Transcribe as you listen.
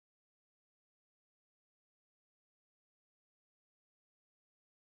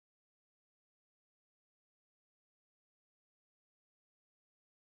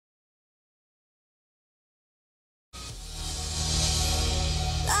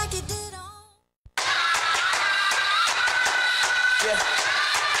Yeah.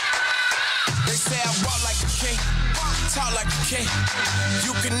 They say I walk like a king, talk like a king.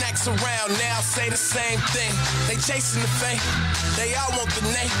 You can act around now, say the same thing. They chasing the fame, they all want the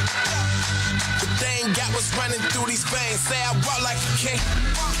name. But they ain't got what's running through these veins. Say I walk like a king,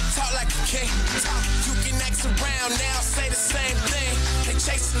 talk like a king. You can act around now, say the same thing. They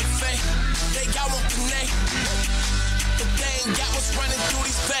chasing the fame, they all want the name. But they ain't got what's running through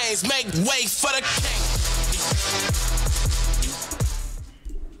these veins. Make way for the king.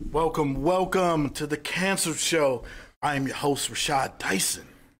 Welcome to the Cancer Show. I am your host, Rashad Dyson.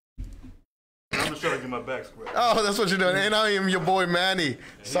 I'm just trying to get my back square. Oh, that's what you're doing. And I am your boy, Manny.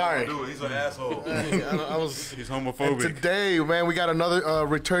 Sorry. He's an asshole. He's homophobic. Today, man, we got another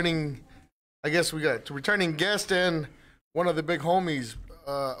returning guest and one of the big homies.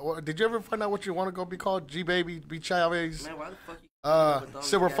 Did you ever find out what you want to go be called? G-Baby, B Chavez? Man, why the fuck you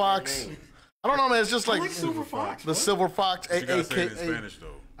Silver Fox? I don't know, man. It's just like Silver Fox. The Silver Fox. You gotta say it in Spanish, though.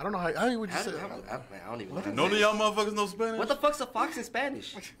 I don't know how would you say it? I don't even know. None of y'all motherfuckers know Spanish? What the fuck's a fox in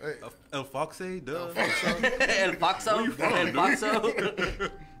Spanish? El Foxe? Duh. El Foxo? Where you from, El dude?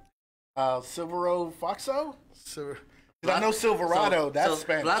 Foxo? Silvero Foxo? Silver. I know Silverado. That's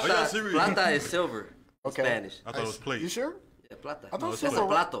Spanish. Are y'all serious? Plata is silver in Okay. Spanish. I thought it was plate. You sure? Yeah, plata. I thought It's silver- a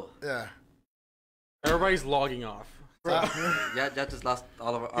plato. Yeah. Everybody's logging off. Yeah, just lost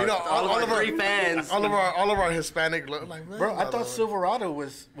all of our, You know, all of our three fans. All of our Hispanic look like, man. Bro, I thought Silverado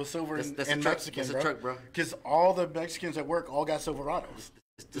was silver That's in a truck. Mexican, That's bro. a truck, bro. Because all the Mexicans at work all got Silverados.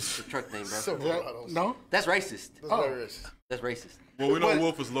 It's just a truck name, bro. Silverados. No? That's racist. That's racist. Well, we know But-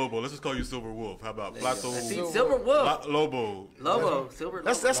 Wolf is Lobo. Let's just call you Silver Wolf. How about Plato? See, Silver Wolf. Lobo. Lobo. Silver.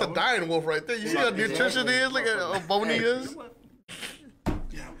 That's a dying wolf right there. You see how nutrition is? Look at how bony he is.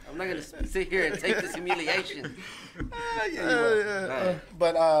 I'm not gonna sit here and take this humiliation.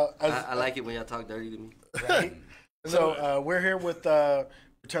 But I like it when y'all talk dirty to me. right? So we're here with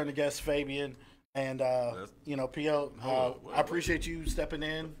returning guest Fabian and P.O. I appreciate you stepping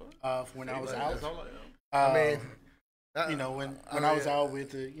in when I was out. I mean, when I was out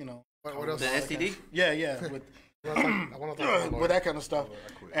with what else? The STD? yeah, with I want to talk with that kind of stuff.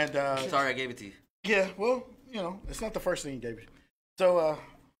 And Sorry, I gave it to you. yeah, well, it's not the first thing he gave you. So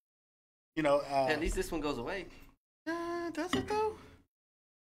At least this one goes away. does it though?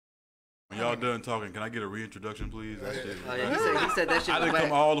 When y'all done talking, can I get a reintroduction, please? That shit. Oh, yeah, he said that shit I was didn't come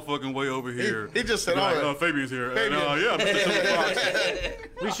whack. all the fucking way over here. He just said, Be like, all right. Fabian's here. Fabian. And, yeah, Mr. Silver Fox.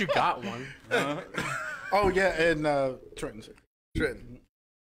 At least you got one. Oh yeah, and Trenton's here. Trenton.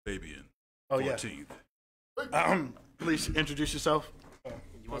 Fabian. Oh yeah. 14th. Please introduce yourself.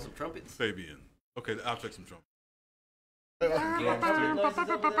 You want some trumpets? Fabian. Okay, I'll take some trumpets.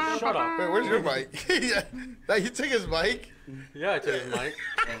 Shut up. Wait, where's your mic? Yeah, like, you take his mic. Yeah, I took his mic.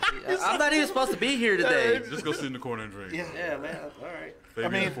 I'm not even supposed to be here today. Just go sit in the corner and drink. Yeah, man. All right.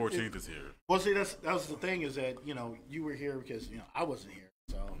 Fabian 14th is here. Well, see, that was the thing is that you were here because I wasn't here,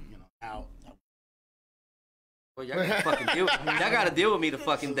 so out. Well, y'all gotta fucking deal. Y'all gotta deal with me the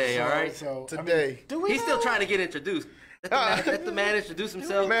fucking day. All right. So Today. He's still trying to get introduced. Let the man introduce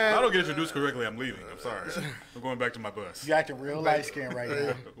himself. If Man, I don't get introduced correctly, I'm leaving. I'm sorry. I'm going back to my bus. You acting real light skin right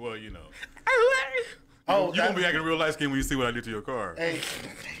now. Well, you know. Oh, You're going to be acting real light skin when you see what I did to your car. Hey,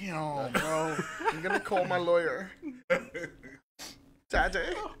 damn, bro. I'm gonna call my lawyer.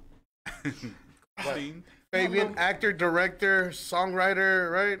 Daddy. Fabian, actor, director,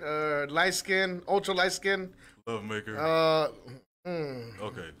 songwriter, right? Light skin, ultra light skin. Love maker.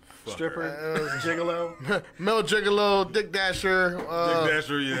 Okay. Fuck Stripper, her. gigolo. Mel Gigolo, Dick Dasher. Dick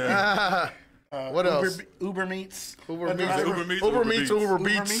Dasher, yeah. What else? Uber Meats. Uber Meats. Uber Meats, Uber Uber Meats. Beats. Uber Uber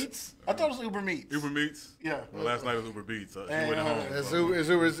Beats. Meats? I thought it was Uber Meats. Uber Meats? Yeah. Well, last night was Uber Beats. She And, went home. It's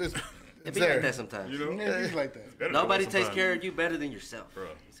Uber. It's It be there. like that sometimes. You know? Yeah, he's like that. Better Nobody than takes sometimes. care of you better than yourself. Bruh.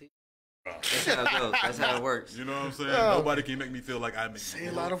 See? That's how it goes. That's how it works. You know what I'm saying? Oh. Nobody can make me feel like I'm Say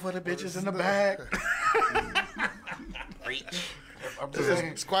a lot of for the bitches in the back. Preach. I'm just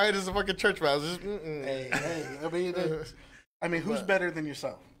saying. It's quiet as a fucking church mouse. Just, Hey, I mean, who's better than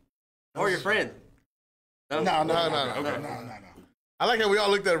yourself? Or your friend. No. I like how we all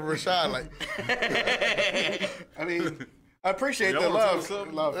looked at Rashad like, I mean, I appreciate Y'all the wanna love, tell us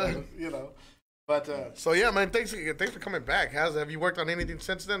something? But so yeah, man. Thanks for coming back. Have you worked on anything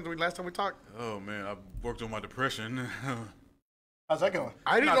since then? Last time we talked, Oh, man. I worked on my depression. how's that going?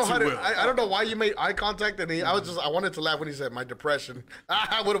 I didn't Not know how too to. well. I don't know why you made eye contact, and I wanted to laugh when he said my depression.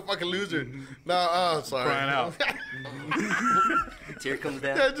 What a fucking loser. No, sorry. Crying out. Tear comes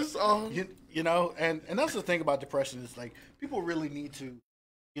down. Yeah, just And that's the thing about depression is like people really need to,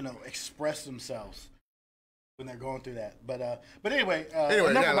 express themselves when they're going through that. But anyway,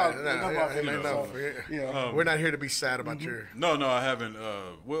 Anyway, enough yeah, about, like, enough about video. enough. So, you know, We're not here to be sad about your. No, I haven't.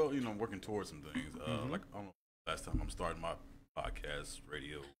 Well, I'm working towards some things. Like I don't know. Last time I'm starting my podcast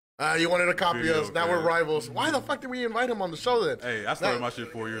radio. You wanted to copy Video, us. Now we're man. rivals. Why the fuck did we invite him on the show then? Hey, I started my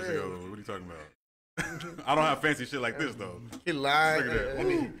shit 4 years ago. What are you talking about? I don't have fancy shit like this though. He lied. Look at that. I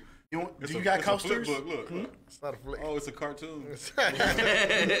mean, do you got it's a flip coasters? book. Look. It's not a flick. Oh, it's a cartoon.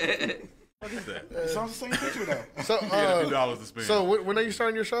 What is that? It's on the same picture though. So, Yeah, $2 to spend. so when are you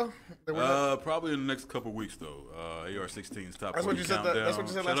starting your show? Probably in the next couple weeks though. AR-16's top That's 40 what you said countdown. that's what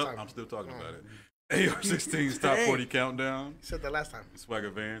you said Shut last up, time. I'm still talking about it. AR-16's top 40 countdown. You said that last time.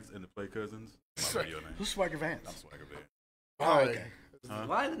 Swagger Vance and the Play Cousins. My radio name. Who's Swagger Vance? I'm Swagger Vance. Oh, okay.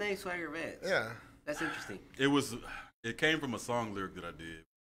 Why the name Swagger Vance? Yeah. That's interesting. It came from a song lyric that I did.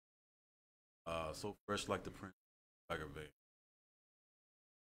 So fresh like the Prince, Swagger Vance.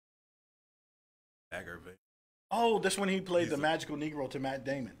 Swagger Vance. Oh, that's when he played He's the Magical Negro to Matt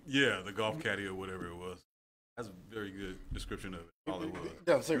Damon. Yeah, the golf caddy or whatever it was. That's a very good description of it. All it was.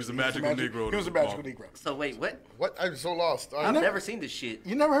 No, He was seriously, a magical Negro. He was a magical Negro. So wait, what? What? I'm so lost. I've never seen this shit.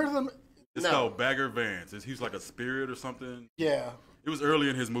 You never heard of them? It's No. called Bagger Vance. He's like a spirit or something. Yeah. It was early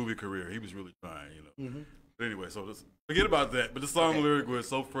in his movie career. He was really trying, Mm-hmm. But anyway, so just forget about that. But the song lyric was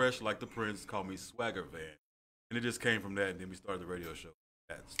so fresh like the Prince, called me Swagger Vance. And it just came from that, and then we started the radio show.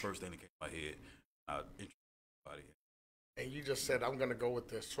 That's the first thing that came to my head. I introduced everybody. And you just said, I'm going to go with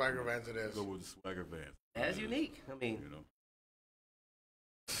this. Swagger Vance it is. Go with the Swagger Vance. That's unique. I mean,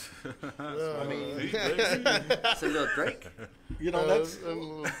 I mean, it's a little Drake. You know, that's.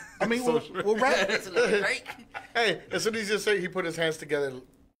 I mean, we'll wrap. It's a little Drake. Hey, as soon as you say he put his hands together.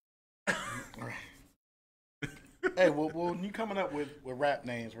 Hey, well, when you coming up with rap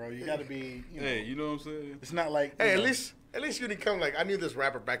names, bro, you got to be. You know, hey, you know what I'm saying? it's not like. Hey, you at know, least you didn't come like I knew this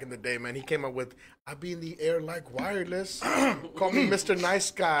rapper back in the day, man. He came up with "I be in the air like wireless." Call me Mr. Nice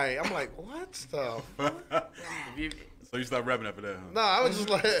Guy. I'm like, what stuff? So you stopped rapping after that, huh? No, I was just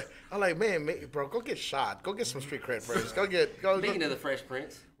like, I'm like, man, bro, go get shot. Go get some street cred first. Go. Speaking of the Fresh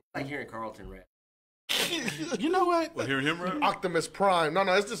Prince, I like hearing Carlton rap. You know what? Well, hearing him rap? Optimus Prime. No,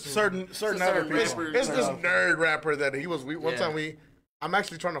 it's just Certain certain other people. rappers. It's this nerd rapper that he was. One Yeah. time I'm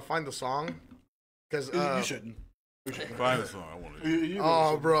actually trying to find the song because You shouldn't. Find the song. I want to. You really oh,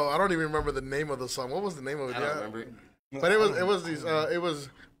 shouldn't. bro, I don't even remember the name of the song. What was the name of it? I don't remember it. But it was these. It was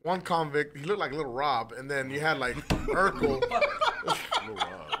one convict. He looked like Little Rob, and then you had like Urkel.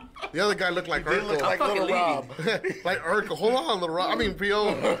 The other guy looked like They look Urkel. like fucking Little Rob. Like Urkel. Hold on, Little Rob. I mean,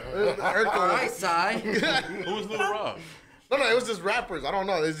 P.O. Urkel. All right, Cy. Who was Little Rob? No, it was just rappers. I don't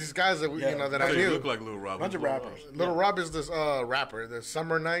know. There's these guys that Yeah. that I I said he knew. looked like Little Rob. Bunch of Who's Little rappers. Rob? Little Rob is this rapper. The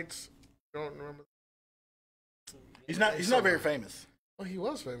Summer Nights. You don't remember? He's not very famous. Oh, he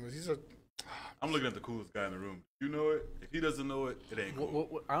was famous. He's a. I'm looking at the coolest guy in the room. You know it? If he doesn't know it, it ain't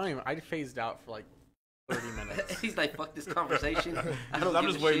cool. I don't even. I phased out for like 30 minutes. He's like, fuck this conversation. I don't I'm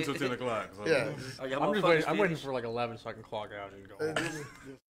give just a waiting shit. till 10 o'clock. So. Yeah. Are y'all I'm just motherfuckers waiting. I'm waiting finished? for like 11 so I can clock out and go home.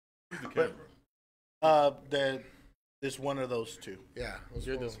 Who's the camera? There's one of those two. Yeah. it was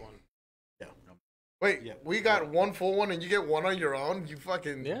You're one. this one. Wait, Yeah. we got one full one and you get one on your own? You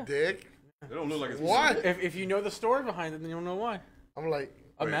fucking Yeah. dick. They don't look like it's What? If you know the story behind it, then you'll know why. I'm like,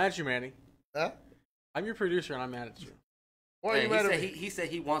 I'm mad at you, Manny. huh? I'm your producer and I'm mad at you. Why are Hey, you he mad said at me? he said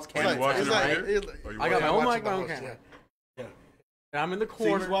he wants Are you camera watching time, it right right? here? It's like- Are you I got my watching? own watching mic, my the own host, camera. Yeah. And I'm in the So he's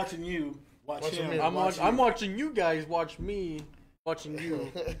corner. watching you. Watch Watching him. me. I'm watching you guys watch me watching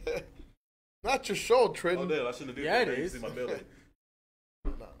you. Not your show, Oh, Trin. damn, I shouldn't have did Yeah, that. it You is. see my belly.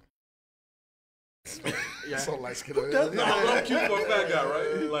 Yeah. So light skinned. No, I'm cute for a fat guy,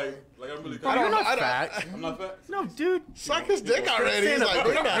 right? Like I'm really. You're don't know. not fat. I'm not fat. No, dude. Suck his dick already. He's Stand up. like,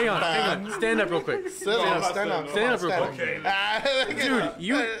 we're not Hang on, bad. hang on. Stand up real quick. Stand up, stand up. Stand up real stand quick. Okay. Ah, Dude,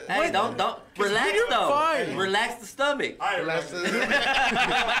 you. Hey, don't relax you're though. fine. Relax the stomach. I ain't Relax. relaxing.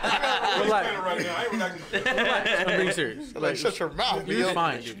 Relax. right now. I ain't relaxing. I'm being serious. Like, shut your mouth, You're Leo.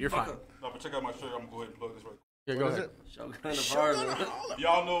 fine, dude. You're fine. No, but check out my shirt. I'm gonna go ahead and plug this right. Yeah, go What is ahead. it? Shogun of Harlem.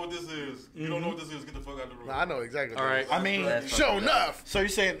 Y'all know what this is. You don't know what this is. Get the fuck out of the room. No, I know exactly. All right. I mean, That's Show fucking enough. so you're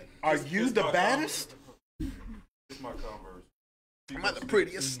saying, are you It's the my baddest? Converse. It's my Converse. I'm not the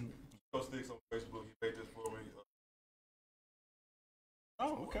prettiest. Go sticks on Facebook. He paid this for me.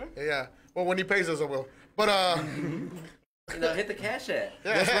 Oh, okay. Yeah. Well, when he pays us, I will. But You know, hit the cash app.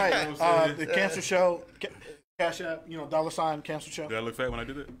 That's You know right. what I'm saying? The cancer show, Cash App, $, cancer show. Did I look fat when I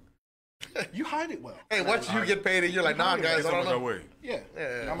did it? You hide it well. Hey, once you get paid, and you're like, nah, guys, Guess I how don't much I know. weigh? Yeah.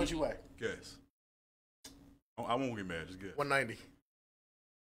 Yeah. How much you weigh? Guess. I won't get mad. Just guess. 190.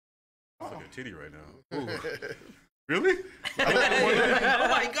 It's like a titty right now. Ooh. Really? Oh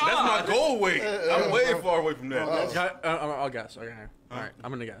my God. That's my goal weight. I'm way far away from that. I'll guess. Okay. All right.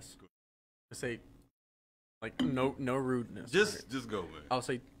 I'm gonna guess. I say, like, no rudeness. Just go, man. I'll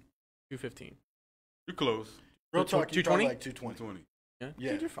say 215. You're close. Real talk, you 220? like 220. 220.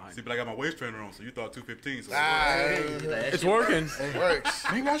 Yeah, you're fine. See, but I got my waist trainer on, so you thought 215. So It's working. It works.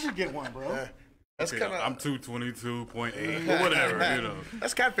 Maybe I should get one, bro. That's okay, kind of. I'm 222.8 or whatever, you know.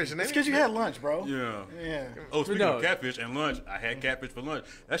 That's catfishing. It's because you had lunch, bro. Yeah. Yeah. Oh, speaking of catfish and lunch, I had catfish for lunch.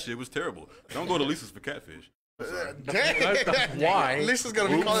 That shit was terrible. Don't go to Lisa's for catfish. Dang. Why? Lisa's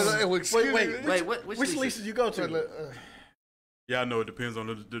gonna be calling that. Wait. Which Which Lisa you go to? Yeah, I know it depends on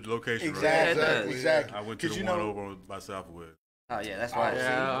the location. Exactly. Right? Exactly. I went to the one over by Southwest. Oh yeah, that's why.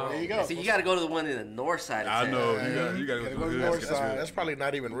 Yeah. There you go. See, you got to go to the one in the north side. Of I town. know. You got to go to the north hood. side. That's probably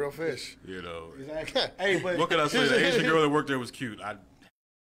not even real fish. You know. Exactly. Hey, but What can I say? The Asian girl that worked there was cute. wait,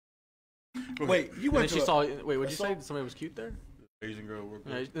 you And then went she to saw. Wait, what'd you say? Somebody was cute there? Asian girl worked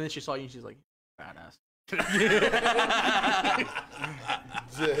And there. then she saw you and she's like, badass.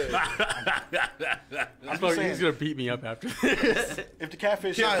 He's gonna beat me up after this. if the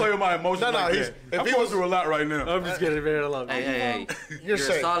catfish. Can't play with my emotions No, like he's- that. if I'm he going was- through a lot right now. I'm just getting very love. Hey, You're a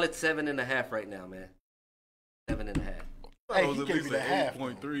saying. solid 7.5 right now, man. 7.5. Hey, I was he at gave least you the at half.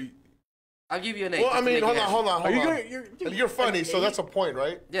 8.3. I'll give you an 8. Well, I just to mean, make it hold on. Are you You're funny, so that's a point,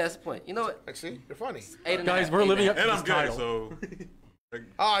 right? Yeah, that's the point. You know what? Like, see, you're funny. 8.5. Guys, we're living up to And this I'm gay, title. so.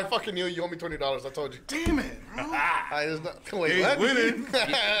 Oh, I fucking knew you owe me $20. I told you. Damn it, bro. I just not, wait, He's what? winning.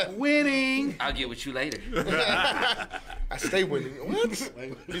 Winning. I'll get with you later. I stay winning. What?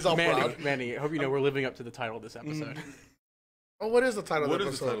 He's all proud. Manny, I hope you know we're living up to the title of this episode. Oh, what is the title What of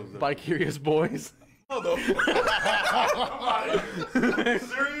the is the title episode? of that? By Curious Boys.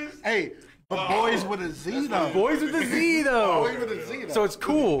 Serious? Hey, but boys with a Z though. Boys with a Z, though. Boys with a Z though. So it's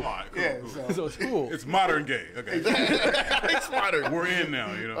cool. All right, cool, yeah. cool. So. So it's cool. It's modern gay. Okay. It's modern. We're in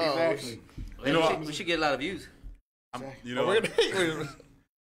now, you know. Exactly. You know, we should get a lot of views. You know, We're gonna,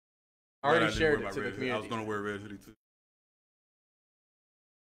 I already I didn't shared wear it to my the red hoodie. I was community. gonna wear a red hoodie too.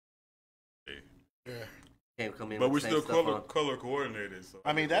 Can't come in But we're with the still same stuff on. color coordinated. So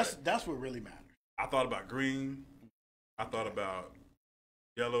I mean, that's what really matters. I thought about green. I thought about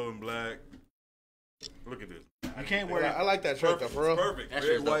yellow and black. Look at this. You can't wear. I like that shirt though, Perfect. for real. It's perfect. That Red,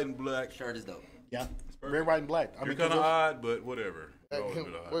 shirt's white, dope. and black. Shirt is dope. Yeah. perfect. Red, white, and black. I You're mean, kind of 'cause odd, but whatever.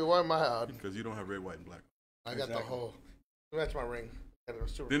 Wait, why am I odd? Because you don't have red, white, and black. I got the Exactly. whole. That's my ring. Got it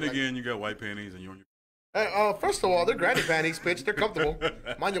super Then black. again, you got white panties and you're on your. Hey, first of all, they're granny panties, bitch. They're comfortable.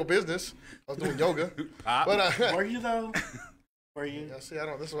 Mind your business. I was doing yoga, but were you though? Were you? yeah, see, I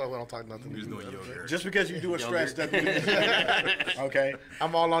don't. This is why we don't talk nothing. You're just doing yoga. Just because you do a stretch doesn't mean okay.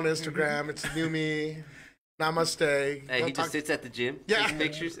 I'm all on Instagram. It's new me. Namaste. Hey, Don't he just talk- sits at the gym, Yeah. takes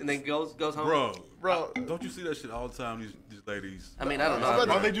pictures, and then goes home. Bro, Bro. don't you see that shit all the time? These ladies. I mean, I don't I'm know.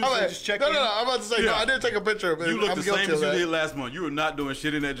 about to- they do I'm is like- just check no, in? no, no. I'm about to say, no, Yeah. I did take a picture, but You look I'm the guilty same of as you that. did last month. You were not doing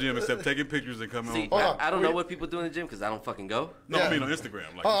shit in that gym except taking pictures and coming See, home. Hold on. I don't know what people do in the gym because I don't fucking go. No, Yeah. I mean on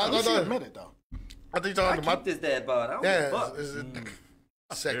Instagram. Like, Oh, I You thought should that- admit it though. I think you're I talking about keep this dad bod. I don't give yeah. a fuck. Is it fair.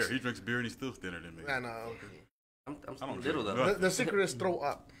 sex? He drinks beer and he's still thinner than me. I know. I'm I still don't little drink though. nothing. The secret is throw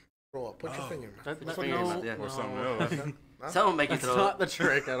up. Throw up. Put your finger in your mouth. That's Put your finger in your mouth, Or yeah. something else. Someone make you That's throw not up. the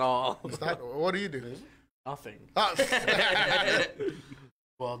trick at all. It's not, what do you do? Nothing. Ah.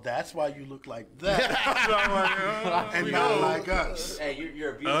 Well, that's why you look like that, and not like us. Hey,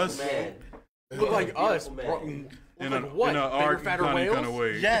 you're a beautiful Us? man. Look like us, Beautiful bro. man. In Like a, what? in a Bigger, art fatter kind whales? of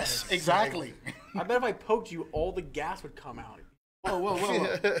way. Yes, exactly. I bet if I poked you, all the gas would come out. Whoa.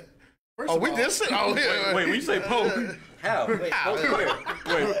 First Oh, of we all, did it. Oh, Wait, when you say poke, How? Wait, wait,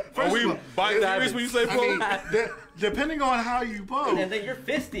 are we bite serious when you say I mean, poke? depending on how you poke, and then you're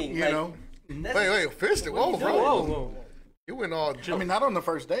fisting. you like, know. Wait, fist it. Whoa, bro. Whoa. You went all. I mean, not on the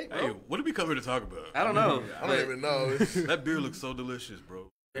first date, bro. Hey, what did we come here to talk about? I don't know. I don't even know. It's- That beer looks so delicious, bro.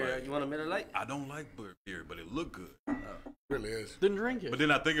 You want a Miller Lite? I don't like beer, but it looked good. It really is. Didn't drink it. But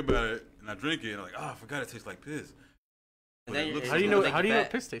then I think about it and I drink it and I'm like, oh, I forgot it tastes like piss. And But then it looks How do you it's know? gonna make How do you know fat.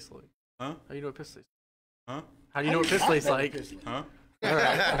 what piss tastes like? Huh? How do you know what piss tastes? Huh? How do you know what piss tastes like?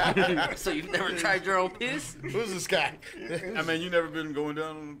 Huh? So you've never tried your own piss? Who's this guy? I mean, you never been going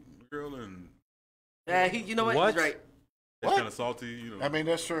down on a girl and Yeah, you know what? What? He's right. it's kind of salty, you know. I mean,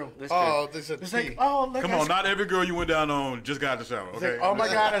 that's true. That's Oh, true. this is It's tea. like, oh, look. Come on, not every girl you went down on just got out the shower, okay? Oh my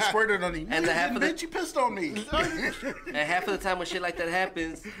God, I squirted on you. And the half of the- bitch, you pissed on me. And half of the time when shit like that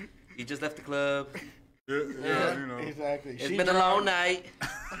happens, you just left the club. Yeah, you know. Exactly. It's been a long night.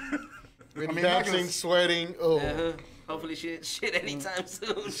 Been I mean, dancing, not gonna- sweating. Oh, Uh-huh. Hopefully shit anytime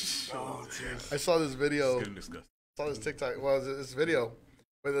soon. Oh, I saw this video. Getting disgusting. Saw this TikTok. Well, this video.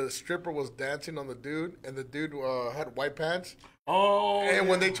 where the stripper was dancing on the dude, and the dude had white pants. Oh, and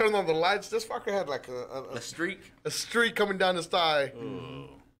when they turned on the lights, this fucker had like a streak. A streak coming down his thigh.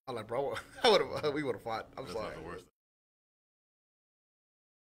 I'm like, bro, we would have fought. I'm That's sorry. not the worst.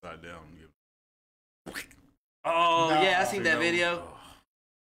 Side down. Oh, No. yeah, I seen that video.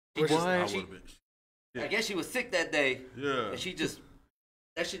 I would've been- I guess she was sick that day. Yeah. And that shit just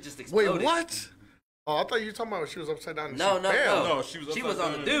Wait, exploded. what? Oh, I thought you were talking about she was upside down. And No, she no, fell. no. No, she was She upside was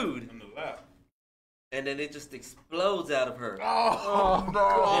on down the dude. in the lap. And then it just explodes out of her. Oh,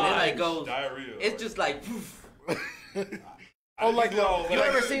 no. And it like goes. Diarrhea. It's just like. Poof. Oh, like You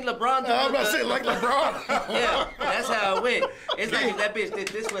ever seen LeBron do I'm the- about to say like LeBron. Yeah, that's how it went. It's like if that bitch did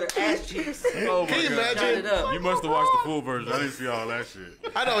this with her ass cheeks. Oh Can you my God. Shot it up. You must have watched the full version. I didn't see all that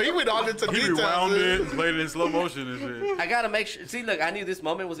shit. I know, he went all into He details. rewound dude. it, played it in slow motion and shit. I gotta make sure. See, look, I knew this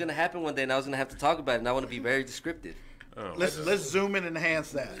moment was gonna happen one day, and I was gonna have to talk about it, and I want to be very descriptive. Oh, Let's zoom in and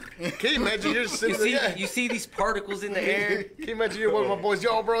enhance that. Can you imagine you're You sitting see, there? you see these particles in the air. Can you imagine you're one of my boys?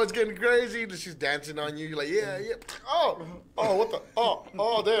 Yo, bro, it's getting crazy. And she's dancing on you. You're like, yeah. Oh, what the?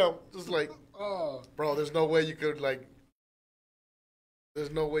 Oh, damn. Just like, bro, there's no way you could live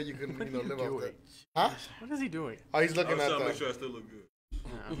off that. Huh? What is he doing? Oh, he's I looking was at trying to the. make sure I still look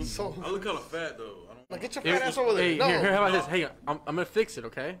good. So, I look kind of fat though. I don't like, get your Here, fat ass over there. hey, No, here, how about this? Hang on. I'm gonna fix it,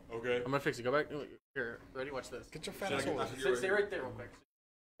 okay? Okay. I'm gonna fix it. Go back. Here, ready? Watch this. get your fat Should I ass get over this? there. Stay right there real quick.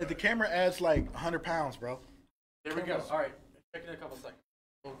 The camera adds like 100 pounds, bro. There we go. All right. Check in a couple seconds.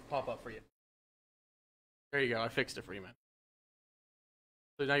 We'll pop up for you. There you go. I fixed it for you, man.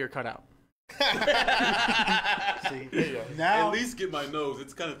 So now you're cut out. See, now At least get my nose.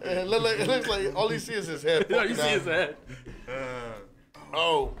 It's kind of It looks like all you see is his head. No, you see poking his down. head.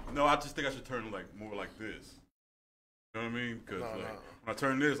 Oh. No, I just think I should turn like more like this. You know what I mean? Because when I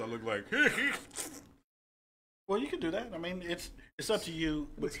turn this, I look like. well, you can do that. I mean, it's up to you.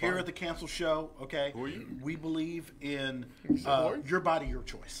 But here at the Cancel Show, okay, Who are you? we believe in your body, your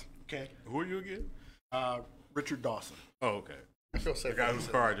choice. Okay, Who are you again? Richard Dawson. Oh, okay. I feel The safe. guy whose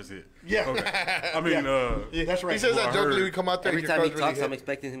car I just hit. Yeah. Okay. I mean, Yeah, that's right. He says Well, that I jokingly. heard- We come out there. Every and time your he car's really talks, I'm hit.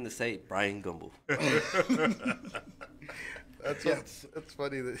 expecting him to say Brian Gumble. That's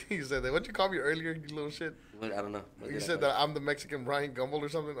funny that you said that. What'd you call me earlier, you little shit? What, I don't know. What You did I said call that I'm the Mexican Ryan Gumble or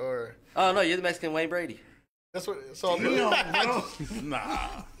something, or Oh no, you're the Mexican Wayne Brady. that's what. So nah.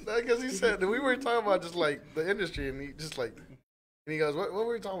 because he said that we were talking about just like the industry, and he just like, and he goes, "What were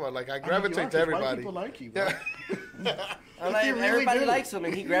we talking about?" Like I gravitate to White everybody. people like you, bro. Yeah. I'm like, You really everybody do. likes him,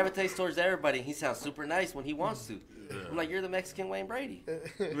 and he gravitates towards everybody. He sounds super nice when he wants to. I'm like, you're the Mexican Wayne Brady.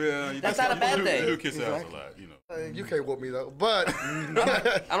 Yeah, That's not a bad thing. You do kiss ass a lot, you know. You can't whoop me though, but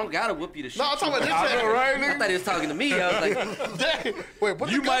I don't gotta whoop you to shoot. no, I'm talking about this. I know, right, I nigga? thought he was talking to me. I was like, Dang. Wait, put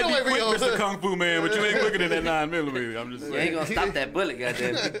You the might gun be away, quick, yo. Mr. Kung Fu Man, but you ain't quicker than that 9mm. I'm just you ain't saying. gonna stop that bullet,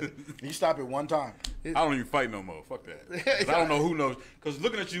 goddamn. You stop it one time. I don't even fight no more. Fuck that. 'Cause I don't know who knows. Because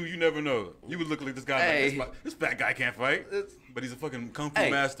looking at you, you never know. You would look like this guy. Hey. Like, this fat guy can't fight. But he's a fucking Kung Fu Hey,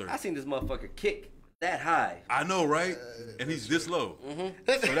 master. I seen this motherfucker kick that high. I know, right? And he's this low. So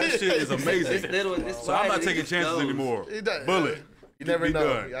that shit is amazing. This little, this So I'm wide, not and it taking just chances goes. anymore. He does. Bullet. You never Be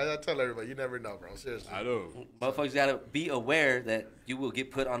know. done. I tell everybody, you never know, bro. Seriously. I know. Motherfuckers gotta be aware that you will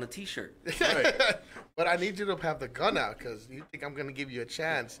get put on a t-shirt. Right. But I need you to have the gun out because you think I'm gonna give you a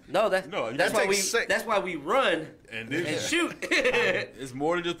chance. No, that's No, you that's gotta why we take six. that's why we run And and this shoot. it's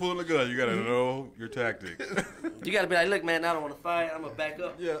more than just pulling the gun. You gotta know your tactics. You gotta be like, look, man, I don't want to fight. I'm gonna back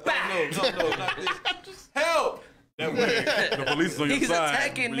up. Yeah. No, not this. Help! That way, the police is on your He's side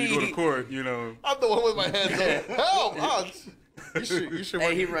attacking when you go me. to court. You know. I'm the one with my hands up. Help! Oh, you should.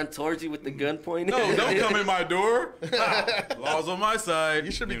 Hey, he run towards you with the gun pointed. No, don't come in my door. Laws on my side.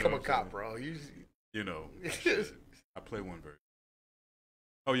 You should become know, a cop, bro. You. You know. I play one version.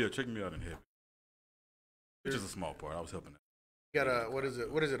 Oh yeah, check me out in Heaven. Which is a small part. I was helping. Got a what is it?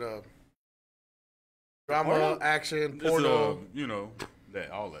 What is it? Drama, action, It's porno. you know,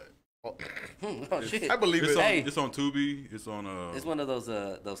 that all that. Oh shit! I believe It's it. on, Hey. it's on Tubi. It's on It's one of those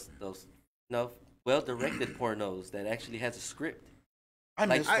well-directed pornos that actually has a script. I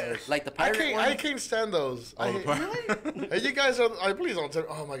Like, miss those. like the I pirate can't. one. I can't stand those. Oh, the Hey, you guys are. Please don't tell me.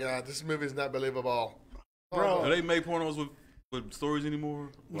 Oh my god, this movie is not believable, Bro. Do they make pornos with stories anymore?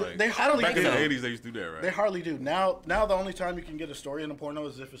 Like, They hardly back do. in the so. 80s, they used to do that, right? They hardly do. Now the only time you can get a story in a porno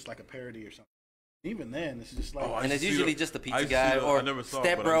is if it's like a parody or something. Even then, it's just like Oh, I and used it's to see usually the- just the I pizza used to guy see the- or I never saw it,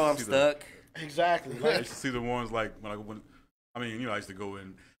 step but I bro, I'm used to see the- stuck. exactly. I Like, used to see the ones like when I mean, you know, I used to go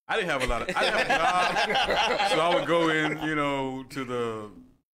in. I didn't have a lot of. I didn't have a job, so I would go in, you know, to the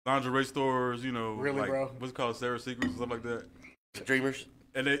lingerie stores, you know, Really, like, bro? what's it called, Sarah's Secrets and stuff like that. Dreamers.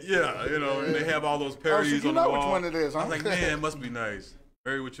 And they, yeah, you know, and they have all those parodies you on the know wall. which one it is, huh? I was like, man, it must be nice.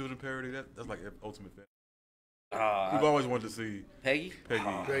 Married with Children parody. That's like ultimate fan. Uh, We've always wanted to see Peggy? Peggy.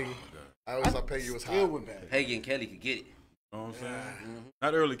 Peggy. I always thought Peggy was Still hot. with Peggy. Peggy and Kelly could get it. You know what I'm saying?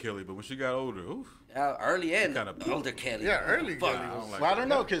 Not early Kelly, but when she got older, oof. Early and Kinda- older Kelly. Yeah, early Fuck. Kelly was. Well, I don't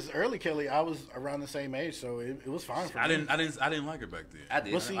know, because early Kelly, I was around the same age, so it was fine for me. I didn't like her back then. I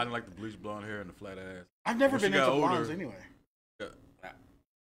did. Well, see, I didn't like the bleached blonde hair and the flat ass. I've never when she been into got older- blondes anyway. Yeah.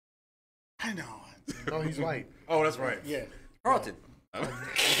 I know. Oh, he's white. Oh, that's right. Yeah. Carlton.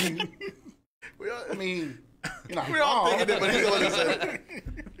 We all, I mean, you're not we're all wrong. thinking it, but he's the one who said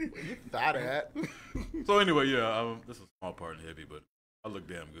it. You thought that. So anyway, yeah, this is a small part and heavy, but I look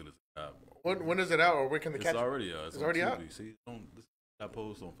damn good as a cop. When is it out, or where can they It's catch it? already out. It's on already TV. out? See, I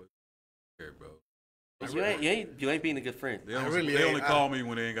post on Facebook, here, bro. You ain't being a good friend. They only, really they ain't. only call me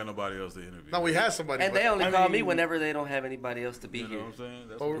when they ain't got nobody else to interview. No, we had somebody. And but- they only I call me mean- whenever they don't have anybody else to be You know here. what I'm saying?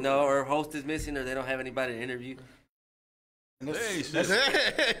 That's Oh, No, or host is missing, or they don't have anybody to interview. And that's- Hey,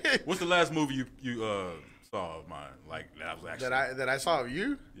 that's- shit. What's the last movie you saw of mine? Like that was actually that I saw of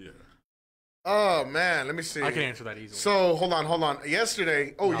you. yeah. Oh man, let me see. I can answer that easily. So hold on.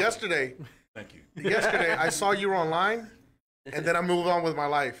 Yesterday, yesterday Thank you. I saw you online, and then I moved on with my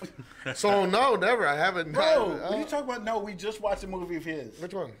life. So no, never. I haven't. Bro, what are you talking about? No, we just watched a movie of his.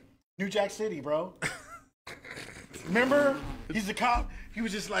 Which one? New Jack City, bro. Remember? He's a cop. He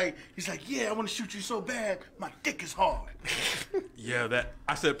was just like, yeah, I want to shoot you so bad, my dick is hard. Yeah, that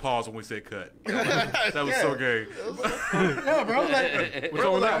I said pause when we said cut. That was so gay. Yeah, bro. Like,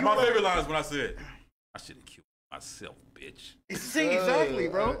 Bro, like, my favorite line is when I said, "I should have killed myself, bitch." see, exactly,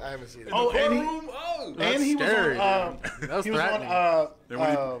 bro. I haven't seen it. Oh, and he, That's and he was scary, on, dude. That was he was threatening. on, Then when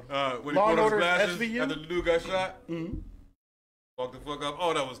he Law put and on his Order glasses SVU? after the dude got shot, walked the fuck up.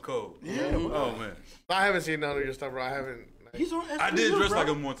 Oh, that was cold. Yeah, Oh man, I haven't seen none of your stuff, bro. I haven't. he's on SVU, I did dress bro. like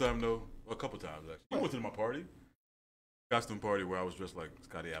him one time though, a couple times actually. He went to my party, costume party where I was dressed like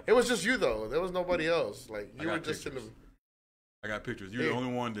Scotty Apple. It was just you though. There was nobody else. Like I you were got just in the. pictures. I got pictures. You're the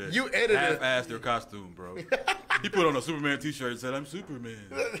only one that You edited it. half-assed their costume, bro. He put on a Superman T-shirt and said, "I'm Superman."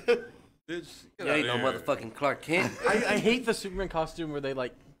 Bitch, You ain't no motherfucking Clark Kent. I hate the Superman costume where they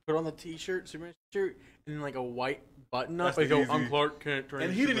like put on the T-shirt, Superman shirt, and then like a white button up. That's They go, easy. "I'm Clark Kent."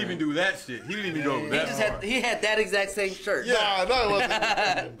 And he didn't even do that shit. He didn't even go that far. He had that exact same shirt. Yeah, no, it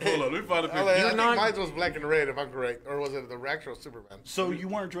wasn't. Hold on, let me find a I, picture. think mine was black and red, if I'm correct, or was it the actual Superman? So you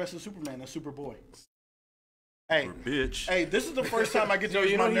weren't dressed as Superman, that's Superboy. Hey, Bitch. hey, this is the first time I get to So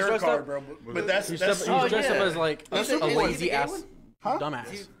use you my know he's nerd dressed card, up? bro. But that's He's that's dressed yeah. up as like That's a Superboy. lazy ass Huh?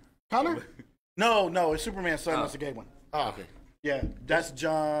 dumbass. Connor? No, it's Superman's son. That's the gay one. Oh, Okay. Yeah, that's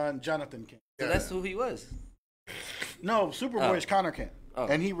Jonathan Kent. So that's who he was. No, Superboy is Connor Kent, Oh.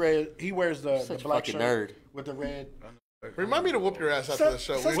 and he wears the Such a black fucking shirt nerd. with the red. Remind me to whoop your ass after the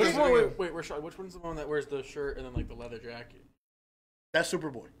show. So- Which one? Wait, which one's the one that wears the shirt and then like the leather jacket? That's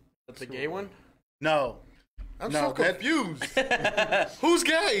Superboy. That's the gay one. No, I'm No, so that- confused. Who's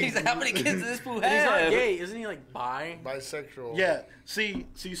gay? He's like, how many kids does this fool He's not have? gay, isn't he? Like bi? Bisexual. yeah. See,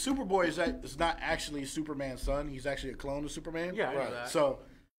 Superboy is not actually Superman's son. He's actually a clone of Superman. Yeah, I know Right. that. So,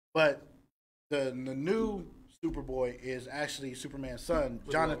 but the new Superboy is actually Superman's son,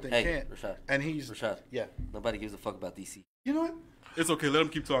 Jonathan Hey, Kent, Rashad. and he's Rashad. yeah. Nobody gives a fuck about DC. You know what? It's okay. Let him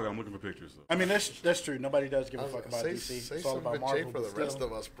keep talking. I'm looking for pictures. So. I mean, that's true. Nobody does give a fuck about say, DC. Say It's all some about vajay Marvel for the but rest still.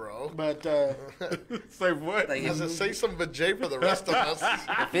 of us, bro. But Say what? Like, I said, say some vajay for the rest of us.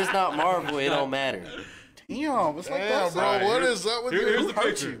 if it's not Marvel, it don't matter. damn, it's like Damn, that. bro, what here's- is up with Here's you? the hurt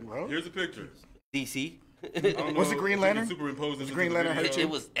picture. you, bro? Here's the picture. DC. I don't Was know it Green if you can Lantern? Superimpose this Was Green into the Lantern video. It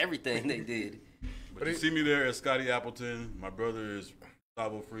was everything they did. But you see me there as Scotty Appleton. My brother is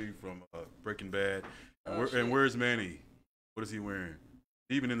Gustavo Free from Breaking Bad. And where's Manny? What is he wearing?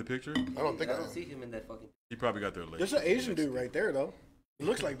 Even in the picture? I don't think I I don't see him in that fucking. He probably got there late. There's an Asian dude right there though. It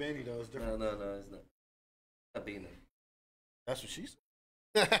looks like Manny though. It's different. No, it's not. Not being there. That's what she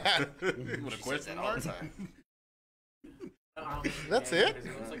said. With a question All mark? the time. That's it?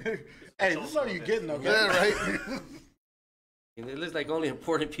 Hey, this is all you getting, okay? Yeah, right. And it looks like only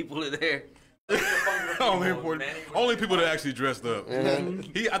important people are there. Only people that actually dressed up.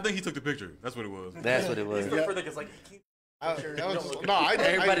 Mhm. I think he took the picture. That's what it was. That's what it was. Everybody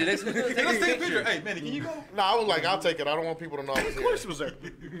next to Hey, let's take a picture. Hey, Manny, can you go? No, I was like, I'll take it. I don't want people to know I was Of course here. it was there.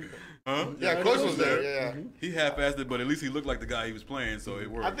 Huh? Yeah, Coach was there. Yeah. He half-assed it, but at least he looked like the guy he was playing, so it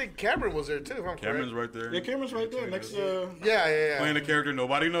worked. I think Cameron was there too. If I'm Cameron's correct. right there. Yeah, Cameron's right there next to. Yeah. Playing a character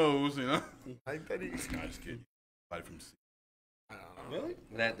nobody knows, you know? I thought he. Nah, just kidding. Somebody from C. Really?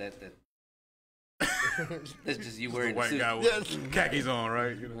 That. That's just you The wearing a white suit. guy with khakis on,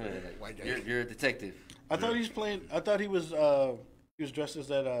 right? You know? Yeah, like, you're a detective. I thought he was playing. I thought he was dressed as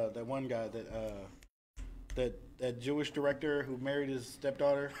that one guy that that Jewish director who married his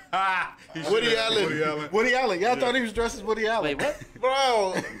stepdaughter? Woody Allen. Woody Allen. Y'all thought he was dressed as Woody Allen. Wait, what?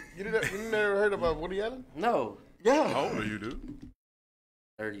 Bro, you never heard about Woody Allen? No. Yeah. How old are you, dude?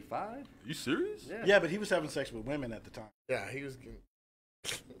 35? You serious? Yeah, but he was having sex with women at the time. Yeah, he was.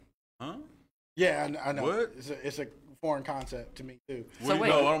 Huh? Yeah, I know. What? It's a foreign concept to me too. So wait.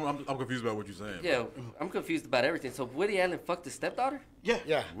 No, I'm confused about what you're saying. Yeah, I'm confused about everything. So Woody Allen fucked his stepdaughter? Yeah.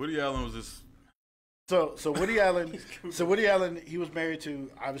 Yeah. Woody Allen was just. So Woody Allen. So Woody Allen. He was married to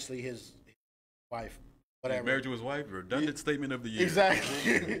obviously his wife. Whatever. Married to his wife. Redundant statement of the year.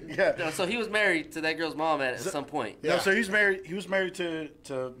 Exactly. Yeah. No, so he was married to that girl's mom at some point. No, so he's married. He was married to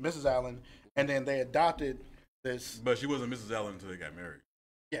Mrs. Allen, and then they adopted this. But she wasn't Mrs. Allen until they got married.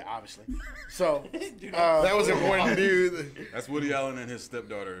 Yeah, obviously. So That was important, dude. That's Woody Allen and his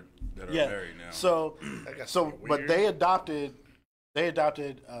stepdaughter that are yeah. married now. So but weird. they adopted. They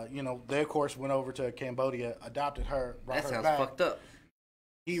adopted. They of course went over to Cambodia, adopted her, brought That her sounds back. fucked up.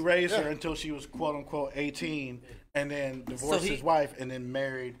 He raised her until she was quote unquote 18, and then divorced his wife, and then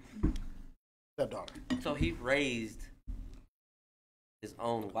married stepdaughter. So he raised his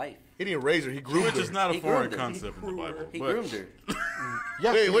own wife. He didn't raise her. He groomed Which her. is not a He foreign groomed her. concept in the Bible. He but- groomed her.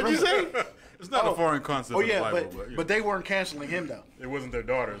 Yeah, Wait, what'd you say? It's not a foreign concept Oh in the yeah, Bible. but they weren't canceling him though. it wasn't their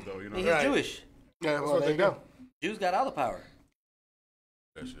daughters, though. You know He's Right. Jewish. Yeah, well what there they you go. Jews got all the power.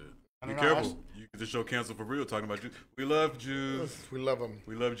 that shit. I Be don't know, careful. You get the show canceled for real talking about Jews. We love Jews. We love him.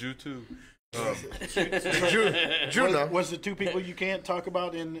 We love you too. Juno. Was the two people you can't talk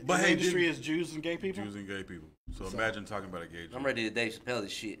about in But the hey, industry didn't- as Jews and gay people? Jews and gay people. So imagine talking about a gay Jew. I'm ready to Dave Chappelle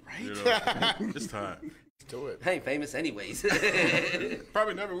this shit. You know, it's time. Let's do it. I ain't famous anyways.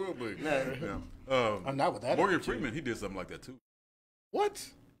 Probably never will be. No. Yeah. I'm not with that. Morgan attitude. Freeman, he did something like that too. What?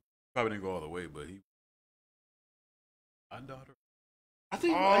 Probably didn't go all the way, but he. My daughter. I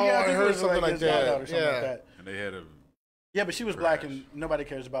think. Oh, I think I heard it was something like his goddaughter that. or something like Yeah. that. And they had a Yeah, but she was black, Trash. and nobody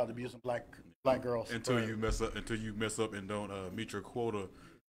cares about abusing black girls. until you mess up and don't meet your quota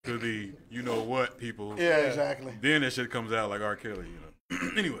to the you know what people. Yeah, exactly. Then that shit comes out like R. Kelly, you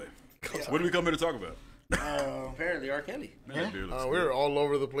know. Anyway, what do we come here to talk about? Apparently R. Kelly. Man, that beer looks We're all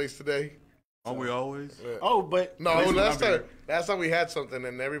over the place today. Aren't we always? Oh, but No, Listen, last time we had something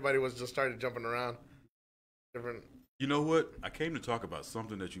and everybody was just started jumping around. Different. You know what? I came to talk about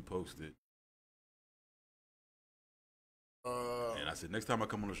something that you posted, and I said next time I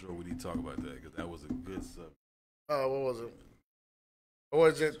come on the show we need to talk about that because that was a good subject. What was it?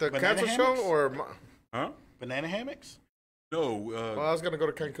 Was it the Banana cancer show hammocks? or? Huh? banana hammocks. No. Well, I was gonna go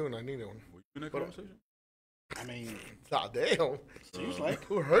to Cancun. I needed one. were you in that conversation? I mean, Ah, damn. seems like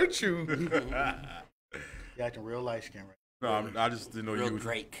Who hurt you? you acting real light skin right. No, I just didn't know Real you were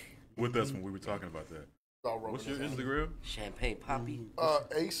Drake. with us when we were talking about that. All wrong What's with your that. Instagram? Champagne Poppy.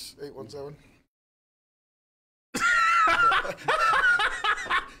 Ace 817.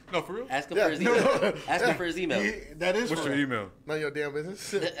 No, for real. Ask him Yeah, for his email. Ask him for his email. That is. What's for your real. email? None of your damn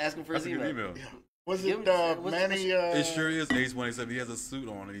business. Ask him for That's his a good email. email. Was Give it him- what's- Manny? It sure is Ace 187. He has a suit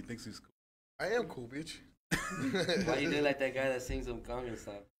on and he thinks he's cool. I am cool, bitch. Why you doing like that guy that sings some Gangnam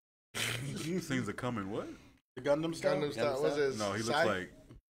Style? Sings a coming what? The Gundam style. Gundam style. What's this? No, he looks Psy? like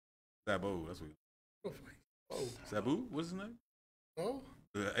Sabu. That's what. Oh, Sabu? What's his name? oh.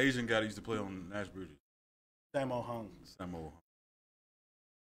 The Asian guy that used to play on Nash Bridges. Sammo Hung. Samo.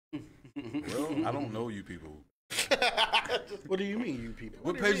 Well, I don't know you people. What do you mean, you people?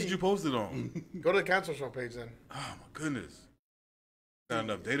 What page did you post it on? Go to the cancel show page then. Oh my goodness. Not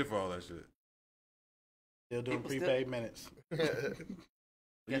enough data for all that shit. Still doing People still- prepaid minutes.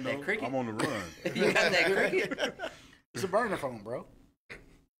 You Got that cricket? I'm on the run. You got that cricket? It's a burner phone, bro.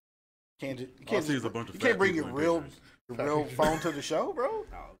 Can't you All I can't, see is a bunch of you fat can't bring people your in real pictures. your real phone to the show, bro.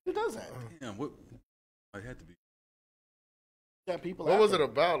 Who does that? Damn, what? I had to be. You got people. What out was there. it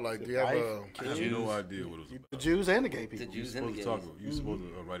about? Like, do you have Life, a? I have Jews. no idea what it was The about. Jews and the gay The people. You're Jews and the supposed to talk. gays. You're supposed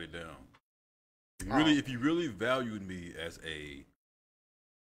to write it down. If you really valued me as a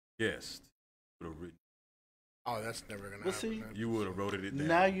guest, you would have written. Oh, that's never gonna Well, happen. see, man. You would have wrote it down.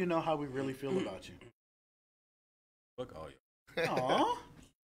 now you know how we really feel about you. Fuck all you. Aw.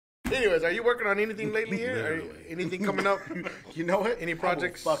 Anyways, are you working on anything lately here? Literally. Anything coming up? You know what? Any I will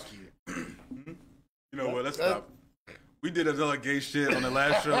projects? Fuck you. You know what? Let's stop. We did another gay shit on the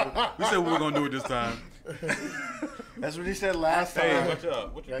last show. We said we were gonna do it this time. That's what he said last Hey, time. watch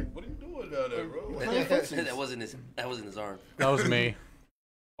out! What are you doing down there, bro? that wasn't his arm. That was me.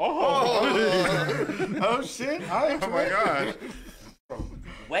 Oh shit! Oh my god!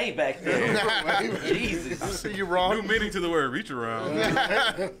 Way back there. I Jesus. see you New wrong. meaning to the word reach around.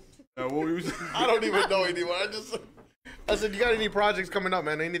 What were you saying? I don't even know anymore. I just I said, you got any projects coming up,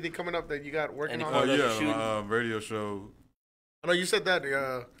 man? Anything coming up that you got working on? Oh yeah, radio show. I know you said that.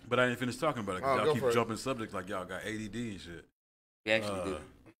 But I didn't finish talking about it because y'all keep jumping subjects like y'all got ADD and shit. We actually do.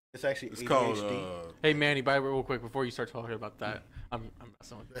 It's actually It's ADHD. called. Hey Manny, by the way, real quick before you start talking about that, I'm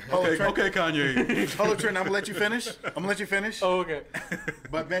messing with that. Okay, Kanye. Hold up, Trent. I'm gonna let you finish. Oh, okay.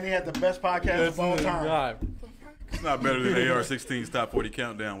 But Benny had the best podcast of all time. God. It's not better than AR-16's Top 40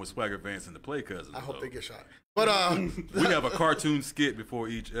 Countdown with Swagger Vance and the Play Cousins. I hope though. they get shot. But We have a cartoon skit before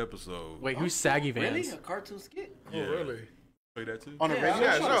each episode. Wait, who's Saggy Vans? Really? A cartoon skit? Yeah. oh, really? Play that too? On a Yeah, radio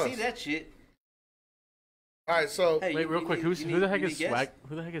I show. want shows. to see that shit. All right, so Hey, Wait, you- real you quick, need- who you the need- heck you is need guests?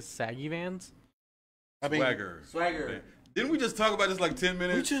 Who the heck is Saggy Vans? I mean, Swagger. Didn't we just talk about this like 10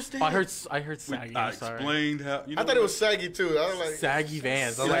 minutes? we just did. Oh, I heard Saggy. I I'm sorry. explained how. You know I thought it was saggy too. I was like, Saggy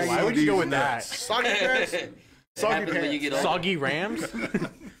Vans. I was like, Saggy why would you go with nuts. that? soggy pants. It Soggy happens when you pants. get older. Soggy Rams?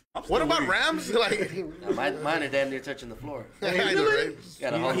 I'm What still about weak. Rams? Like, Mine are damn near touching the floor. I know, right?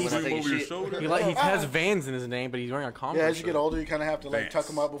 Gotta hold them when I Swing take a over your shit. shoulder. He has Vans in his name, but he's wearing a Converse. Yeah, as you get older, you kind of have to like Vance. tuck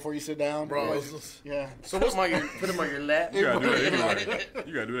them up before you sit down, Bro, Like, it's- yeah. So put them on your lap. You gotta do that anyway.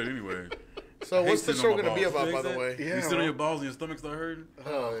 You gotta do that anyway. So what's the Hate show sitting on gonna my be balls. about, by the way? Yeah, You sit on bro. your balls and your stomach start hurting?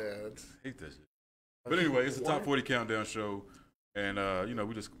 Oh yeah. It's, Hate that shit. But anyway, it's a top 40 countdown show, and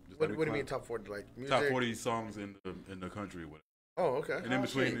we just what do you mean top 40? Like music? top 40 songs in the country, whatever. Oh, okay. And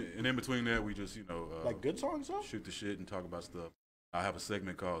in between that, we just Like good songs, though? shoot the shit and talk about stuff. I have a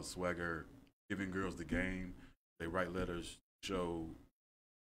segment called Swagger Giving Girls the Game. They write letters, show,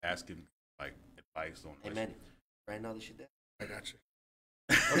 asking like advice on. Hey man, right now this shit down. I got you.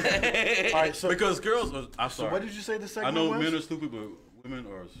 All right, so, Because girls, I'm so sorry. what did you say the I segment know was? men are stupid, but women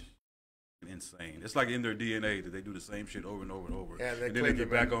are insane. It's like in their DNA that they do the same shit over and over and over. Yeah, they and then they claim get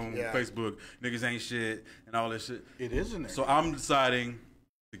they're back men. on Yeah. Facebook, niggas ain't shit, and all that shit. It is in there. So I'm deciding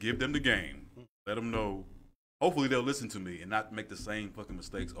to give them the game, let them know. Hopefully they'll listen to me and not make the same fucking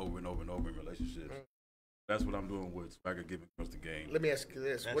mistakes over and over and over in relationships. That's what I'm doing with Swagger Giving Girls the Game. Let me ask you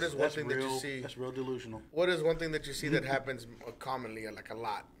this: That's- what is one that's thing real, that you see? That's real delusional. What is one thing that you see that happens commonly, like a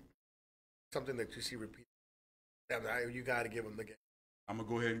lot? Something that you see repeat. You got to give them the game. I'm gonna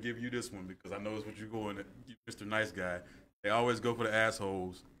go ahead and give you this one because I know it's what you're going at, Mr. Nice Guy. They always go for the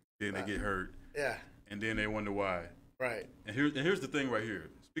assholes, then they get hurt, Yeah. and then they wonder why. Right. And here's the thing right here.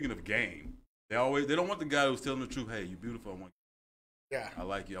 Speaking of game, they don't want the guy who's telling the truth. Hey, you beautiful. Yeah. I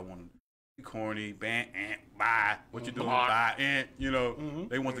like you. I want to be corny. Bang, bye. What you doing? Bye,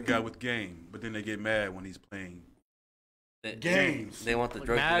 They want the guy with game, but then they get mad when he's playing Games. They want the Like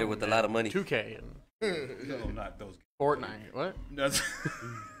drug dealer Madden with a lot of money. 2K and No, not those. Fortnite. What? That's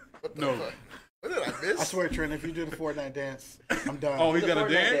What the no. fuck? What did I miss? I swear, Trent, if you do the Fortnite dance, I'm done. Oh, he's got to Fortnite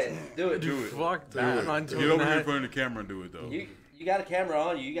dance. Do it. Do it. Fuck Do that. it. I'm not Get doing over here in that. front of the camera and do it though. You got a camera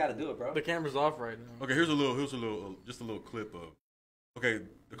on you. You got to do it, bro. The camera's off right now. Okay, here's a little, just a little clip of. Okay,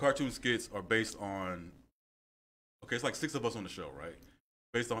 the cartoon skits are based on. Okay, it's like 6 of us on the show, right?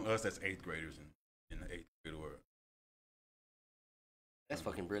 Based on us, that's 8th graders in the 8th grade world. That's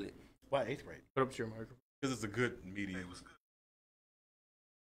fucking brilliant. Why 8th grade? Put up to your microphone. Because it's a good medium.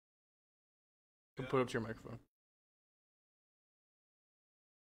 Put up to your microphone.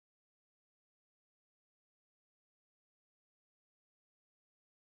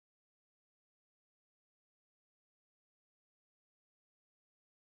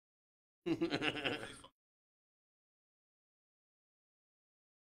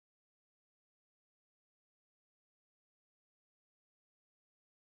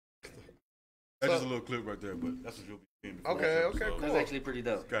 That's just a little clip right there, but that's what you'll be seeing. before Okay, the okay, episode. cool. That's actually pretty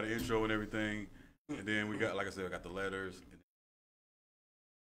dope. Got an intro and everything, and then we got, like I said, I got the letters. And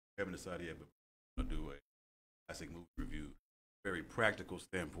haven't decided yet, but we're gonna do a classic movie review, very practical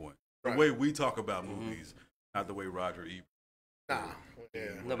standpoint. The Right. way we talk about movies, not the way Roger Ebert. Nah.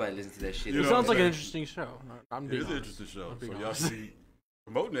 Yeah. Nobody listens to that shit. You It know sounds what like an I'm interesting show. I'm It being is an honest. interesting show, I'm so being y'all honest. see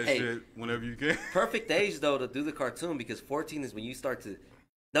promoting that Hey. shit whenever you can. Perfect age though to do the cartoon because 14 is when you start to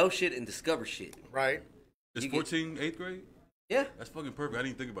know shit and discover shit. Right. It's You get- 14, 8th grade? Yeah, That's fucking perfect. I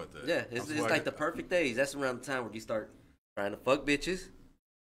didn't think about that. yeah. It's like the perfect age. That's around the time where you start trying to fuck bitches,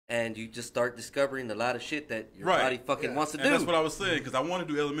 and you just start discovering a lot of shit that your body fucking wants to and do. that's what I was saying, because I want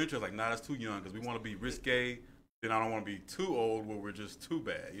to do elementary. I was like, nah, that's too young, because we want to be risque. Then I don't want to be too old where we're just too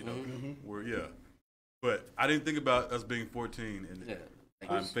bad, you know? We're, yeah. But I didn't think about us being 14, and Yeah.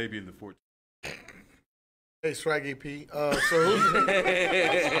 I'm Fabian the 14. Hey, Swaggy P. So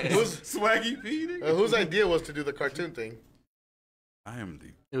who's Swaggy P, nigga? whose idea was to do the cartoon thing? I am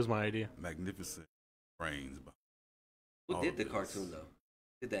the It was my idea. magnificent brains. Who all did of the this. cartoon though?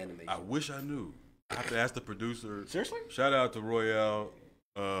 Did the animation? I wish I knew. I have to ask the producer. Seriously? Shout out to Royale,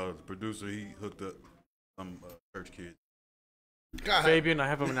 the producer. He hooked up some church kids. Fabian, I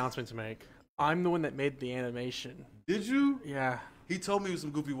have an announcement to make. I'm the one that made the animation. Did you? Yeah. He told me it was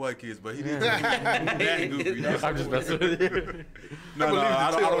some goofy white kids, but he didn't tell me that goofy. I'm just messing with you. No,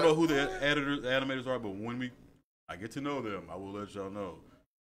 I don't know who the animators are, but when I get to know them, I will let y'all know.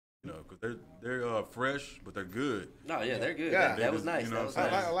 You know, because they're fresh, but they're good. No, yeah, they're good. Yeah. That was nice. You know, That was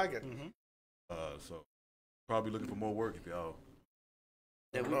nice. I like it. So probably looking for more work if y'all.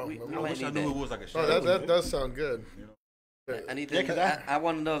 Yeah, I wish I knew it was like a show. Oh, that does sound good. You know? I need to. I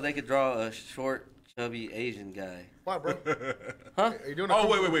want to know if they could draw a short, chubby Asian guy. Why, bro? Huh? Are you doing Oh,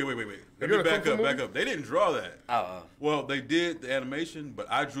 wait. Let me back up. They didn't draw that. Oh. Well, they did the animation, but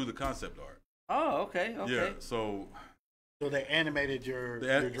I drew the concept art. Oh, okay. Yeah, so they animated your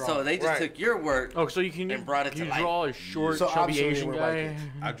drawing. So they just took your work. Oh, so you can brought it to life. draw a short, chubby Asian guy.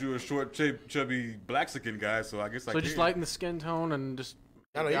 I drew a short, chubby Blaxican guy, so I guess I So just lighten the skin tone and just.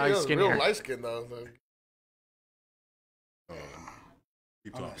 I know he's real light skin though.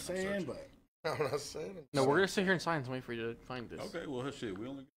 Keep I'm talking. not saying, but I'm not saying. No, we're gonna sit here in silence and wait for you to find this. Okay, well, shit, we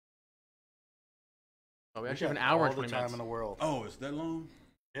only. Oh, we actually have an hour and all the 20 time minutes. in the world. Oh, it's that long?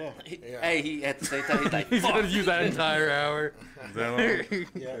 Yeah. Hey, he at the same time he's like, He's gonna fuck. use that entire hour. Is that long?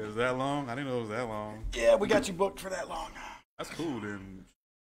 Yeah. Is that long? I didn't know it was that long. Yeah, we got you booked for that long. That's cool then.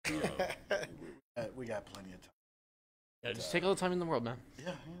 We got plenty of time. Yeah, just take all the time in the world, man.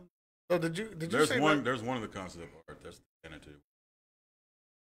 Yeah. So did you There's say one. There's one of the concept art that's animated.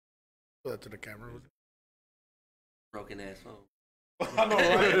 that to the camera? Broken ass phone. I know,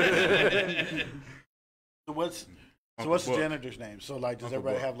 right? So what's the Buck. janitor's name? So like, does Uncle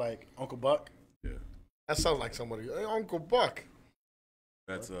everybody Buck. have like Uncle Buck? Yeah, That sounds like somebody. Hey, Uncle Buck.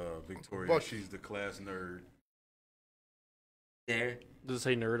 that's Victoria. Buck. She's the class nerd. There. Does it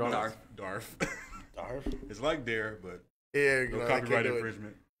say nerd on it? Darf. Darf. It's like Dare, but Yeah, no I copyright can't do it.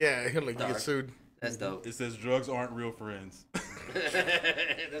 infringement. Yeah, he'll like you Dark. get sued. That's dope. It says drugs aren't real friends.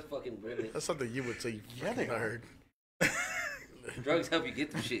 That's fucking brilliant. That's something you would say. You Yeah, they are. nerd. Drugs help you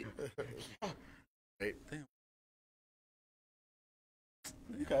get through shit. Right.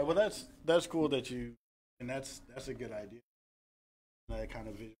 Okay, well that's cool that you, and that's a good idea. That kind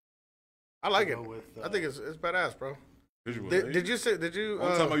of vision. I like it. Go with, I think it's badass, bro. Visual aid. Did you?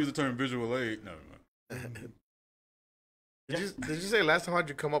 One time I used the term visual aid. No. Did you say last time how'd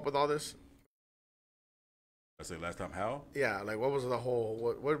you come up with all this? I said last time how? Yeah, like what was the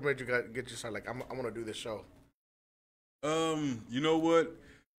whole? What made you get you started? Like I'm gonna do this show. You know what?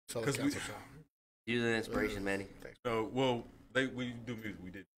 Southern 'Cause we- Council show. You're the inspiration, Manny. Thanks. Well, we do music. We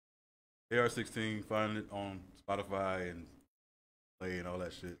did. AR-16, find it on Spotify and play and all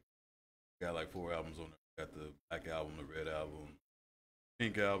that shit. Got like 4 albums on there. Got the Black album, the Red album,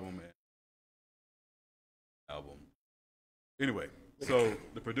 Pink album, and album. Anyway, so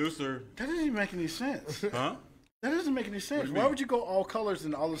the producer, That doesn't even make any sense. huh? That doesn't make any sense. do you Why mean? would you go all colors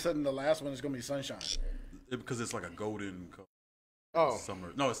and all of a sudden the last one is gonna be sunshine? Because it's like a golden color. Oh,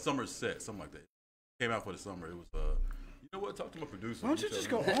 Summer. No, it's Somerset, something like that. Came out for the summer. It was you know what? Talk to my producer. Why don't you He just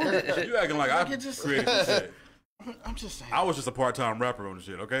told go me. orange? You acting like I Like it just- created this shit. I'm just saying. I was just a part-time rapper on the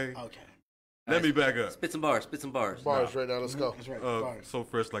shit. Okay. Okay. Let me back up. Spit some bars. Spit some bars. bars right now. Let's go. That's right. Bars. So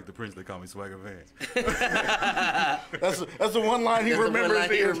fresh like the Prince, they call me Swagger Vance. That's the one line he That's the one remembers. line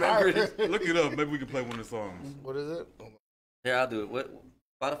he the entire- remembers. Look it up. Maybe we can play one of the songs. What is it? Here, I'll do it. What?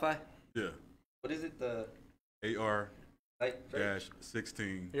 Spotify? Yeah. What is it? The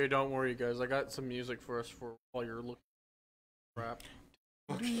AR-16. Here, don't worry, guys. I got some music for us for while you're looking for rap.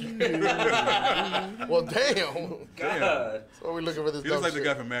 Well, damn. God. So are we looking for this? He looks dumb like the shit?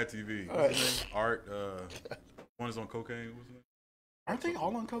 guy from Mad TV. What's his name? Art. One is on cocaine. What's his name? Aren't they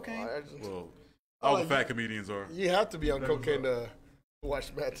all on cocaine? I just- Well, all the fat comedians are. You have to be on cocaine to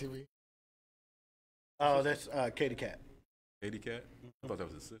watch Mad TV. Oh, that's Katie Cat. Katie Cat? I thought that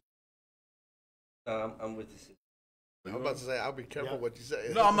was his sister. I'm with this. I'm about to say, I'll be careful what you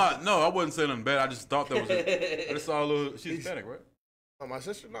say. No, I'm not. No, I wasn't saying nothing bad. I just thought that was it. I just saw a little. She's Hispanic, right? Oh, my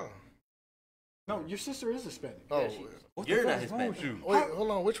sister? No. No, your sister is Hispanic. Oh, What You're the not fuck is wrong with Hispanic. you? wait, hold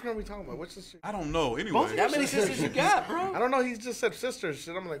on. Which one are we talking about? Which sister? I don't know. Anyway, Both of How many sisters you got, bro? I don't know. He just said sisters.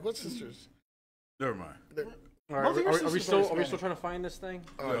 Shit. I'm like, what sisters? never mind. All right, Both of your are we sisters still are still trying to find this thing?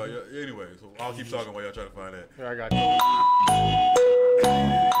 Yeah. Anyway, so I'll keep talking while y'all try to find that. Here, I got you.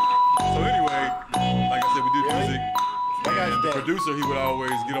 So anyway, like I said, we do music. That guy's And the dead. producer, he would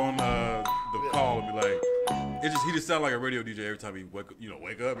always get on the call and be like, he just sounded like a radio DJ every time he wake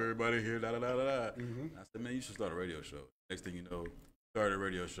up, everybody here, da da da da da. I said, man, you should start a radio show. Next thing you know, started a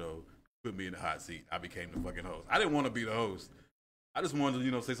radio show, put me in the hot seat. I became the fucking host. I didn't want to be the host. I just wanted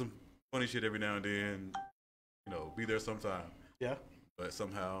to, say some funny shit every now and then, be there sometime. Yeah. But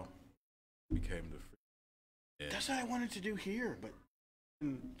somehow became the Yeah. That's what I wanted to do here, but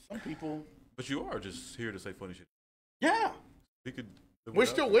some people. But you are just here to say funny shit. Yeah. We could. We're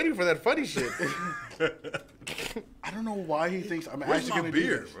still waiting for that funny shit. I don't know why he thinks I'm Where's actually my going to do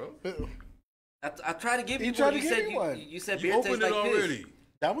beer, this. bro? I tried to give you tried one. to give me one. You said You beer tastes opened it like already. this.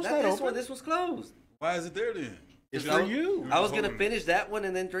 That was Not not this open. one. This was closed. Why is it there then? It's Just- for you. I was gonna finish that one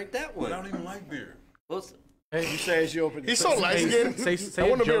and then drink that But I one. don't even like beer. Well, You say as you open. He's so light skinned. say I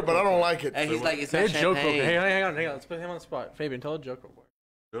want a a beer, joke but I real don't like it. hey, he's like, it's Say a not joke real quick. champagne. Hang on. Let's put him on the spot. Fabian, tell a joke real quick.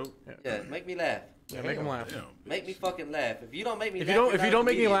 Joke? Yeah, make me laugh. Yeah, make him laugh. Damn. Make me fucking laugh. If you don't make me If laugh, you you're not don't a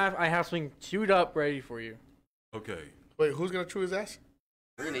make me comedian. laugh, I have something queued up ready for you. Okay. Wait, who's gonna chew his ass?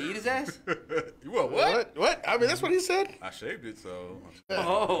 We're gonna eat his ass? You want what? What? I mean, that's what he said. I shaved it, so.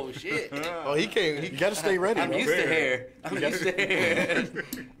 Oh shit! Oh, he came. You got to stay ready, I'm bro. used to hair. I'm used to hair.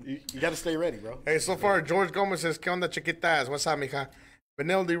 You got to stay ready, bro. Hey, so far, George Gomez says, "¿Qué onda, chiquitas? What's up, mija?"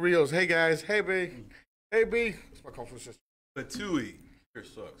 Beneldi Rios, hey guys, hey B, hey B. That's my comfort sister. Patui. Here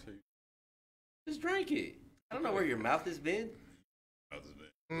sucks. Here Just drink it. I don't know where your mouth has been.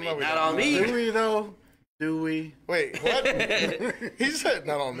 No, we Not don't. on me. Do we though? Do we? Wait, what? He said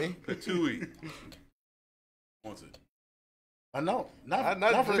not on me. Patui. Wants it. I know. Not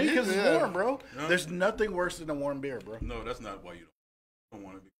Not for for me you, because it's yeah. warm, bro. No. There's nothing worse than a warm beer, bro. No, that's not why you don't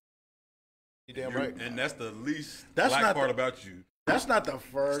want it. You damn right. And that's the least That's black not part the- about you. That's not the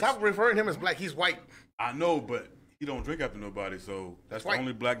first. Stop referring to him as black. He's white. I know, but he don't drink after nobody, so that's the White.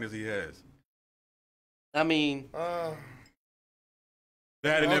 only blackness he has. I mean,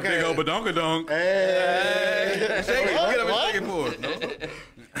 That and that Okay. big old badonkadonk. Hey. Shake it. What? Get up and What? shake it for us.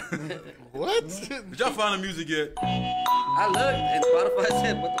 No? What? Did y'all find the music yet? I looked and Spotify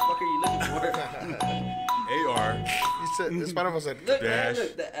said, "What the fuck are you looking for?" AR. He said. His Spotify said Look, man, Dash.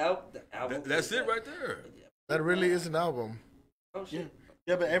 look, the album. That's it right there. that really is an album. Oh shit.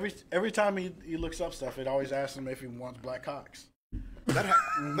 Yeah, but every time he looks up stuff, it always asks him if he wants black cocks. Don't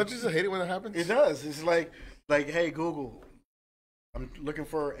you just hate it when that happens? It does. It's like, hey Google, I'm looking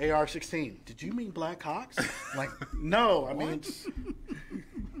for AR-16. Did you mean black cocks? I'm like, no, I mean, it's,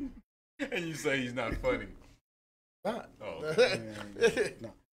 And you say he's not funny. Not. Oh.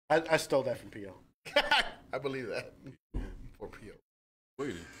 no. I stole that from P.O. I believe that. Poor P.O.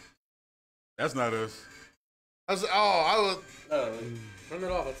 Wait. That's not us. I was. Oh, Turn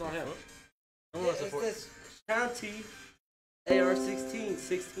it off. That's not him. it says County AR-16,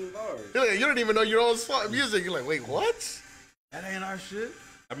 16 bars. You're like, you don't even know your own music. You're like, wait, what? That ain't our shit.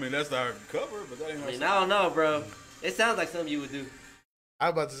 I mean, that's our cover, but that ain't I our mean, shit. I don't know, bro. It sounds like something you would do. I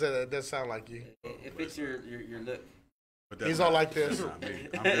was about to say that. It does sound like you. It fits your look. But that's He's not- all like this. that's not me.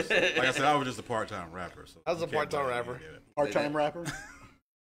 I'm just, like I said, I was just a part-time rapper. So I was a you can't part-time blame me rapper. for that. Part-time rapper.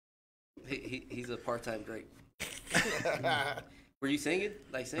 He's a part-time Drake. Were you singing?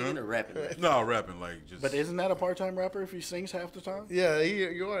 Like singing or rapping? No, rapping like just. But isn't that a part-time rapper if he sings half the time? Yeah,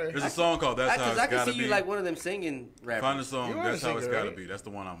 you are. There's a song called "That's How Because It's I can Gotta see Be." you like one of them singing rappers. Find the song You are a "That's How It's singer, Gotta right? Be." That's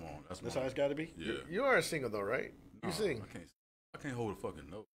the one I'm on. That's That's one. how it's got to be? Yeah. You are a singer though, right? No, You sing. I can't hold a fucking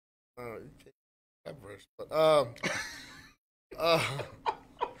note. That verse. But,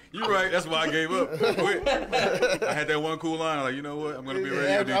 You're right. That's why I gave up. Quit. I had that one cool line. Like, you know what? I'm gonna be a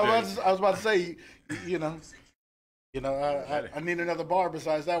radio DJ. I was about to say, you know, I need another bar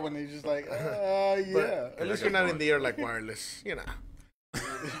besides that one. He's just like, yeah. at least you're not in the air like wireless, you know.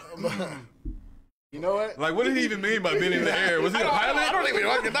 You know what? Like, what did he even mean by being in the air? Was he a pilot? I don't even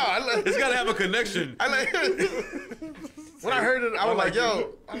fucking know. It's gotta have a connection. When I heard it, I was like,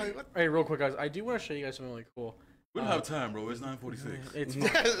 yo. I'm like, what? Hey, real quick, guys. I do want to show you guys something really cool. We don't have time, bro. It's 9:46. It's We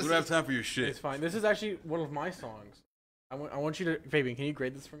fine. don't have time for your shit. It's fine. This is actually one of my songs. I want you to, Fabian. Can you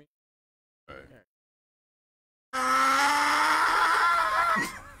grade this for me? All right.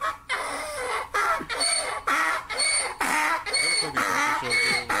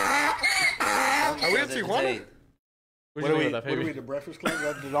 Are we in Tijuana? What What do are you we? think of that, What are we? Fabian? The Breakfast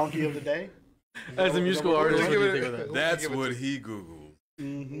Club? The donkey of the day? As a musical artist, what do you think of that? That's what he Googled.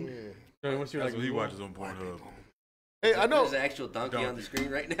 Mm-hmm. No, what's your, That's like, what he Google? watches on Pornhub. Hey, I know. There's an actual donkey on the screen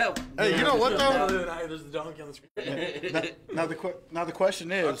right now. Hey, you know what though? There's the donkey on the screen. Now the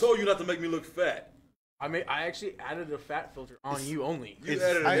question is, told you not to make me look fat. I actually added a fat filter on you only. You It's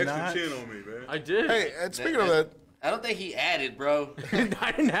added an extra not- chin on me, man. I did. Hey, and speaking of that, I don't think he added, bro.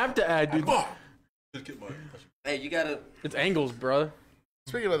 I didn't have to add, dude. Just get my. Hey, you gotta. It's angles, bro.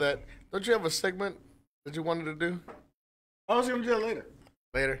 speaking of that, don't you have a segment that you wanted to do I was gonna do that later.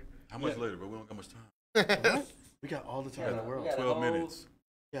 later? How much later, bro? We don't got much time. We got all the time in the world. Yeah. 12 whole- minutes.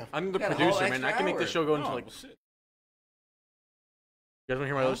 I'm the got a whole producer, man. I can make this extra show go into Oh, like. shit. You guys want to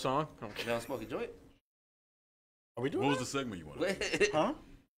hear my other song? You don't smoke a joint? Are we doing What was that? the segment you wanted? Huh?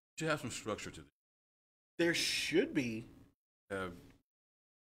 You should have some structure to this. There should be.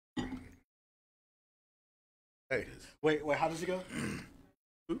 Hey, wait. How does it go?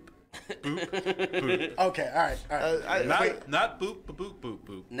 Boop, boop, boop. Okay, all right. Not boop, boop, boop,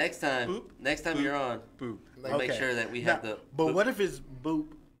 boop. Next time boop, you're on, boop. we'll make sure that we have the. But boop. what if it's boop,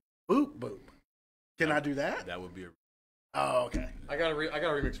 boop, boop? Can I do that? That would be a. Oh, okay. I got a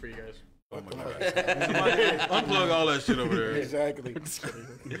remix for you guys. Oh my god! Unplug all that shit over there. Exactly.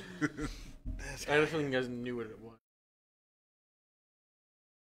 I had a feeling you guys knew what it was.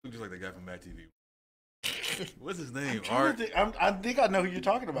 Look just like that guy from Mad TV. What's his name? I think I know who you're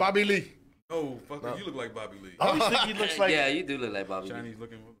talking about. Bobby Lee. Oh, fuck! You look like Bobby Lee. I always think he looks like. Yeah, you do look like Bobby. Chinese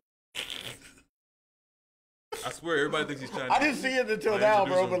looking. I swear, everybody thinks he's Chinese. I didn't see it until now,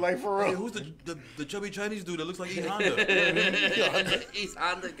 bro. But like for real, hey, who's the chubby Chinese dude that looks like East Honda? He's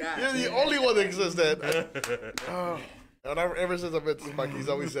on the guy. You're the only one that says that. And ever since I met Spike, he's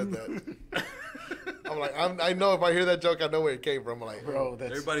always said that. I'm like, I know if I hear that joke, I know where it came from. I'm like, bro, that's,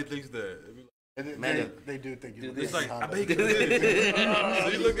 everybody thinks that. they do think you. It's like, I bet he can do this. So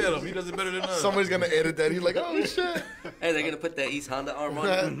you look at him, he does it better than us. somebody's gonna edit that. He's like, oh shit. Hey, they're gonna put that East Honda arm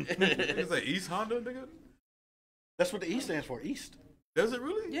on. It's like East Honda, nigga? That's what the E stands for. East. Does it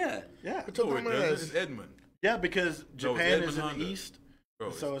really? Yeah. Yeah. No, it doesn't. It's Edmund. Yeah, because No, it's Japan Edmund is in Honda. the East.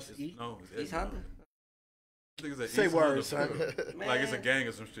 Bro, So it's E? No, it's East Edmund. Honda. I think it's like Say East words, Honda. son. Like it's a gang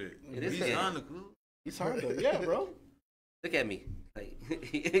or some shit. It is a East gang. Honda, cool. East Honda. Yeah, bro. Look at me. Like,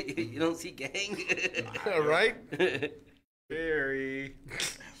 you don't see gang. Right? Very.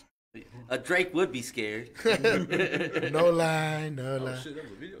 A Drake would be scared. No lie, no Oh lie. shit, that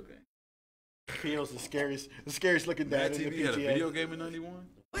was a video game. Pio's the scariest looking Mad dad in the TV had a PTA. video game in '91.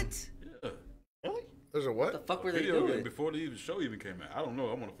 What? Yeah. Really? There's a What the what? fuck were they Video game doing? before the show even came out. I don't know.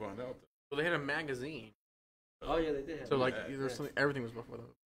 I want to find out. Well, they had a magazine. Oh yeah, they did. Have So like, Yeah. there was something, everything was before that.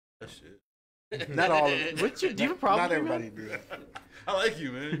 That shit. Not all of it. What do you have a problem? Not with me, everybody man? do that. I like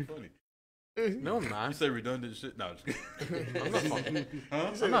you, man. You're funny. No, I'm You not. say redundant shit. No, just kidding. I'm not funny.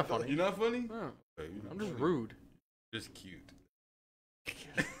 Huh? I'm not funny. You're not funny? No, Okay, you're not I'm just funny. rude. Just cute.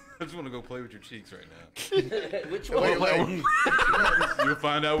 I just want to go play with your cheeks right now. Which one? Wait. You'll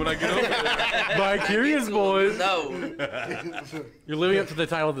find out when I get over there. By Curious Boys. No. You're living up to the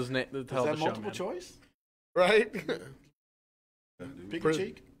title of this the Is title that of the show, multiple man. choice? Right? Pick a Prison,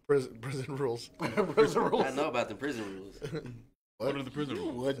 cheek? prison rules. Prison rules. I know about the prison rules. What are the prison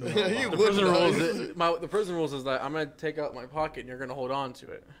rules? Would know. You The would prison know. rules. The prison rules is that I'm gonna take out my pocket and you're gonna hold on to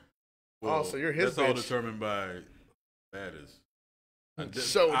it. Oh, so you're his That's all bitch. determined by status.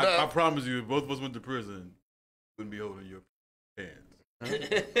 So I enough. promise you, if both of us went to prison, you wouldn't be holding your hands.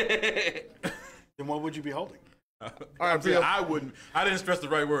 Then what would you be holding? All right, Pio. I wouldn't. I didn't stress the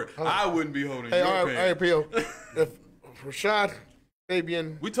right word. I wouldn't be holding Hey, your all right, pants. Pio. If Rashad,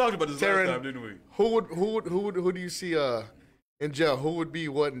 Fabian, We talked about this Taryn, last time, didn't we? who do you see in jail? Who would be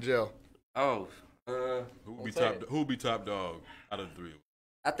what in jail? Oh. Who would be top dog out of the three?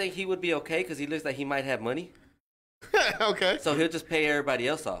 I think he would be okay because he looks like he might have money. Okay. So he'll just pay everybody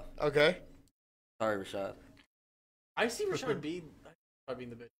else off. Okay. Sorry, Rashad. I see Rashad being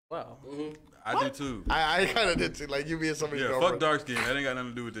the bitch. Wow. Mm-hmm. I do too. I kind of did too. Like you being somebody's Yeah, fuck girlfriend. dark skin. That ain't got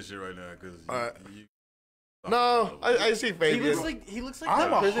nothing to do with this shit right now. Cause Alright. you, No, I see He Fabian. looks like I'm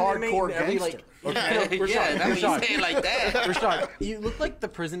the a prison inmate hardcore in every, gangster. Yeah, that's what you say it like that. Rashad, you look like the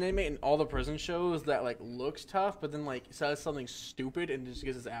prison inmate in all the prison shows that like looks tough, but then like says something stupid and just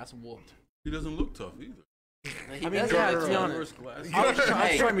gets his ass whooped. he doesn't look tough either. He I mean, does yeah, look to be tough. honest. Glasses. I was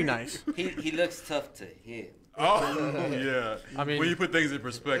Hey. trying to be nice. He looks tough to him. Oh yeah. I mean- when you put things in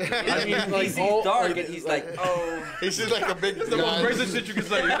perspective. I mean, like, He's all- dark like, and he's like, oh. He's just like a big It's the most guy. racist shit you can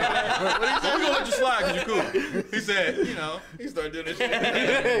say. You know? We're gonna let you slide because you're cool. He said, he started doing this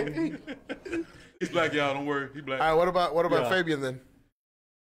shit. He's black, y'all. Don't worry. He black. All right, what about Yeah. Fabian then?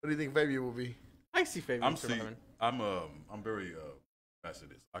 What do you think Fabian will be? I see Fabian. I'm surviving. I'm very fast at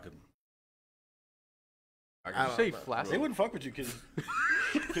this. I can Did you say flaccid? They wouldn't fuck with you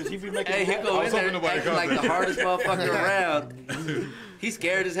because he'd be making. Hey, he go I in was there hoping nobody acting like caught the that. hardest motherfucker around. He's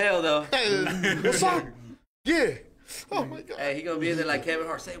scared as hell though. What's up? Yeah. Oh my god. Hey, he gonna be in there like Kevin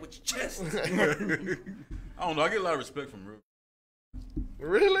Hart. Say it with your chest. I don't know. I get a lot of respect from real.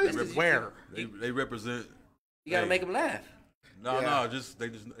 Really? Where? They represent. You gotta Hey. make him laugh. No, Yeah.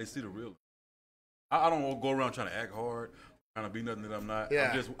 they see the real. I don't go around trying to act hard, trying to be nothing that I'm not.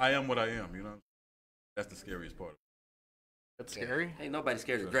 Yeah. I am what I am. You know. That's the scariest part. That's scary. Ain't nobody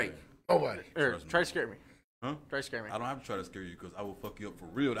scared of Drake. Nobody. Here, Trust me. try to scare me. Huh? Try to scare me. I don't have to try to scare you because I will fuck you up for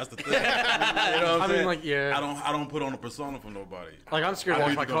real. That's the thing. You know what I'm saying? like, yeah. I don't put on a persona for nobody. Like, I'm scared to I'm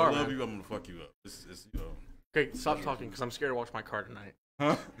wash my either car. gonna love man. you. I'm gonna fuck you up. It's Okay, stop talking because I'm scared to wash my car tonight.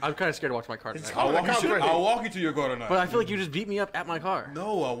 Huh? I'm kind of scared to watch my car tonight. I'll walk you to your car tonight. But I feel like you just beat me up at my car.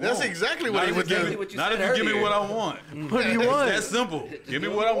 No, I won't. That's exactly what he would do. Not if you give me what I want. What do you want? That's simple. Give me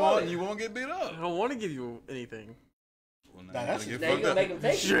what I want, and you won't get beat up. I don't want to give you anything. Well, Now you gonna make him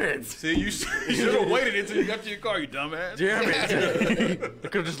take Shit. See, you should have waited until you got to your car, you dumbass. Damn it. I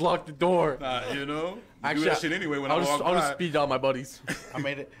could have just locked the door. You know? Actually, do that shit anyway when I walk by. I'll just speed down my buddies. I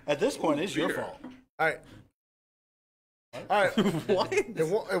made it. At this point, it's your fault. All right. All right. What?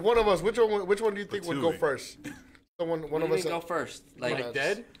 If one of us, which one do you think would go first? One of us go first. Like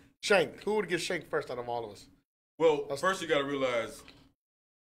dead? Shank. Who would get shanked first out of all of us? Well, first you got to realize.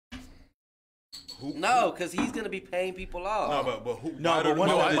 No, because he's gonna be paying people off. No, but who? No, but why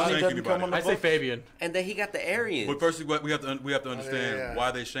money they shank doesn't come on anybody? the I say Fabian. And then he got the Aryans. But first, we have to understand Yeah.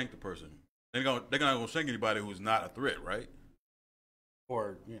 why they shanked the person. They're not gonna shank anybody who's not a threat, right?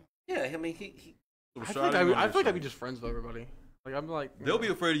 Or you know. Yeah, I mean he. So I feel like I'd be just friends with everybody. Like I'm like. They'll be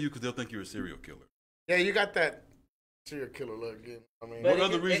afraid of you because they'll think you're a serial killer. Yeah, you got that serial killer look. I mean, What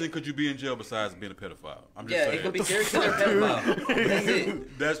other reason could you be in jail besides being a pedophile? I'm just saying. It could be serial killer or pedophile. That's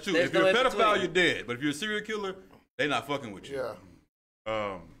it. That's true. There's If you're no a in pedophile, between. you're dead. But if you're a serial killer, they not fucking with you.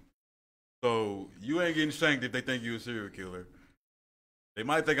 yeah. So you ain't getting shanked if they think you're a serial killer. They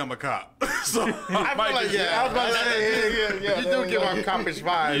might think I'm a cop. So I feel like, I was about to say, yeah. You do give off coppish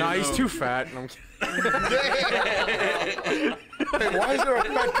vibes. Nah, he's too fat. And I'm Hey, why is there a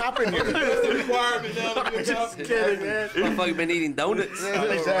fat cop in here? requirement now to be a cop. Kidding, man. Motherfucker been eating donuts.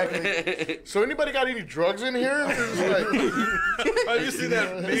 Exactly. So anybody got any drugs in here? It's like, Oh, you see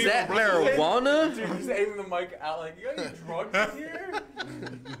that? Is that marijuana? Dude, he's aiming the mic out like, you got any drugs in here?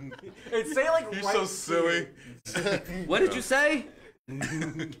 And say like You're right so silly. What did you say?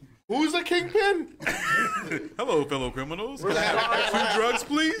 who's the kingpin? Hello, fellow criminals. Can I have 2 drugs,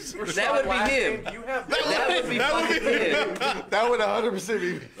 please? That would be him. You have That would be fucking him. That would 100%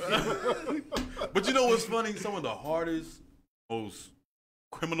 be. But you know what's funny? Some of the hardest, most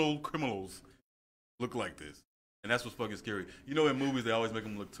criminals look like this. And that's what's fucking scary. You know, in movies, they always make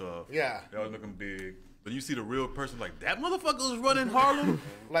them look tough. Yeah. They always make them big. But you see the real person, like, that motherfucker was running Harlem?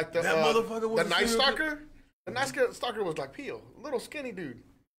 Like the That motherfucker was the a Night serial Stalker. The Night Stalker was like Peel, little skinny dude.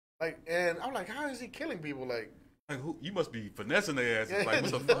 Like, and I'm like, how is he killing people? Like who, you must be finessing their asses. Yeah. Like,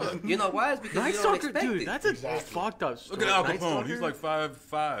 what the fuck? You know why? It's because Night you don't Stalker, expect dude, it. that's a fucked up story. Look at Al Night Capone. Stalker? He's like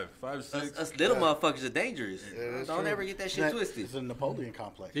 5'6". Us little motherfuckers are dangerous. that's Don't true. ever get that shit twisted. It's a Napoleon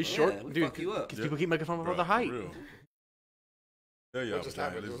complex. He's Yeah, short, we dude. fuck you up. Because people keep making fun of Bro, the height. for real. There y'all what just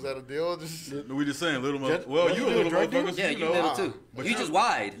happened? Was that a deal? Just we just saying little Just- motherfuckers. Well, just you a do a little drug deal? motherfucker. Yeah, you you know. little too. But You just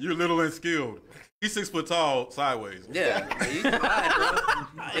wide. You're little and skilled. He's 6 foot tall, sideways. Yeah, you just wide,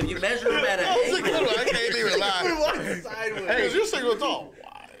 bro. If you measure him at an angle, I can't even lie. Hey, you're 6 foot tall.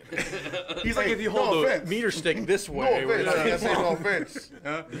 He's like, if you no hold the offense. meter stick this No way. offense. You gotta say no offense.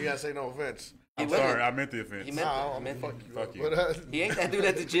 Huh? You gotta say no offense. I'm wasn't- sorry, I meant the offense. he meant Nah, it. I'm He meant fuck it. you. Fuck you. But, He ain't that dude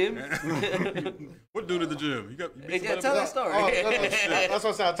at the gym. What dude at the gym? You beat Yeah, somebody tell up? that story. that's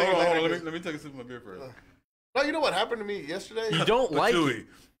what I said. Hold on. Let me take a sip of my beer first. No, you know what happened to me yesterday? You don't like Chewy.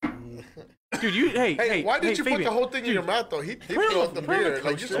 it. Dude, you, Hey, why did you put Fabian, the whole thing in your mouth though? He put out the put it in beer. the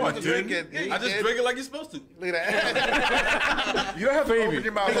Like you're coaster. Oh, I supposed to drink didn't. it. Yeah, I just did. drink it like you're supposed to. Look at that. You don't have to Fabian, open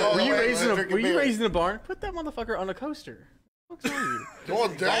your mouth. all were the you way raised in and a drink were you beer. raised in a barn? Put that motherfucker on a coaster. What's wrong with you? Oh,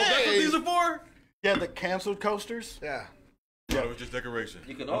 That's what these dang. are for? Yeah, the canceled coasters. Yeah. Yeah, it was just decoration.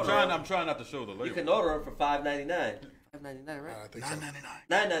 You can I'm order trying. them. I'm trying not to show the label. You can order them for $5.99. $5.99, I right? think so.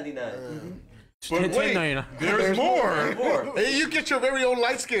 $9.99. But wait, $10.99. there's more. More. Hey, you get your very own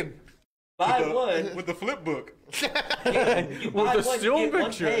light skin. Buy one. With the flip book. You With buy the one, still you get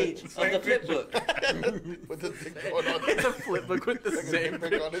one picture. page of the flip book. With the thing going on. It's a flip book with the same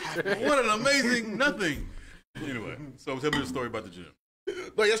Thing on it. What an amazing nothing. Anyway, so tell me the story about the gym.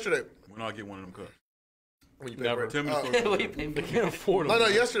 No, yesterday. When I get one of them cups. When you Never. Tell me the story. What do you pay for? Can't afford them. No,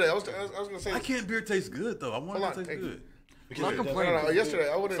 yesterday. I was gonna say. I can't beer tastes good though. I want it Hold to on, taste hey. good. Not complaining. No,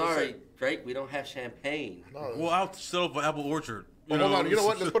 yesterday I wanted to Sorry, say. Drake, we don't have champagne. No. Well, I'll settle for Apple Orchard. Hold on. You know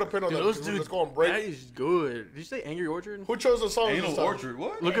what? Let's put a pin on Dude, that. those Let's dudes, go on that break. is good. Did you say Angry Orchard? Who chose the song? Anal this time? Orchard.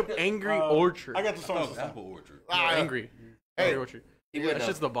 What? Look up Angry Orchard. I got the I thought it song. was Apple Orchard. Ah, Angry. Hey. Angry Orchard. He Yeah, would that's know.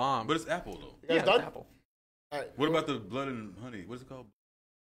 just the bomb. But it's Apple though. You guys yeah, done? it's Apple. All right. What about the blood and honey? What's it called?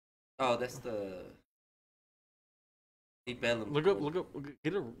 Oh, that's the Deep Ellum. Look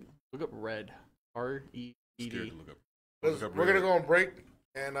up Red. R-E-E-D. Scared to look up. We're gonna go on break,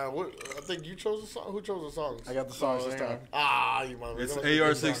 and I think you chose the song. Who chose the songs? I got the songs this time. Ah, you mother. It's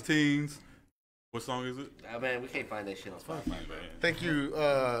AR-16s. What song is it? Oh, man, we can't find that shit on Spotify. Thank you.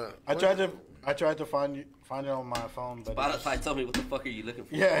 I tried to find it on my phone, but Spotify told me, what the fuck are you looking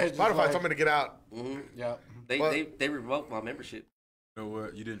for? yeah, it's just Spotify like, told me to get out. Mhm. yeah. They revoked my membership. You know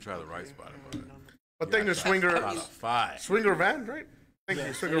what? You didn't try the right spot. I think the swinger van, right? I think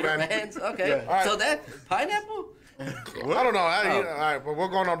the swinger van. Vans? Okay. Yeah. Right. So that pineapple? I don't know. All right, but we're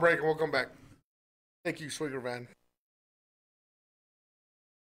going on break and we'll come back. Thank you, swinger van.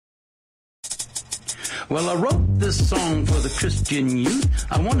 Well, I wrote this song for the Christian youth.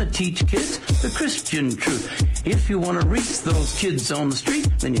 I want to teach kids the Christian truth. If you want to reach those kids on the street,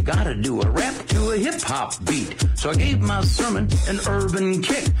 then you got to do a rap to a hip-hop beat. So I gave my sermon an urban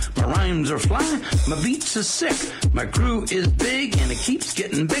kick. My rhymes are fly, my beats are sick. My crew is big and it keeps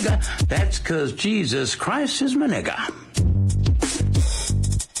getting bigger. That's 'cause Jesus Christ is my nigga.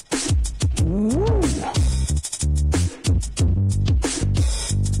 Woo!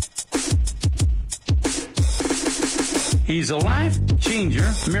 He's a life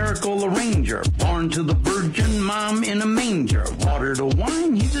changer, miracle arranger, born to the virgin mom in a manger. Water to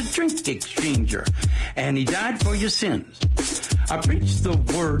wine, he's a drink exchanger, and he died for your sins. I preach the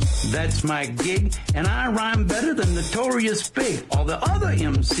word, that's my gig, and I rhyme better than Notorious Big. All the other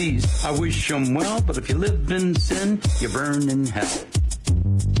MCs, I wish them well, but if you live in sin, you burn in hell.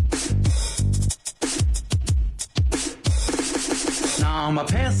 Now I'ma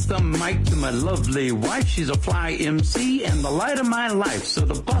pass the mic to my lovely wife. She's a fly MC and the light of my life. So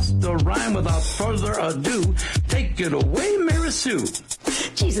to bust a rhyme without further ado, take it away, Mary Sue.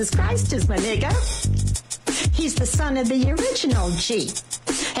 Jesus Christ is my nigga. He's the son of the original G.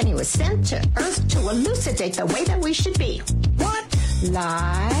 And he was sent to earth to elucidate the way that we should be. What?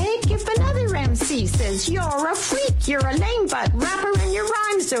 Like if another MC says you're a freak, you're a lame butt rapper and your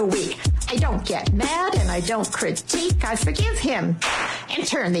rhymes are weak. I don't get mad and I don't critique. I forgive him and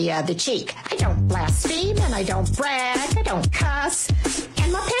turn the other cheek. I don't blaspheme and I don't brag. I don't cuss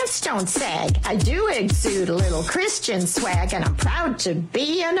and my pants don't sag. I do exude a little Christian swag and I'm proud to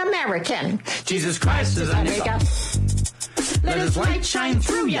be an American. Jesus Christ is a nigga. Let his light shine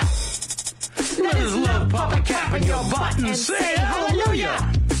through ya. Let his love pop a cap in your butt and say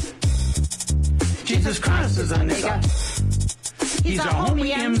hallelujah. Jesus Christ is a nigga. He's a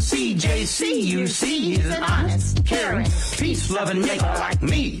homie MC, JC, you see. He's an honest, caring, peace-loving nigga like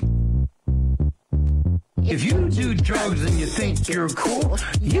me. If you do drugs and you think you're cool,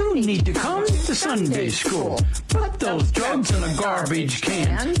 you need to come to Sunday school. Put those drugs in a garbage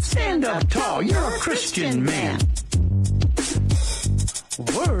can. Stand up tall, you're a Christian man.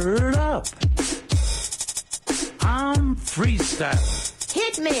 Word up. I'm freestyle.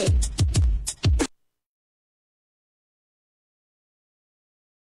 Hit me.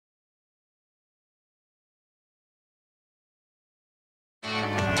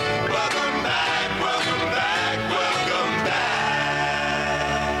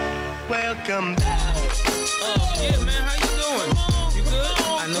 Welcome back. Yeah, man, how you doing? You good?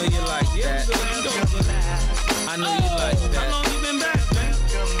 I know you like that. I know you like that. How long you been back, man?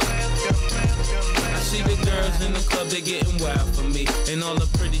 I see the girls in the club, they getting wild for me. And all the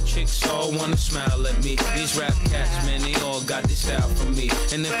pretty chicks all wanna smile at me. These rap cats, man, they all got this style from me.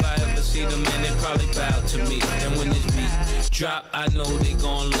 And if I ever see them, man, they probably bow to me. And when this beat drop, I know they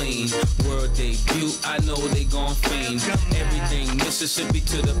gon' lean. World debut, I know they gon' fiend. Everything Mississippi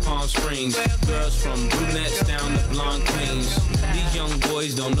to the Palm Springs. Girls from brunettes down to blonde queens. These young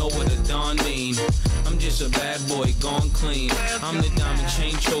boys don't know what a Don mean. I'm just a bad boy gone clean. I'm the diamond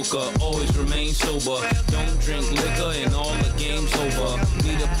chain choker, always remain sober. Don't drink liquor and all the game's over.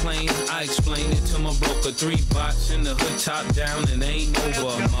 Need a plane, I explain it to my broker. 3 bots in the hood, top down, and ain't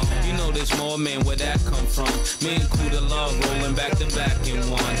over. You know there's more, man, where that come from? Me and Kuda Love rolling back to back in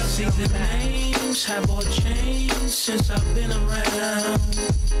one. See, the names have all changed since I've been around,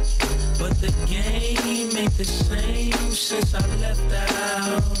 but the game ain't the same since I left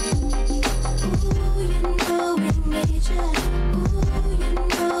out. Ooh, you know we made ya. Ooh, you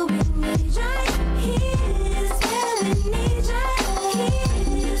know we made ya. Here's where we need ya.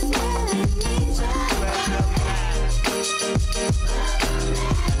 Here's where we need ya.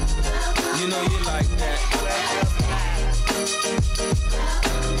 You know you like that.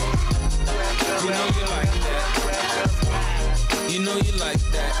 You know you like that. You know you like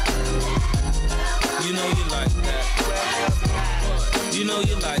that. You know you like that. You know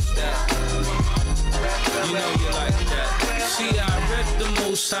you like that. You know you like that. See, I rep the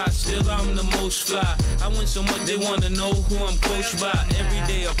most high, still I'm the most fly. I win so much they wanna know who I'm coached by. Every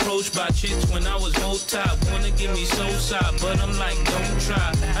day approached by chicks when I was multi. Wanna give me so side, but I'm like, don't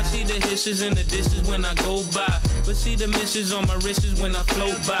try. I see the hisses and the disses when I go by, but see the misses on my wrists when I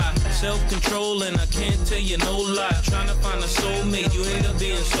float by. Self-control and I can't tell you no lie. Trying to find a soulmate, you end up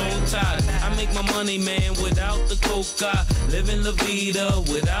being so tired. I make my money, man, without the coca. Living la vida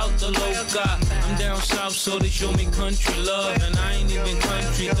without the loca. I'm down down south, so they show me country love. And I ain't even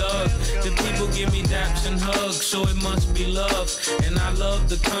country thug. The people give me daps and hugs, so it must be love. And I love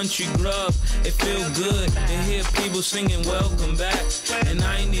the country grub. It feel good to hear people singing welcome back. And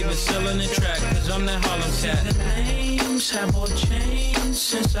I ain't even selling the track, cause I'm that Harlem cat. The names have all changed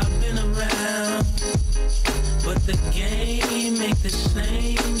since I've been around, but the game ain't the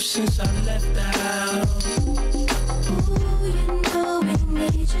same since I left the house. Ooh, you know we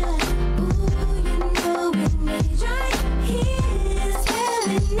need ya. Ooh, you know we need ya. Here's where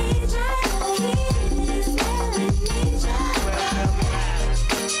we need ya. Here's where we need ya.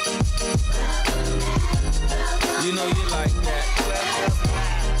 You know you like that.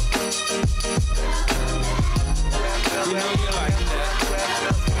 You know you like that.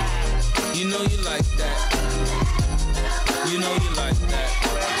 You know you like that. You know you like that.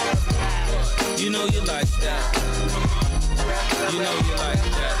 You know you like that. You know you like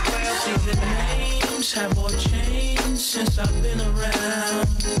that. See, the names have all changed since I've been around,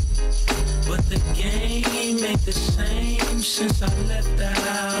 but the game ain't the same since I left the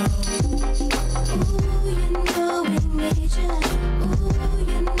house. Ooh, you know we need ya. Ooh,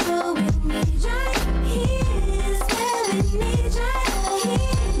 you know we need ya. Here's where we need ya.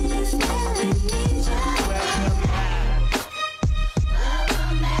 Here's where we need ya.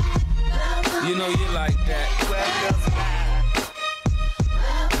 You know you like that.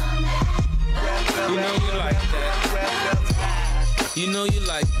 You know you like that. You know you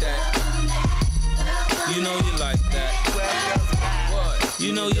like that. You know you like that. What?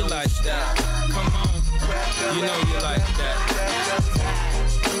 You know you like that. Come on. You know you like that.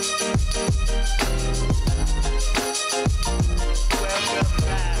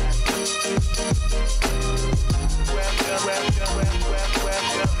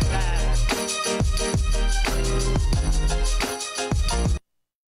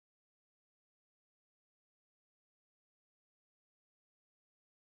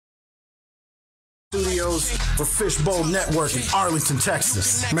 Studios for Fishbowl Network in Arlington,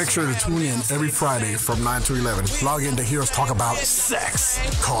 Texas. Make sure to tune in every Friday from 9 to 11. Log in to hear us talk about sex,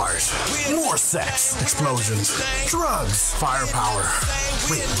 cars, more sex, explosions, drugs, firepower.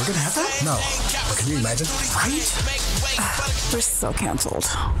 Wait, we're gonna have that? No. But can you imagine? Right? We're so canceled.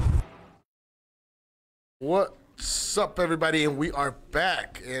 What's up, everybody? And we are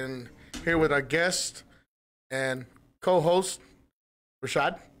back and here with our guest and co-host,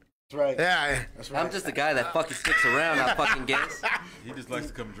 Rashad. That's right. Yeah, that's right. I'm just the guy that fucking sticks around. I fucking guess. He just likes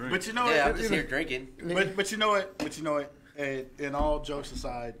to come drink. But you know Yeah, what? I'm just here drinking. But you know what? But you know what? In all jokes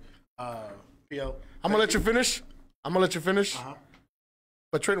aside, P.O. I'm gonna let you finish.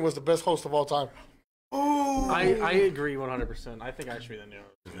 But Trenton was the best host of all time. Ooh. I agree 100%. I think I should be the new.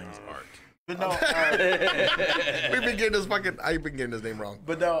 His name is Art. But no, We've been getting this fucking. I've been getting his name wrong.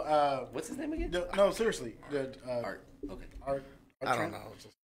 but no. What's his name again? No, seriously. Art. Okay. Art. I don't know. It's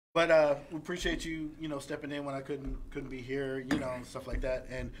just- But we appreciate you, stepping in when I couldn't be here, and stuff like that.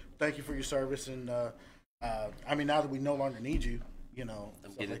 And thank you for your service. And I mean, now that we no longer need you, I'm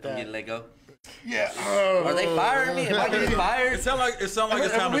stuff getting, like I'm that. getting let go. Yeah. Are they firing me? Am I getting fired? It sounds like it's time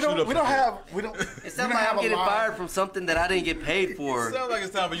to shoot up. We don't have. We don't. It sounds like I'm getting fired from something that I didn't get paid for. It sounds like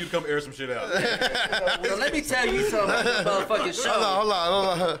it's time for you to come air some shit out. So let me tell you something about this motherfucking show. Hold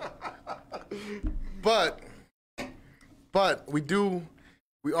on. But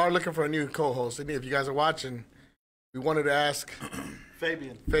we are looking for a new co-host. And if you guys are watching, we wanted to ask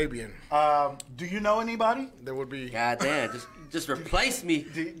Fabian. Do you know anybody? There would be. God damn, just replace me.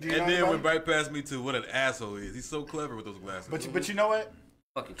 Do you know And then anybody? went right past me to what an asshole he is. He's so clever with those glasses. But you know what?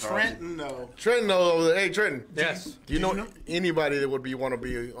 Fucking Trenton, though. Trenton, though. Hey, Trenton. Yes. Do you know anybody that would want to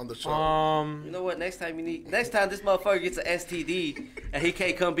be on the show? You know what? Next time this motherfucker gets an STD and he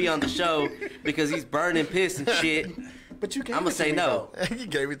can't come be on the show because he's burning piss and shit. But you I'm gonna say no. He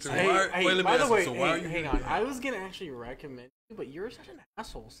gave it to me. Hey, by the way, hang on. I was gonna actually recommend you, but you're such an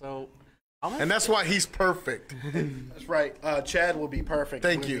asshole. So, and that's why he's perfect. That's right. Chad will be perfect.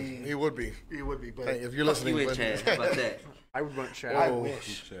 Thank you. He would be. He would be. But hey, if you're listening, you Chad. How about that? I would want Chad. I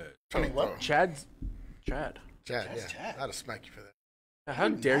wish. Chad. I mean, what? Chad. Chad, yeah. Chad. I'd have smacked you for that. How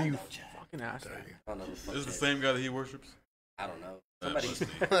dare you fucking ask that? I don't know. This is the same guy that he worships? I don't know. Somebody.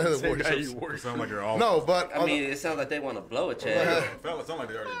 Sound like you're all. No, but I mean, it sounds like they want to blow a Chad. It sounds like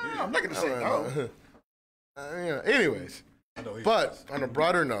they already did. I'm not gonna say no. Anyways, but on a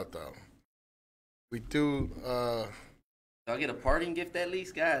broader note, though, we do. I'll get a parting gift at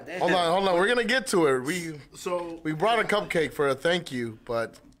least. God damn. Hold on. We're gonna get to it. We brought a cupcake for a thank you,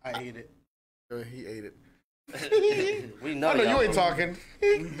 but I ate it. He ate it. We know. I know you ain't talking.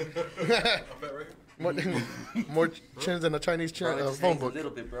 More chins than a Chinese Bro, it just phone hangs a book.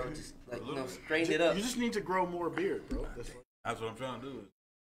 little bit, bro. Just like straighten it up. You just need to grow more beard, bro. That's what I'm trying to do.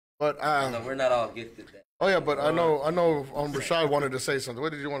 But no, we're not all gifted. That. Oh yeah, but I know. Rashad wanted to say something.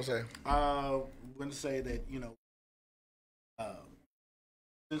 What did you want to say? I'm going to say that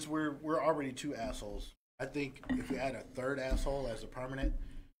since we're already two assholes, I think if we add a third asshole as a permanent,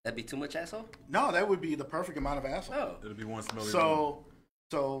 that'd be too much asshole. No, that would be the perfect amount of asshole. Oh, it'll be one smelly. So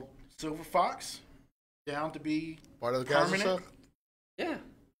Silver Fox down to be part of the permanent. Yeah,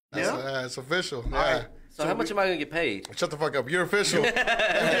 it's official. Yeah. Right. So how much am I gonna get paid? Shut the fuck up. You're official.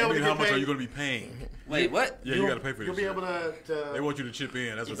 How much are you gonna be paying? Wait, what? Yeah, you gotta pay for this. You'll be able to. They want you to chip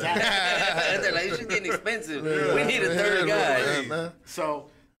in. That's what They're like, it's getting expensive. We need a third guy. So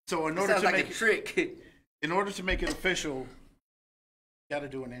in order sounds to like make a trick. In order to make it official, you got to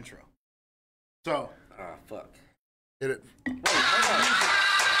do an intro. So. Fuck. Hit it.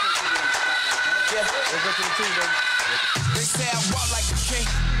 They say I walk like a king,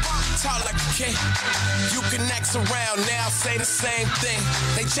 talk like a king. You can act around now, say the same thing.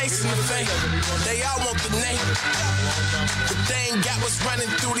 They chasing the fame, they all want the name. But they ain't got what's running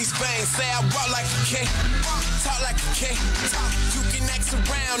through these veins. Say I walk like a king, talk like a king. You can act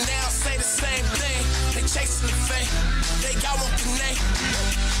around now, say the same thing. They chasing the fame, they all want the name.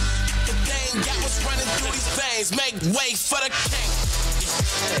 But they ain't got what's running through these veins. Make way for the king.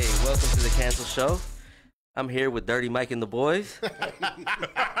 Hey, welcome to the Cancel Show. I'm here with Dirty Mike and the boys.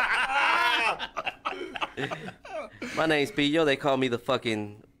 My name's Pillo. They call me the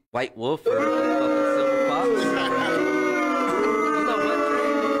fucking White Wolf or the fucking Silver Fox. You know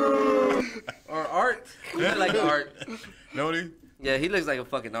what? Or Art. He looks like Art. No, he? Yeah, he looks like a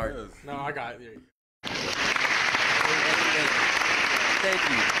fucking Art. Yes. No, I got it. There you go. Thank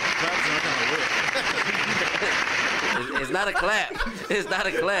you. It's not a clap. It's not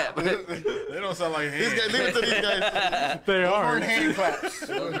a clap. They don't sound like hands. Leave it to these guys. They are. Hand claps.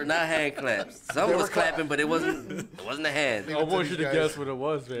 Those were not hand claps. Some was clapping, but it wasn't a hand. I want you to guess what it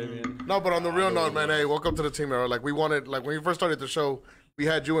was, baby. No, but on the real note, man, hey, welcome to the team, bro. Like, we wanted, like, when we first started the show, we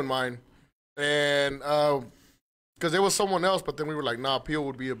had you in mind. And, because there was someone else, but then we were like, nah, Peel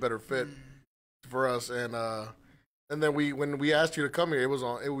would be a better fit for us. And then when we asked you to come here,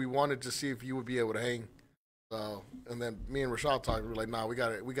 we wanted to see if you would be able to hang. So, and then me and Rashad talked. We were like, nah, we got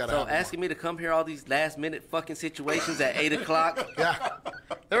to. So asking me to come here all these last minute fucking situations at 8 o'clock. Yeah,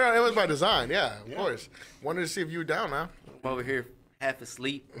 it was by design. Yeah, of course. Wanted to see if you were down now. I'm over here half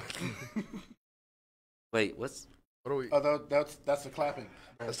asleep. Wait, what are we? Oh, that's the clapping.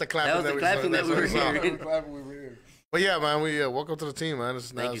 That's the clapping. That was the clapping that we were hearing. But yeah, man, we welcome to the team, man.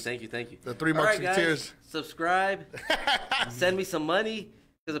 Thank you. The Three Musketeers. Subscribe. Send me some money.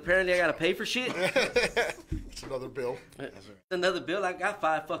 Because apparently I gotta pay for shit. It's another bill. It's another bill. I got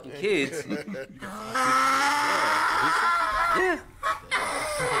 5 fucking kids. Yeah.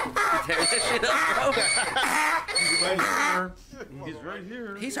 Tear that shit up, bro. He's right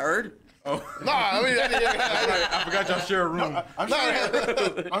here. He's heard. Oh. No, I mean, I forgot y'all share a room.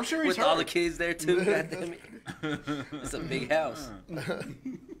 I'm sure he's with all the kids there too. Goddamn it. It's a big house.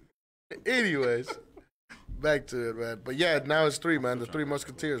 Anyways. Back to it, man. But yeah, now it's 3, man. The Three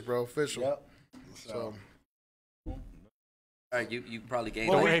Musketeers, bro. Official. Yep. So. All right, you probably gained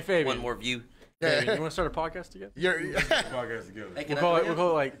one more view. Yeah. You want to start a podcast together? Podcast together. Hey, we'll call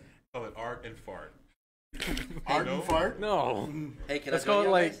it Art and Fart. Art and Fart? No. Hey, can Let's I call it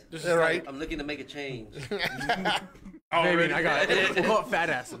like just right. I'm looking to make a change. Maybe I got it. We'll call it Fat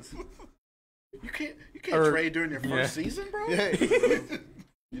Asses. You can't trade during your first season, bro. Yeah.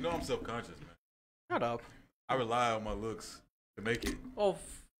 You know I'm self-conscious, man. Shut up. I rely on my looks to make it. Oh,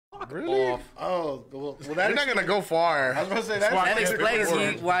 fuck really? off. Oh, well, you're not gonna go far. I was about to say that. That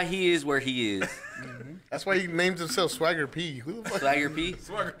explains why he is where he is. That's why he named himself Swagger P. Who the fuck? Swagger P.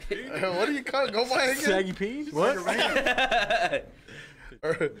 Swagger P. What do you call it? Go by again. Saggy P. What?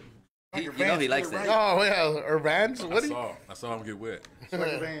 You know he likes that. Oh yeah, or Vans. What? I saw him get wet.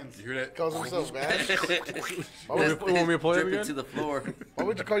 Swagger Vans. You hear that? Calls himself Vans. Want me to play Dripping again? to the floor. Why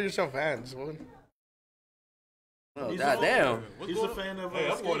would you call yourself Vans? Oh, goddamn. He's a fan of.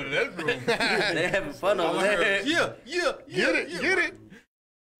 Hey, I'm going to that room. They're having fun over there. Yeah. Get it.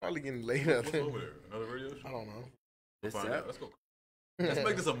 Probably getting late out What's there. over there? Another radio show? I don't know. This Find out. out. Let's go. Let's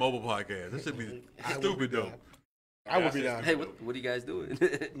make this a mobile podcast. This should be stupid though. I would be down. Hey, what are you guys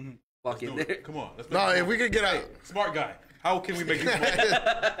doing? Walk in there. Come on. Let's No, if we could get out. Smart guy. How can we make this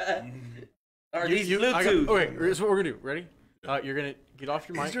work? Are these Bluetooth? Okay, here's what we're gonna do. Ready? You're gonna get off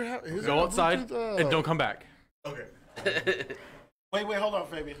your mic, go outside, and don't come back. Okay. Wait, hold on,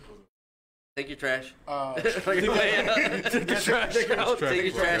 Fabian. Take your trash. Uh, On your way out. Take the trash out. Take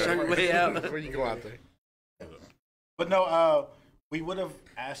your trash on your way out. Before you go out there. but no, we would have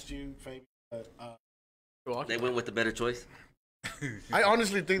asked you, Fabian. They went with the better choice. I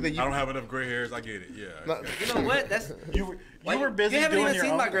honestly think that you. I don't have enough gray hairs. I get it. Yeah. No, You know what? That's You were busy You haven't doing even your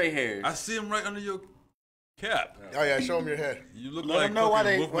seen own my thing. gray hairs. I see them right under your cap. oh yeah, show him your head. You look Let like them know why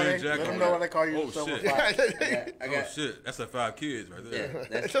fucking they, Wolfman Jack. let them on know that. why they call you Oh Silver shit. Fox. I Oh got, shit. That's like 5 kids right yeah, there.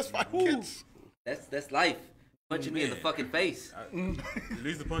 that's Just 5 kids. that's life. Punching me in the Man. fucking face. At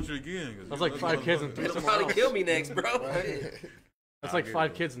least to punch you again. 'cause That's you like know, 5 kids and 3 It'll somewhere probably else. kill me next, bro. That's like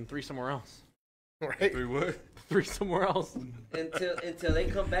 5 kids and 3 somewhere else. Right. 3 what? 3 somewhere else. Until they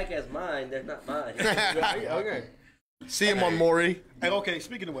come back as mine, they're not mine. Okay. See him on Maury. Hey, okay,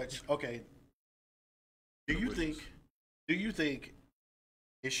 speaking of which, okay. Do you think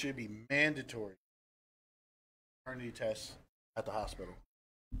it should be mandatory paternity tests at the hospital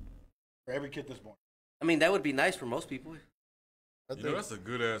for every kid that's born? I mean, that would be nice for most people. You know, that's a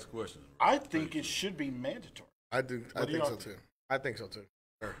good ass question. I think it should be mandatory. I think What do so y'all too. I think so too.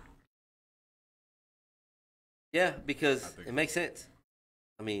 Sure. Yeah, because it makes sense.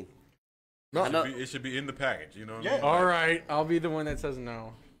 I mean, I know. It should be in the package. You know what I Yeah. mean? All right, I'll be the one that says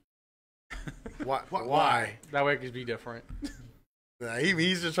no. Why? That way it could be different. Nah,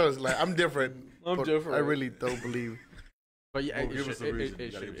 he's just trying to like I'm different. I'm but different. I really don't believe. But yeah, Well, it give us should, a reason.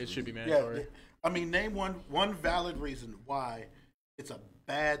 You gotta give it us a should be reason. mandatory. Yeah, I mean, name one valid reason why it's a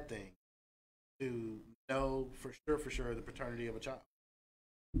bad thing to know for sure the paternity of a child.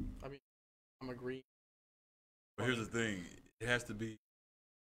 I mean, I'm agreeing. But here's the thing. It has to be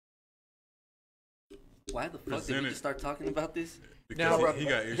Why the fuck did we presented- just start talking about this? because Now- he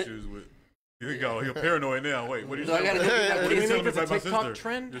got issues with. You're paranoid now. Wait, what are you So I saying? gotta go get that What are you Can we telling make me this about a my TikTok sister?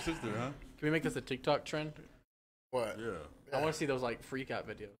 trend? Your sister, huh? Can we make this a TikTok trend? What? Yeah. I want to see those like freak out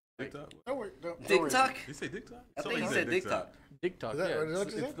videos. TikTok? Don't worry. Don't worry. TikTok? Did he say TikTok? I think he Somebody said TikTok. TikTok, Is that- yeah. is that what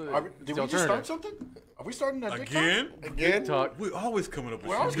it's- you it's said? the- Are we, it's did the we just start alternative. something? Are we starting that Again? Again? TikTok. We're always coming up with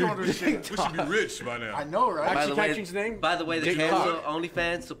We're always shit. coming up with shit. We should be rich by now. I know, right? Actually, the can I way- change the name? By the way, the TikTok. cancel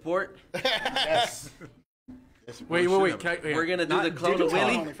OnlyFans support. Yes. Wait. Can I, We're gonna do not the clone of TikTok.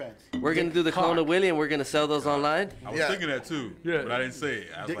 Willie. OnlyFans. We're gonna do the clone of Willie, and we're gonna sell those online. I was Yeah. thinking that too, Yeah. but I didn't say it.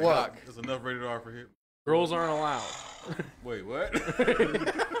 I was Dick like, rock. there's enough rated R for him. Girls aren't allowed. Wait, what?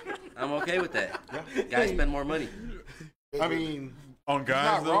 I'm okay with that. Guys spend more money. I mean, On guys,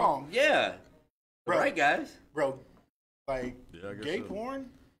 not though? wrong, Yeah. Bro. Right, guys. bro. Like Yeah, I guess gay so. porn,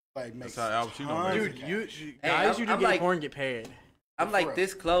 like makes how Al Pacino tons made of it. Dude, cash. guys I'm- who do I'm gay like- porn get paid. I'm For like real.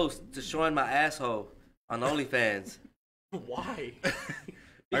 this close to showing my asshole on OnlyFans. Why?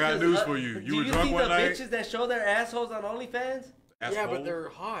 I got news for you. You were drunk see one the night. bitches that show their assholes on OnlyFans? Asshole.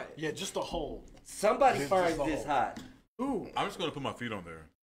 hot. Yeah, just a hole. Somebody Just finds the this hole. hot. Ooh. I'm just gonna put my feet on there.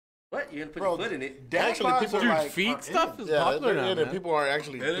 What? You're gonna put Bro, your foot in it? Dad Actually, bods people- are Dude, like, feet are stuff in. is Yeah, popular now, and man. people are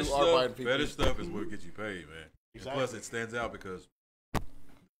actually Fetish are buying stuff, people. fetish stuff is what gets you paid, man. And Exactly. plus, it stands out because the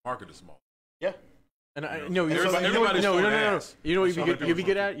market is small. Yeah. And I You no, know, you know, everybody- you know what- everybody's no, showing no. ass. You know what That's you'd all be they're good. You'd be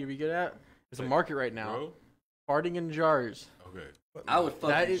doing good for at. You'd be good at. There's a market right now. Bro, Farting in jars. okay. I would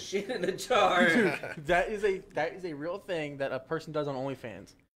That fucking is- shit in a jar. Dude, that is a real thing that a person does on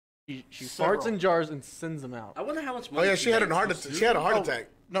OnlyFans. She Several. farts in jars and sends them out. I wonder how much Oh money. yeah, she had a makes. heart attack. She had a heart Oh. attack.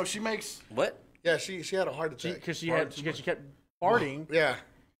 No, she makes. What? Yeah, she had a heart attack. Because she kept farting, Yeah.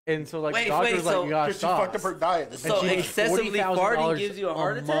 and so like Wait, doctors wait, like so- you gotta Because she stop. fucked up her diet. And So she made excessively $40,000 farting gives you a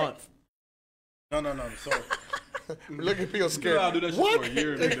heart attack? month. No. So Look at people You scared. know, I'll do that shit for a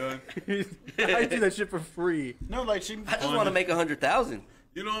year and be done. I do that shit for free. no, like she. I just want to make 100,000,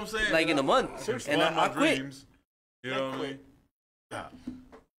 You know what I'm saying? like in a month, and Expand my I quit. dreams. You know what I mean? Yeah.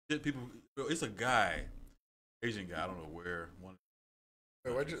 Shit, people. It's a guy, Asian guy. I don't know where. One.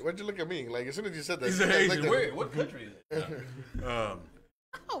 Wait, why'd you look at me? Like as soon as you said that, He's you an guys Asian. looked at Where? me. What country is it?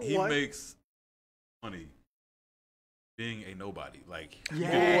 He What? makes money being a nobody. Like Oh, I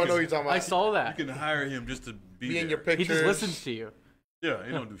know what you're talking about. I saw you that. can hire him just to be Be in there. your pictures. He just listens to you. Yeah,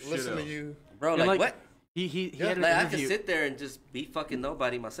 he don't do shit Listen else. to you. Bro, And, like what? He Yeah, had an Like I could interview. sit there and just be fucking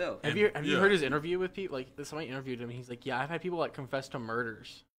nobody myself. Have you Yeah. heard his interview with people? Like somebody interviewed him. He's like, yeah, I've had people like confess to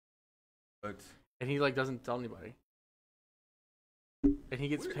murders, But and he like doesn't tell anybody, and he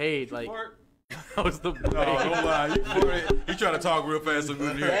gets paid like. fart? That was the. No, don't lie. You farted. He trying to talk real fast so we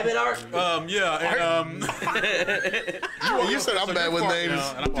can hear. Damn it, Art. Yeah, and You said I'm bad with names.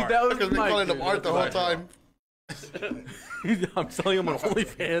 Dude, that was Because we my calling him dude. Art the whole time. I'm selling him on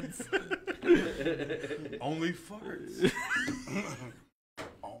OnlyFans. only farts.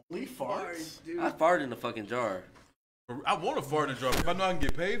 Only farts. I farted in a fucking jar. I want to fart in a jar. If I know I can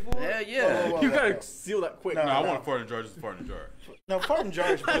get paid for it. Yeah. You gotta seal that quick. No, I want to fart in a jar. Just fart in a jar. No, farting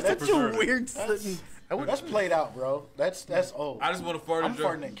jars. Bro, That's such a weird That's, sentence. that's played out, bro. That's old. I just want to fart in I'm a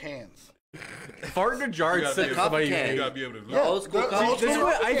jar. farting in cans. Fart in a jar You and gotta send be it to somebody. able- you you hate. gotta be able to. Yeah. Old school the- coffee. old This is school-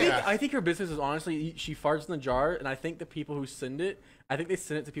 what yeah. I think her business is honestly she farts in the jar, and I think the people who send it, I think they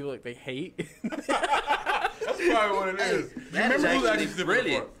send it to people like they hate. That's probably what it is. That is Remember who's actually sipping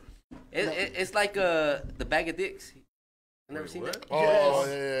brilliant. the It's like the bag of dicks. You never seen that? Oh,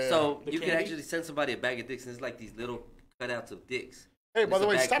 yeah. So The you can candy? actually send somebody a bag of dicks, and it's like these little cutouts of dicks. Hey, by It's the a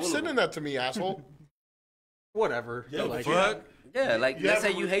way, bag stop full of sending them. that to me, asshole. Whatever. Yeah, Like, Fuck. Yeah, like You let's say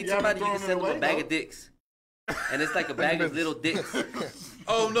haven't- you hate you haven't somebody, you can thrown it send them away, a bag though? of dicks, and it's like a bag of little dicks.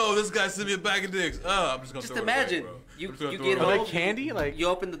 Oh no, this guy sent me a bag of dicks. I'm just gonna Just throw imagine it away, bro. you I'm just gonna you throw get it Are away. they home, candy? Like, you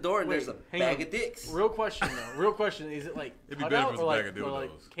open the door, and Wait, there's a hang bag on. of dicks. real question though. Real question: is it like It'd be cut better out if or it was a like, bag of or like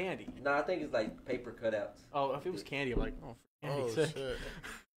dildos. candy? No, I think it's like paper cutouts. Oh, if it was candy, I'm like, oh, candy. Oh, sick. shit.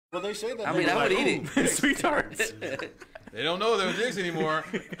 Well, they say that. I mean, I would eat it. Sweet tarts. They don't know they're dicks anymore.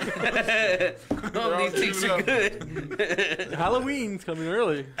 No, these dicks are good. Halloween's coming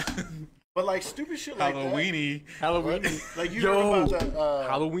early. But like stupid shit like Halloweeny. Halloween. that. Like you Yo, heard about the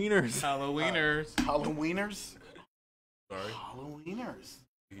Halloweeners. Halloweeners. Halloweeners. Sorry. Halloweeners.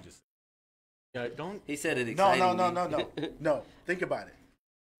 He just Yeah, don't. He said it No, excitingly. no. Think about it.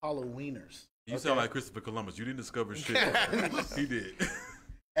 Halloweeners. You sound like Christopher Columbus. You didn't discover shit. He did.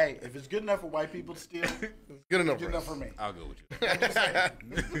 Hey, if it's good enough for white people to steal, it's Good enough. good enough for me. I'll go with you.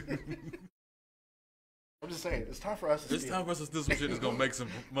 I'm just saying, it's time for us to It's steal. time for us to steal some shit that's gonna make some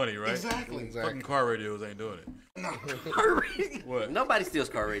money, right? Exactly. Fucking car radios ain't doing it. What? Nobody steals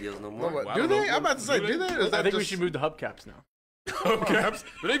car radios no more. But Well, I do don't they? know. I'm about to say, Do do they? they? Or is I that think we just- should move to hubcaps now. Hubcaps?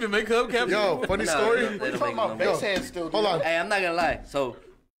 Do they even make hubcaps? Yo, funny No, story. they We're don't talking make about no base more. hands still. Hold on. Hey, I'm not gonna lie. So,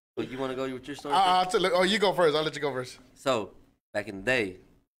 you want to go with your story? I'll tell you. Oh, you go first. I'll let you go first. So, back in the day,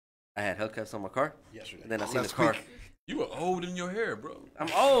 I had hubcaps on my car. Yesterday. And then I seen the Last car. week. You were old in your hair, bro. I'm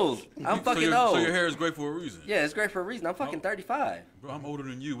old. I'm fucking old. So your hair is great for a reason. Yeah, it's great for a reason. I'm fucking 35. Bro, I'm older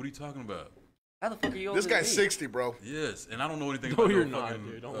than you. What are you talking about? How the fuck are you older This guy's than me? 60, bro. Yes, and I don't know anything No, about you're no not, fucking,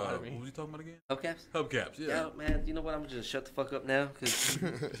 dude. Don't lie to me. What was you talking about again? Hubcaps? Hubcaps, yeah. Yeah, man. You know what? I'm just shut the fuck up now. Cause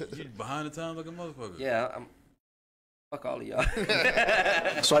You behind the times like a motherfucker. yeah, I'm. Fuck all of y'all.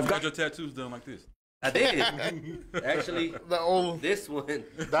 So I've You got got your tattoos done like this. I did. Actually, The old. this one.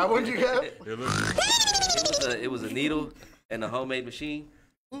 That one you got? It looks. It was a needle and a homemade machine.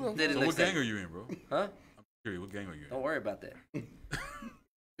 Did it So next what gang day. are you in, bro? Huh? I'm curious. What gang are you in? Don't worry about that. You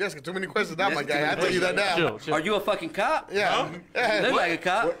asking too many questions now, Yes, my too guy. many I tell you that now. Chill, chill. Are you a fucking cop? Yeah. You look like a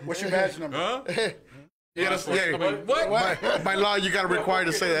cop. What's your badge number? Huh? You gotta, yeah. What? By law, you gotta require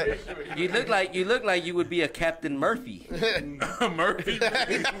to say that. You look like you would be a Captain Murphy. Murphy.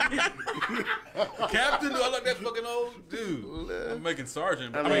 Captain? Do I look that fucking old? Dude. I'm making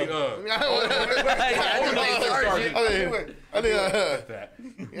sergeant. I mean,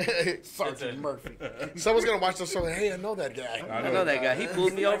 Sergeant Murphy. Someone's gonna watch this show. Hey, I know that guy. I know that guy. He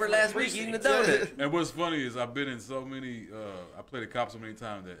pulled me over last week eating a donut. And what's funny is I've been in so many, I played a cop so many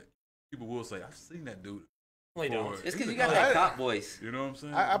times that people will say, I've seen that dude. Wait, don't. It's because you got that cop voice. You know what I'm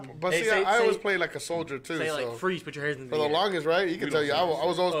saying? But Hey, see, say- I always say- play like a soldier too. Say So like freeze, put your hands in for the the air. longest, right? He can tell you. I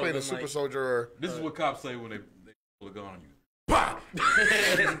was always playing a then, super like- soldier. Or This is what cops say when they pull a gun on you.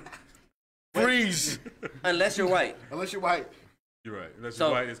 freeze. Unless you're white. Unless you're white. You're right. Unless So-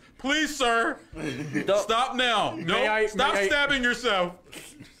 you're white. It's, please, sir, Don't, stop now. Stop may I- stabbing yourself.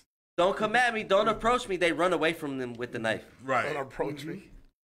 don't come at me. Don't approach me. They run away from them with the knife. Right. Don't approach me.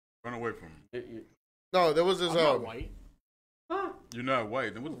 Run away from him. No, there was this. I'm not white. You're not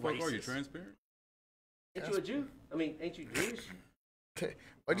white. Then what the fuck are you? Racist. Transparent? Ain't you a Jew? I mean, ain't you Jewish?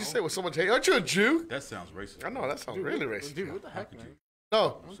 Why'd you say with so much hate? Aren't you a Jew? That sounds racist. I know that sounds really racist. Dude, what the heck, man?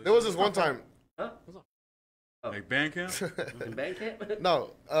 No, there was this one time. Huh? Like band camp? In Bandcamp?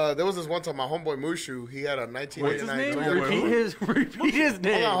 No, there was this one time. My homeboy Mushu, he had a What's his 1989 name? Toyota. Repeat his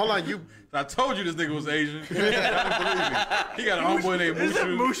name. Hold on. You I told you this nigga was Asian. I don't believe me. He got a homeboy named Isn't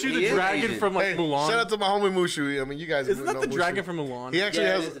Mushu. Mushu He the is dragon Asian. from like hey, Mulan? shout out to my homie Mushu. I mean, you guys Isn't know that the Mushu. dragon from Mulan? He actually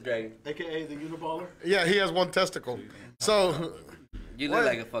Yeah, it has. is a dragon. AKA the Uniballer. Yeah, he has one testicle. So You look Why-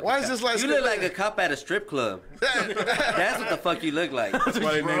 like a fucking why is cop. this like You look like a cop at a strip club. That's what the fuck you look like. That's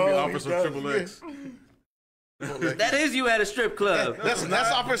why they named me Officer Triple X. That is you at a strip club. that's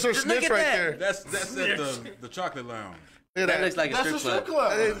Officer Just look Snitch at right that. there. That's at the chocolate lounge. Look at That looks like a That's a strip strip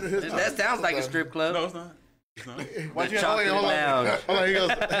club. club. That sounds like a strip club. No, it's not. It's not. Why'd The you chocolate hold on. lounge. Hold on, he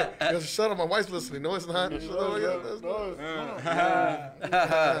goes, shut up, my wife's listening. No, it's not.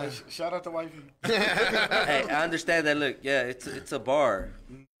 Shout out to wifey. Hey, I understand that. Look, yeah, it's a bar.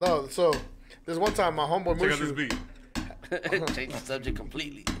 No, so there's one time my homeboy Check out this Mushu beat. Change the subject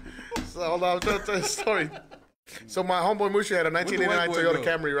completely. So hold on, I'm trying to tell you a story. So my homeboy Mushi had a 1989 Toyota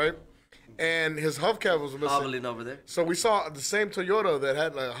Camry, right? And his hubcap was missing. Hobbling over there. So we saw the same Toyota that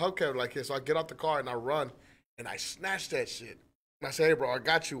had a hubcap like this. So I get out the car and I run and I snatched that shit. And I said, hey, bro, I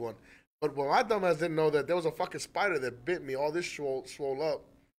got you one. But well, my dumbass didn't know that there was a fucking spider that bit me. All this swole up.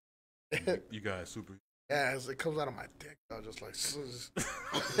 You guys super. Yeah, it comes out of my dick. I was just like, so,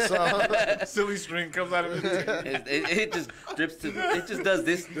 silly string comes out of his dick. It just drips to. It just does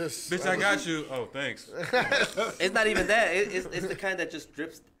this. Bitch, I got you. Oh, thanks. It's not even that. It's the kind that just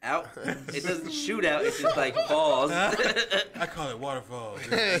drips out. It doesn't shoot out. It just like falls. I call it waterfall.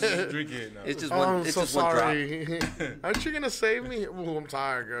 Just drink it. No. It's just oh, one. I'm It's so just one drop. sorry. Aren't you gonna save me? Ooh, I'm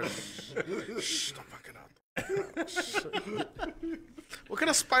tired, girl. Shh, don't fuck it up. What kind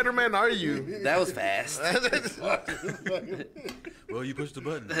of Spider-Man are you? That was fast. Well, you pushed the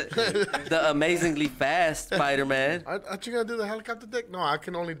button. The amazingly fast Spider-Man. Aren't you gonna do the helicopter dick? No, I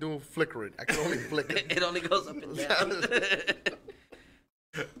can only do flicker it. I can only flicker it. It only goes up and down.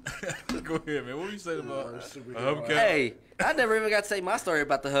 Go ahead, man. What were you saying about a hubcap? Hey, I never even got to say my story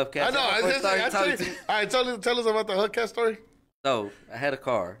about the hubcap. I know. All right, tell us about the hubcap story. So I had a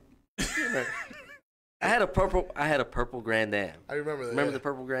car. I had a purple Grand Am. I remember that. Remember the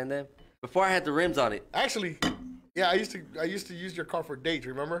purple Grand Am? Before I had the rims on it. Actually, yeah, I used to use your car for dates.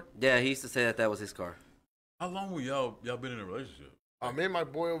 Remember? Yeah, he used to say that was his car. How long were y'all been in a relationship? Me and my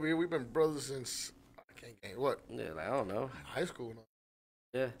boy over here, we've been brothers since what? Yeah, like, I don't know. High school.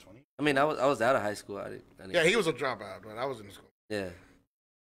 Yeah. I mean, I was out of high school. I didn't yeah, he was a dropout, man. I was in school. Yeah.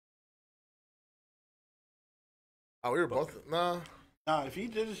 Oh, we were both. Nah, if he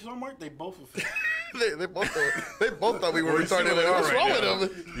did his homework, they both would. they both thought we were retarded. Like, what's wrong with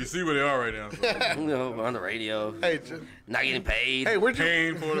them? You see where they are right now. So. You know, on the radio. Hey, not getting paid. Hey, where'd you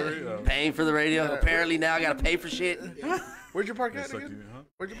paying for the radio? Paying for the radio. Apparently now I gotta pay for shit. Where'd you park at again?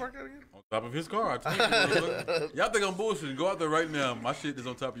 Where'd you park at again? On top of his car. I told you. Y'all think I'm bullshitting? Go out there right now. My shit is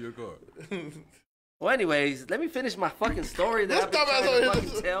on top of your car. Well, anyways, let me finish my fucking story that I've been trying to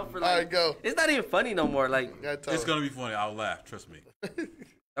fucking tell for like. All right, go. It's not even funny no more. Like, it's gonna be funny. I'll laugh. Trust me.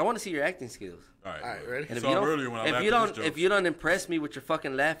 I want to see your acting skills. All right, ready? And if you don't impress me with your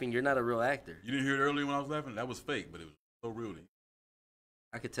fucking laughing, you're not a real actor. You didn't hear it earlier when I was laughing? That was fake, but it was so real to you.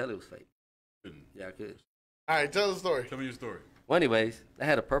 I could tell it was fake. Couldn't. Yeah, I could. All right, tell the story. Tell me your story. Well, anyways, I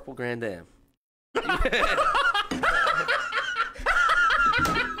had a purple Grand Am.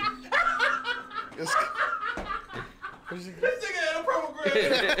 This nigga had a purple Grand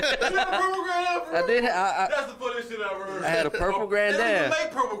Am. I did. That's the funniest shit I've ever heard. I had a purple Grand Am. They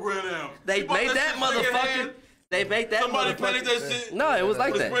make purple Grand Am. They made that motherfucker. They made that Somebody motherfucker. painted that shit. No, it was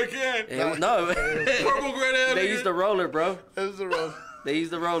like that. No. Purple Grand Am. They used the roller, bro. It was the roller. They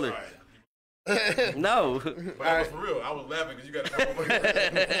used the roller. No. But I was for real. I was laughing because you got a purple Grand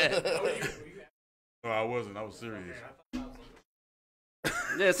Am. No, I wasn't. I was serious.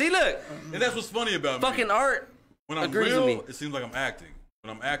 Yeah, see, look. And that's what's funny about me. Fucking art. When I'm agrees real, with me. it seems like I'm acting.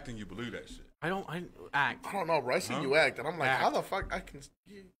 When I'm acting, you believe that shit. I act. I don't know, bro. I see you act, and I'm like, how the fuck I can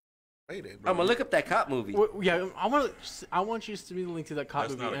made it, bro? I'm gonna look up that cop movie. Well, yeah, I want you to send me the link to that cop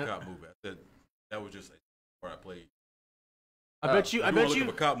That's movie. not a cop movie. That was just where I played. I bet you. If you look up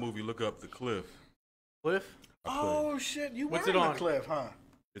a cop movie, look up The Cliff. Cliff? Oh shit! You What's were it in on? The Cliff, huh?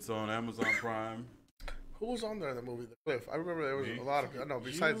 It's on Amazon Prime. Who was on there in the movie, The Cliff? I remember there was a lot of. I know.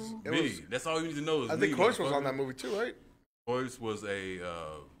 Besides, it me. was. That's all you need to know. Is I think Boyz was on that movie too, right? Boyz was a.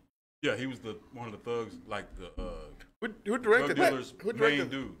 Yeah, he was one of the thugs, like the. Who directed that? Who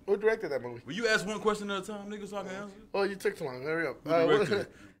directed dude? Who directed that movie? Will you ask one question at a time, nigga, so I can answer? Oh, you took too long. Hurry up. Who directed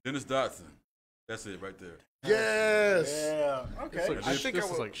it? Dennis Dotson. That's it right there. Yes. Yeah. Okay. I think this I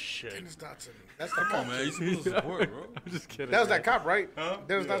was is like shit. Dennis Dotson. That's the Come cop. on, man. You supposed to support, bro. I'm just kidding. That was that cop, right? Huh?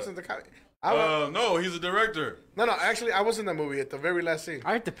 Dennis Yeah. Dotson's the cop. No, he's a director. No, actually, I was in that movie at the very last scene.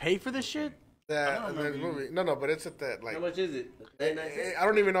 I have to pay for this shit? That movie. No, but it's at that like. How much is it? I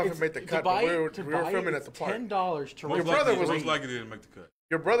don't even know if it made the cut. But we were filming at the park. $10 to Your brother was. Most likely didn't make the cut.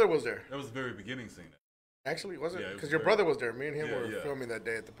 Your brother was there. That was the very beginning scene. Actually, was it? Yeah, it was Because your very- brother was there. Me and him Yeah, were yeah. filming that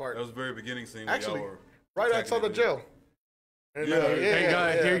day at the park. That was the very beginning scene. Actually, where y'all were right attacking outside the that jail. And, Yeah, Hey,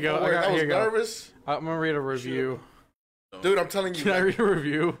 guys, here you go. I was Here you go. nervous. I'm gonna read a review. Dude, I'm telling you. Can I read a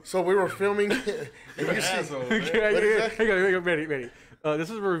review? So we were filming, and you see. asshole, man. Okay, What is that? here you go, ready. This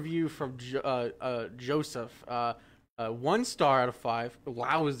is a review from Joseph. 1 star out of 5.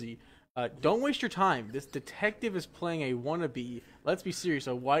 Lousy. Don't waste your time. This detective is playing a wannabe. Let's be serious.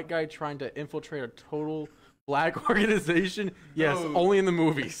 A white guy trying to infiltrate a total black organization. Yes, No. only in the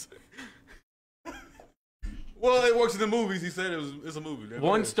movies. Well, it works in the movies. He said it's a movie.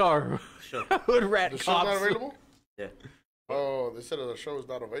 1 star. Hood rat The show's cops. not available? Yeah. Oh, they said the show is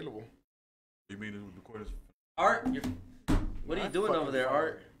not available. You mean the recorders? Art, what are you doing over there,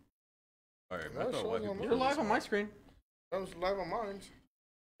 Art? All right, No, I thought show's white on people You're live on my screen. That was live on mine.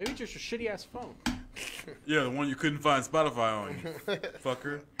 Maybe just your shitty ass phone. Yeah, the one you couldn't find Spotify on, you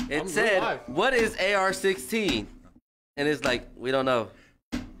fucker. It I'm said, live. "What is AR-16?" And it's like, we don't know.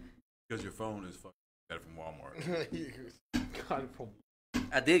 Because your phone is fucking got it from Walmart. God, from-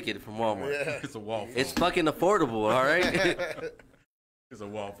 I did get it from Walmart. Yeah. It's a wall phone. It's fucking affordable, all right. It's a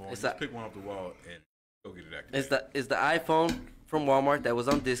wall phone. It's Just a- pick one off the wall and go get it activated. It's the iPhone from Walmart that was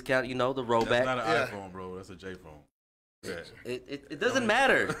on discount. You know, the That's rollback. not an Yeah. iPhone, bro. That's a J phone. Yeah. It doesn't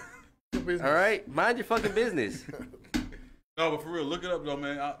matter. All right, mind your fucking business. No, but for real, look it up though,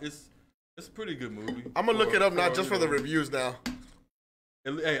 man. It's a pretty good movie. I'm gonna look it up, not just you for the know, reviews now.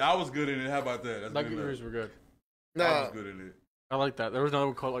 Hey, I was good in it. How about that? That's Like good reviews enough. were good. I Nah, was good in it. I like that. There was another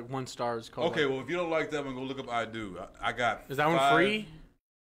one called like 1 star. It's called. Okay, like- well, if you don't like that one, go look up I Do. I got. is that one 5 free?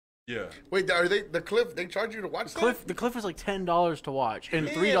 Yeah. wait, are they the Cliff? They charge you to watch that? The Cliff is like $10 to watch and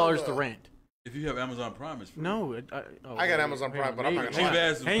 $3 to Hell. rent. If you have Amazon Prime, it's free. No, I got Amazon Prime, but I'm not gonna Cheap lie.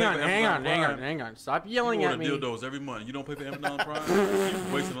 ass is Hang pay on, for hang Amazon on, hang on, Prime. hang on. Stop You yelling order at me. dildos every month. You don't pay for Amazon Prime.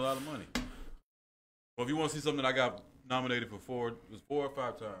 You're wasting a lot of money. Well, if you want to see something that I got nominated for 4 or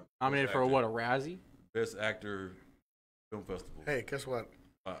 5 times. Nominated Best for Actor- what? A Razzie? Best Actor Film Festival. Hey, guess what?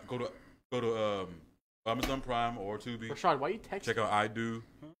 Go to Amazon Prime or Tubi. Rashad, why you texting? Check out I Do.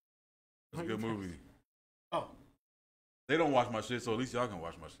 It's a Why good you movie. Oh, They don't watch my shit, so at least y'all can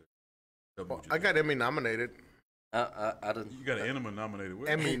watch my shit. Tell me what you I think. got Emmy nominated. I don't. You got an Enema nominated. What?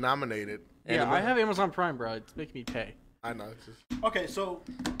 Emmy nominated. Yeah, I have Amazon Prime, bro. It's making me pay. I know. It's just, okay. So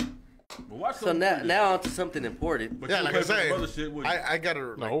But watch So something now, free. now on to something important. But yeah, you like pay I for some say, other shit, wouldn't you? I got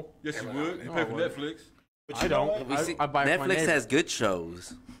to. No, Yes, you would. You No, pay I for wouldn't. Netflix. but I you know don't. what? We see, I buy it for my Netflix neighbor. has good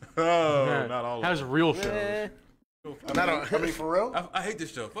shows. Oh, Yeah, not all of has them. real shows. Eh. I mean, for real. I hate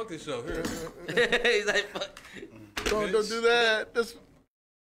this show. Fuck this show. Here. He's like, fuck. Don't do that. That's,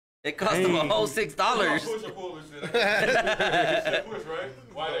 It cost him a whole $6. Push or pull this shit. Push, right?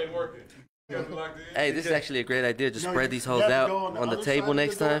 Why it ain't working? You guys locked in? Hey, this is actually a great idea. Just No, spread you- these you hoes have to out go on the other table side of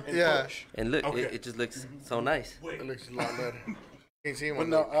next the door time. and Yeah. push. And look, Okay. it just looks so nice. it looks a lot better. Can't see him But on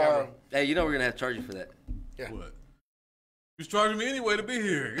no, the camera. Hey, you know we're gonna have to charge you for that. What? Who's charging me anyway to be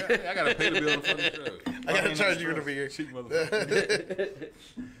here? I gotta pay to be on the fucking show. I gotta charge you to be here. Cheap motherfucker.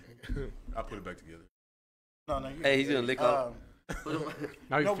 I'll put it back together. No, Hey, he's gonna lick off.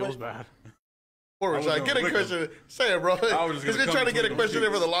 Now he No, feels but- bad. Poor I was Rashad, gonna get a lick question. Say it, bro. I was just He's gonna been come trying to get a between question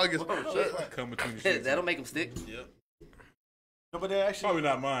them in for the longest. Come between the sheets. That'll make him stick. Yep. No, but it actually, Probably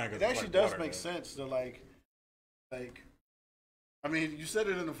not mine. 'cause it it's actually like does water, make though. sense to like. I mean, you said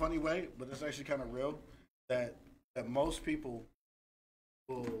it in a funny way, but it's actually kind of real. That most people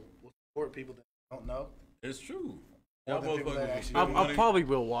will support people that don't know. It's true. More Y'all than people that motherfuckers actually will I spend I money probably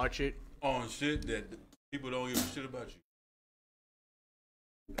will watch it. on shit that people don't give a shit about you.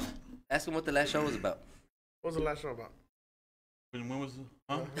 Ask him what the last show was about. What was the last show about? When was it?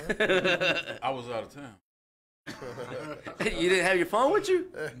 Huh? I was out of town. You didn't have your phone with you?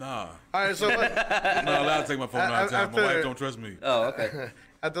 Nah. All right, so I'm not allowed to take my phone out of town. My After- wife don't trust me. Oh, okay.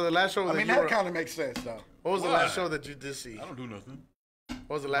 after the last show I that mean, you that were, kind of makes sense though. what was the Why? last show that you did see? I don't do nothing.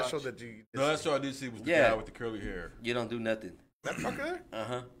 What was the last show that you did The last show I did see was the Yeah. guy with the curly hair. You don't do nothing. That fucker? Uh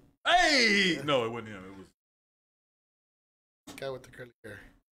huh. Hey! No, it wasn't him. It was Guy with the curly hair.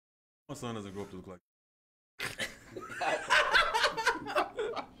 my son doesn't grow up to look like.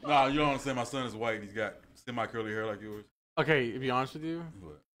 Nah, you don't understand. My son is white. He's got semi curly hair like yours. Okay, to be honest with you,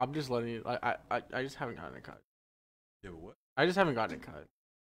 What? I'm just letting you. I just haven't gotten it cut. Yeah, but what? I just haven't gotten it cut.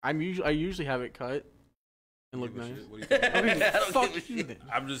 I usually have it cut and look Give a nice. shit. What do you think? I mean, I don't fuck give a you shit. then.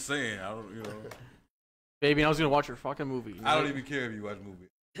 I'm just saying. I don't. You know. Baby, I was gonna watch your fucking movie. I don't even care if you watch a movie.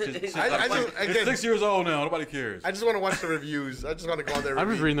 It's again- 6 years old now. Nobody cares. I just want to watch the reviews. I just want to go on there. I'm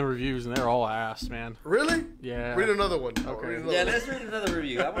just reading the reviews and they're all ass, man. Really? Yeah. Read another one. Okay. Read another Yeah, one. let's read another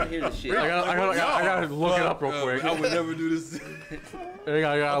review. I want to hear this shit. I gotta look it up real quick. I would never do this. I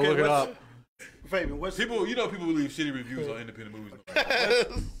gotta Okay, look it what's- up. Fabian, People, you know, people leave shitty reviews on independent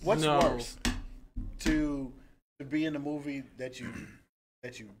movies. what's No. worse, to be in a movie that you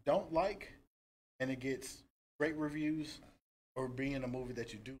don't like and it gets great reviews, or be in a movie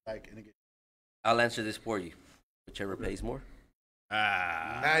that you do like and it gets. I'll answer this for you. Whichever pays more.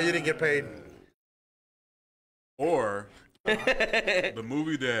 Nah, you didn't get paid. Or the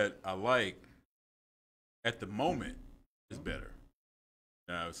movie that I like at the moment is better.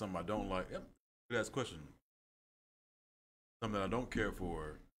 Now, if something I don't like, that's a question. Something that I don't care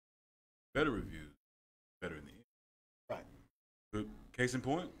for, better reviews, better in the end. Right. But case in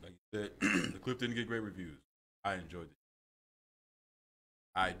point, like you said, the clip didn't get great reviews. I enjoyed it.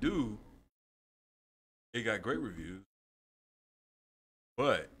 I Do, it got great reviews,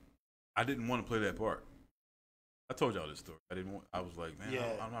 but I didn't want to play that part. I told y'all this story. I was like, man,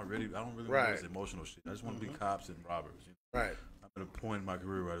 I'm not ready. I don't really want this emotional shit. I just want to be cops and robbers. You know? Right. I'm at a point in my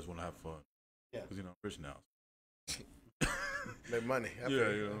career where I just want to have fun. Yeah. Because, you know, I'm rich now. Make money. Yeah,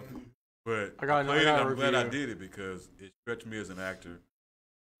 you know. But I'm glad I did it because it stretched me as an actor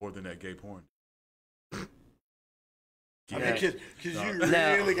more than that gay porn. I mean, because you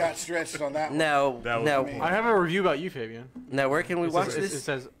really got stretched on that one. Now, I have a review about you, Fabian. Now, where can we watch this? It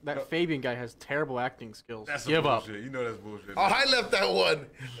says that Fabian guy has terrible acting skills. That's Give up. bullshit. You know that's bullshit. Oh, I left that one.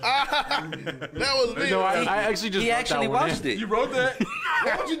 That was me. No, I actually just he wrote actually that one watched in. it. You wrote that?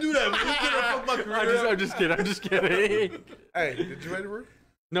 Why would you do that? Man? You can't fuck my career. I'm just kidding. I'm just kidding. Hey, did you write a review?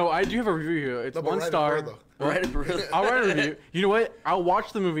 No, I do have a review here. It's 1 star. I'll write a review. You know what? I'll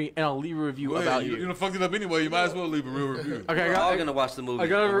watch the movie and I'll leave a review about you. You done fucked it up anyway. You might as well leave a real review. Okay, We're all gonna watch the movie. I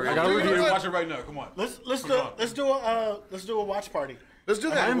got a review. Watch it right now. Come on. Let's do a watch party. Let's do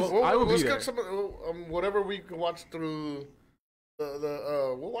that. I will let's be get there. some whatever we can watch through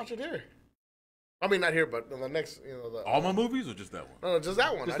we'll watch it here. I mean, not here, but the next, all my movies or just that one? No, just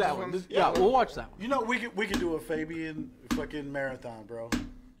that one. Just that one. Yeah, we'll watch that one. You know, we could do a Fabian fucking marathon, bro.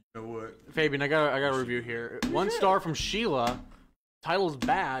 You know what? Fabian, I got a review here. 1 star from Sheila. Title's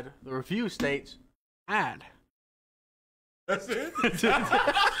bad. The review states ad. That's it?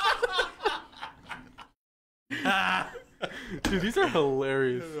 Dude, these are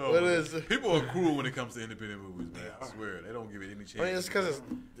hilarious. What is it? People are cruel when it comes to independent movies, man. I swear. They don't give it any chance. I mean, it's because it's,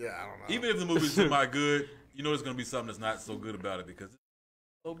 I don't know. Even if the movie's semi good, you know there's going to be something that's not so good about it because it's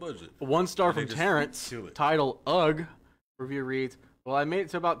low budget. 1 star And they from just Terrence. kill it. Title Ugh. Review reads, well, I made it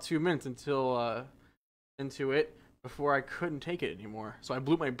to about 2 minutes into it before I couldn't take it anymore. So I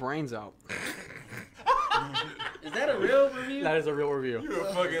blew my brains out. Is that a real review? That is a real review. You're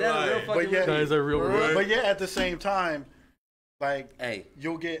a fucking Is that a real liar. fucking yeah, That is a real review. But yeah, at the same time, like, Hey.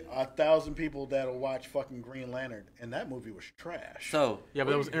 you'll get 1,000 people that'll watch fucking Green Lantern, and that movie was trash. So Yeah,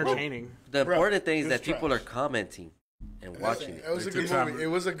 but it was entertaining. the important thing is it's that people are trash. commenting and watching it. It was a good movie. It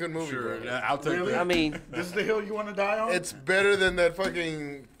was a good movie, Sure. bro. I'll take Really? that. I mean, This is the hill you want to die on? It's better than that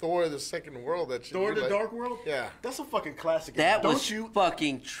fucking Thor: The Second World. That shit. Thor: You The Dark World? Yeah. That's a fucking classic. that Don't was you?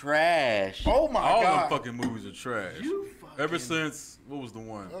 fucking trash. Oh my All god! them fucking movies are trash. You fucking- Ever since, what was the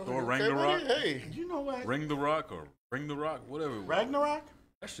one? Thor: Okay, Ragnarok? buddy, hey. You know what? Ring the Rock or Ring the Rock? Whatever. it was. Ragnarok?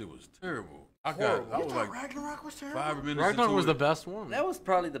 That shit was terrible. I Horrible. was You thought like Ragnarok was terrible? 5 minutes Ragnarok into was it. the best one. That was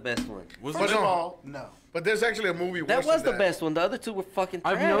probably the best one. Was First it? of all, no. But there's actually a movie. That worse was than the best one. The other two were fucking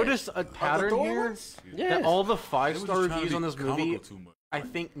trash. I've noticed a pattern Thor here ones? that all the They was 5-star just trying to reviews be on this movie, comical too much. I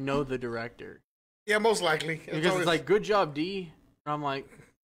think, know the director. Yeah, most likely. Because always- it's like, good job, D. And I'm like,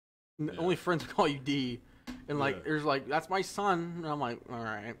 only friends call you D. And like, Yeah. there's like, that's my son. And I'm like, all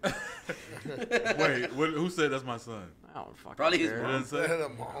right. Wait, who said that's my son? I don't fucking Probably his care. What did it say?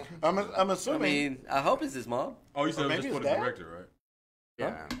 I'm I assuming. mean, I hope it's his mom. Oh, you said it was maybe just for it's the that? director, right?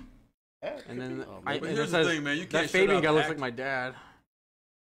 Yeah. Yeah, And then But and here's it the says, thing, man. You that can't shut Fabian out guy the looks like act- my dad.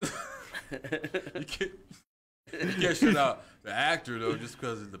 You can't shut out the actor though, just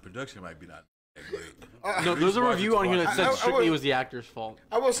because the production might be not that great. No, there's a review on here that said I strictly it was- was the actor's fault.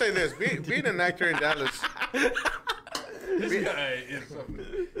 I will say this: being an actor in Dallas. Hey,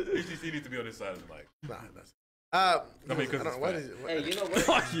 HTC needs to be on this side of the mic. Nah, that's. I mean, I 'cause don't know, it's what fat. is it? Hey, you know what?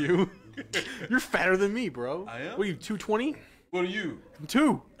 Fuck you. You're fatter than me, bro. I am? What are you, 220? What are you?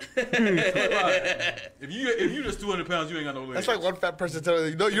 2. If you just 200 pounds, you ain't got no legs. That's like one fat person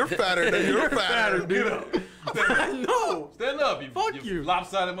telling you, "No, you're fatter. than You're fatter, dude." No. Stand up, Fuck you.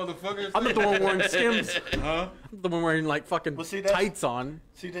 lopsided motherfuckers. I'm not the one wearing Skims. Huh? I'm the one wearing like fucking Well, see, that's- tights on.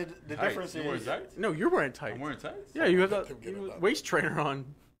 See, the Tights. difference You wearing is. tights? No, you're wearing tights. I'm wearing tights? Yeah, you have that waist trainer on.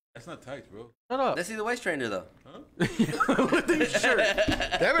 That's not tights, bro. Shut up. Let's see the waist trainer though. Lift your shirt.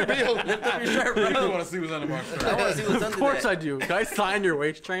 Damn it, Bill. Lift up your shirt, I just bro. want to see what's under my I shirt. want to see what's Of under course I that. do. Can I sign your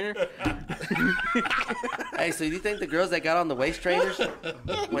waist trainer? Hey, so do you think the girls that got on the waist trainers,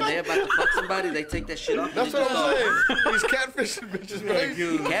 when they're about to fuck somebody, they take that shit off? That's and what they I'm saying. He's catfishing bitches, man.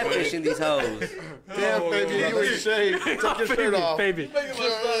 start catfishing these hoes. Damn, baby, you in shape. Take your shirt off. Fabian.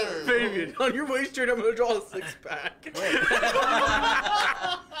 Fabian. On your waist trainer, I'm going to draw a 6-pack.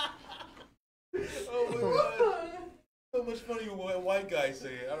 So much funny when a white guy say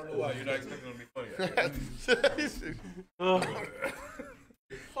it. I don't know why. You're not expecting them to be funny.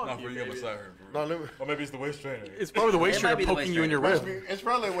 Not for you, got my side hurt. No, let me- Or maybe it's the waist trainer. It's probably the waist It might trainer be the poking waist you in your rib. It's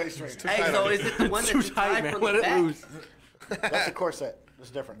probably a waist trainer. Hey, so is it the one that Too you tie tight, man. from Let the it back? loose. That's a corset. It's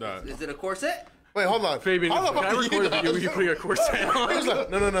different. Nah. Is it a corset? Wait, hold on. Fabian, How the can fuck I do record a video know? where you put your corset He was on? like,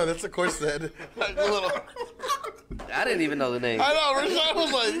 no, that's a corset. Like a little. I didn't even know the name. I know. Rashad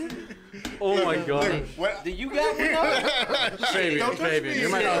was like, Oh my god. Do you got one? Fabian, you're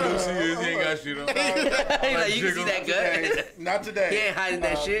my All Lucy is, he ain't got shit on. He's like, you can see that gut. Not He today. ain't hiding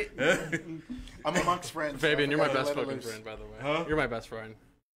that shit. I'm amongst friends. Fabian, you're my best Let it fucking loose. friend, by the way. Huh? You're my best friend.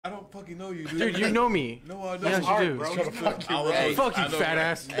 I don't fucking know you, dude. Dude, you know me. No, I don't. Yes, you hard, do. bro. fuck you, I bro. was- Hey, Fuck you, I know, fat man.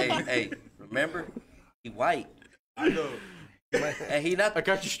 ass. Hey, remember? He white. I know. And he not I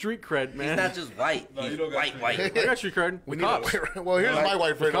got your street cred, he's man. not just white. No, you He's don't got white. street I got street cred. we With need cops. well, here's my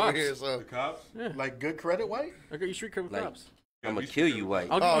white friend over cops. here. So. The cops? Like good credit, white? I got your street cred with Like- cops. I'm gonna kill you, white.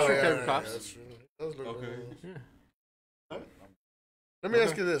 I'll give you Oh, street yeah, cred with yeah, cops. that's true. Does look Okay. Let me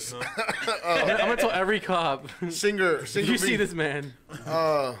ask you this: I'm gonna tell every cop. singer, If singer you see V, this man,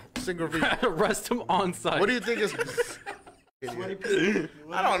 singer V. arrest him on site. What do you think is?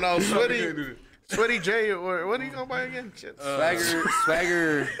 I don't know, Sweaty J, or what are you gonna buy again? Shit.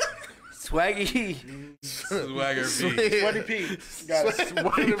 Swaggy. Swagger V. Sweaty Pete. Got it.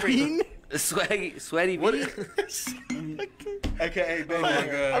 Sweaty bean? Sweaty What? V. AKA baby.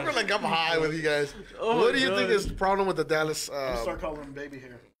 I feel like I'm high with you guys. Oh What my do you think God. is the problem with the Dallas? Start calling him baby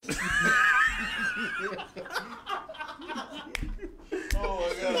hair. Oh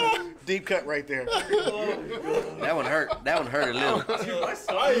my god. Deep cut right there. That one hurt. That one hurt a little.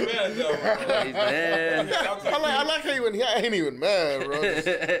 I ain't mad at that one. Man. I like how you went. I ain't even mad, bro. I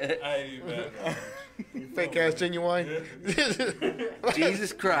ain't even mad at that Fake ass genuine.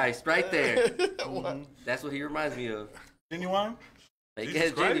 Jesus Christ, right there. That's what he reminds me of. Genuine? Fake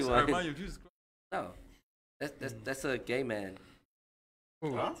Jesus ass Christ? I genuine. remind you of Jesus Christ. No, that's a gay man.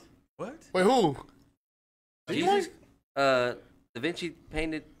 Huh? What? Wait, who? Jesus. Da Vinci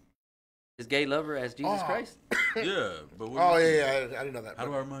painted his gay lover as Jesus Christ. Yeah, but what Oh do you- yeah, I didn't know that. How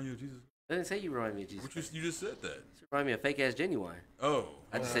do I remind you of Jesus? I didn't say you remind me of Jesus. What Christ. you just said that. You remind me of fake ass genuine. Oh.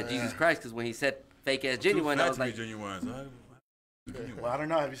 I just said Jesus Christ because when he said fake ass genuine, I was like, genuine. So Well, I don't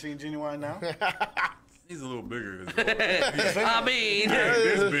know. Have you seen Genuine now? he's a little bigger. I mean,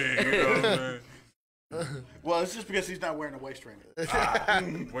 This big, you know what I'm saying? Well, it's just because he's not wearing a waist trainer.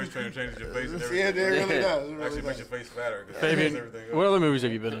 Waist trainer changes your face and everything. Yeah, it really does. It really Actually makes does. your face fatter. 'cause it Fabian, covers everything up. what other movies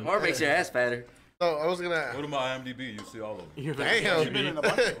have you been in? or makes your ass fatter. So I was gonna. Go to my IMDb, you'll see all of them. You've Damn. You've been in a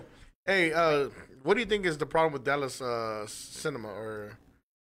bunch of them. Hey, what do you think is the problem with Dallas cinema or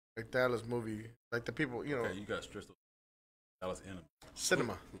like Dallas movie? Like the people, you know, Okay, you got stressed up. Dallas Enemy.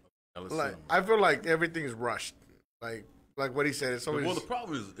 cinema. Dallas Like Cinema. I feel like everything's rushed. Like what he said. It's always Well, the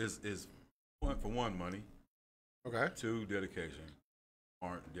problem is one, for one, money. okay. Two, dedication.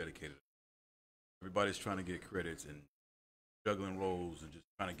 Aren't dedicated. Everybody's trying to get credits and juggling roles and just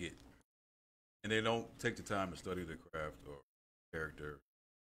trying to get, and they don't take the time to study the craft or character.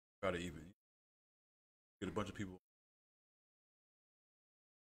 Try to even get a bunch of people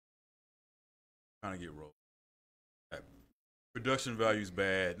trying to get roles. That production value's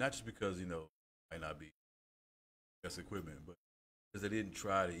bad, not just because might not be best equipment, but because they didn't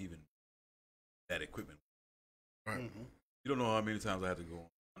try to even that equipment. Right. You don't know how many times I had to go on.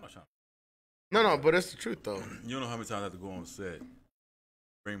 I'm not trying. No, but it's the truth though. You don't know how many times I have to go on set,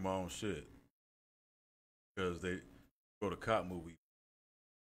 bring my own shit, because they go to cop movie,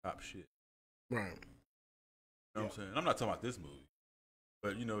 cop shit. Right. You know what I'm saying? I'm not talking about this movie,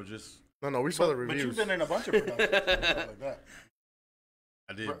 but just No, we saw the But reviews. you've been in a bunch of productions and stuff like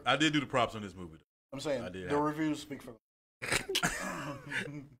that. I did do the props on this movie. I'm saying I did the have- reviews speak for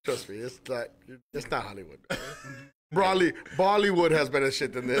Trust me, it's not Hollywood. Bollywood has better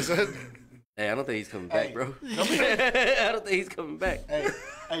shit than this. Hey, I don't think he's coming back, Hey, bro. I don't think he's coming back.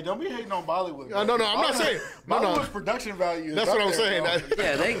 Hey, don't be hating on Bollywood. No, I'm not saying. No, Bollywood's no. production value. Is That's up what I'm there,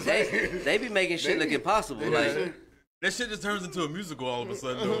 saying. bro. Yeah, they be making shit look impossible. Like, That shit just turns into a musical all of a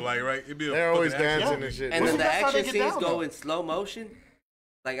sudden, though. Like, right? It'd be a They're always fucking action dancing movie. and shit. and then the That's how they action get scenes down, go though. in slow motion.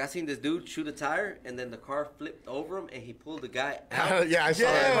 Like I seen this dude shoot a tire, and then the car flipped over him, and he pulled the guy out. Yeah, I saw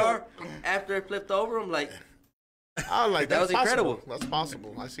of the that. car after it flipped over him. Like, I was like, That that's was incredible. possible. That's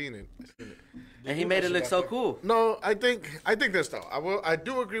possible. I seen it. and he made it look so cool. No, I think this though. I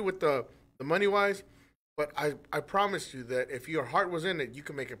do agree with the money wise, but I promise you that if your heart was in it, you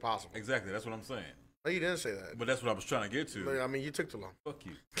can make it possible. Exactly. That's what I'm saying. No, you didn't say that. But that's what I was trying to get to. I mean, you took too long. Fuck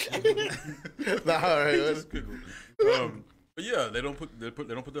you. Nah, all right, Just giggle. But yeah, they don't put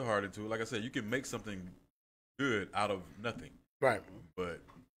their heart into it. Like I said, you can make something good out of nothing. right. But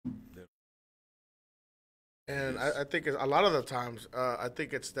And I think a lot of the times, I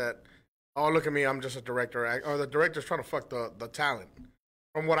think it's that, oh, look at me, I'm just a director. Or the director's trying to fuck the talent,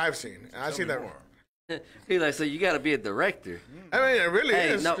 from what I've seen. And I've seen that. He's like, so you got to be a director. I mean, it really Hey,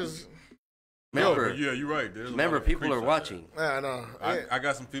 is. no. 'Cause- Remember, yeah, you're right. There's a lot remember, of people creeps are out watching. Yeah, I know. there. I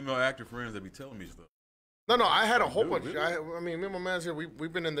got some female actor friends that be telling me stuff. No, I had a whole bunch. I mean, me and my man's here.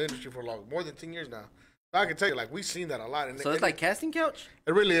 We've been in the industry for more than 10 years now. I can tell you, like, we've seen that a lot. And So it's like casting couch?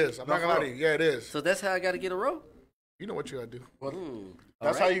 It really is. I'm not gonna lie to you. Yeah, it is. So that's how I got to get a role? You know what you gotta do. Well, All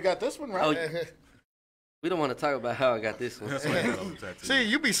that's right. how you got this one, right? We don't want to talk about how I got this one. That's why I got on the tattoo. See,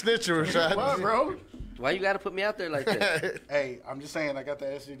 you be snitching, Rashad. What, bro? Why you got to put me out there like that? Hey, I'm just saying I got the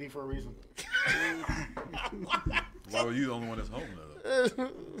STD for a reason. Why were you the only one that's home though?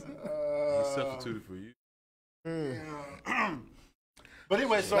 He substituted for you. But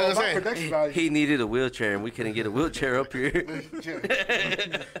anyway, so Like I about said, production value. He needed a wheelchair, and we couldn't get a wheelchair up here.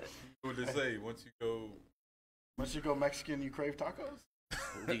 What did they say? Once you go Mexican, you crave tacos?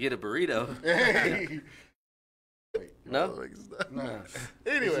 You get a burrito. Hey. No? No.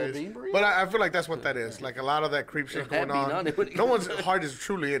 Anyways, bean burrito? but I feel like that's what that is. Like a lot of that creep shit Had going bean on on. it. No one's heart is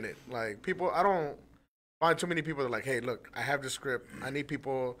truly in it. Like people, I don't find too many people that are like, hey, look, I have the script. I need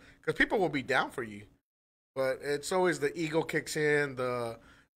people, because people will be down for you. But it's always the ego kicks in. No,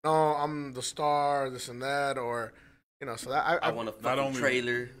 I'm the star, this and that, or so that I want a fucking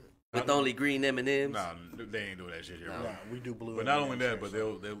trailer with only green M&Ms. Nah, they ain't doing that shit here. Nah, Bro. we do blue. But not only that, but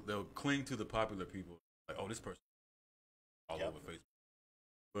they'll cling to the popular people. Like, oh, this person all over Facebook.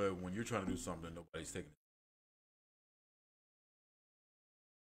 But when you're trying to do something, nobody's taking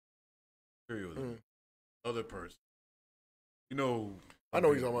it. Serious. Other person. You know. I know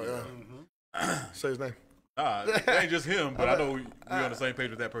what he's talking about. Yeah. Say his name. It ain't just him, but I know we're on the same page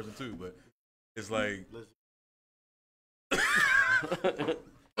with that person too. But it's like.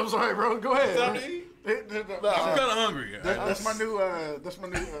 I'm sorry, bro. Go ahead. I'm kind of hungry. That's my new.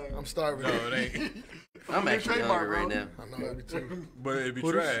 I'm starving. No, it ain't. I'm actually trademark, hungry right bro. now. I know that too. But it'd be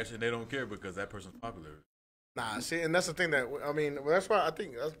trash, and they don't care because that person's popular. Nah, see, and that's the thing that I mean. That's why I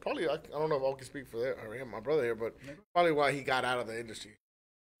think that's probably. I don't know if I can speak for that or him, my brother here, but probably why he got out of the industry.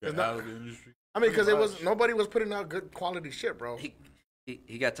 Got out of the industry. I mean, because nobody was putting out good quality shit, bro.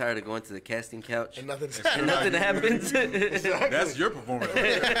 He got tired of going to the casting couch. And nothing happens. That's your performance.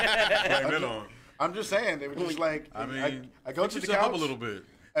 Blame that on. I'm just saying they were just like. I mean, I go put to the yourself couch up a little bit.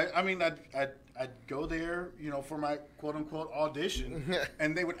 I'd go there, for my quote unquote audition,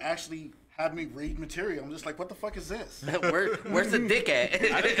 and they would actually have me read material. I'm just like, what the fuck is this? Where's the dick at?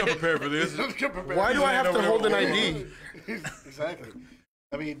 I didn't come prepared for this. Why do I have to hold an ID? Exactly.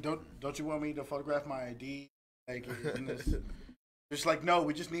 I mean, don't you want me to photograph my ID? Like, in this? Just like, no,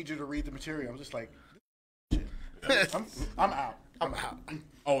 we just need you to read the material. I'm just like, shit. I'm out. I'm out.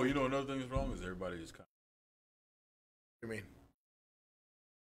 Oh, you know another thing that's wrong is everybody just kind What do you mean?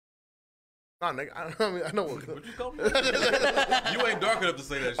 Nah, nigga, I know what. What you call me? You ain't dark enough to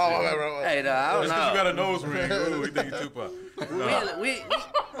say that shit. Oh, right. Hey, no, I don't Just 'cause know. you got a nose ring. Ooh, we think you Tupac. No.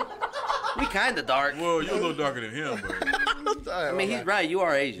 We kind of dark. Well, you're a little darker than him, but I mean, he's right. You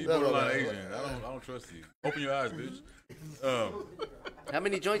are Asian. you borderline Asian. I don't trust you. Open your eyes, bitch. How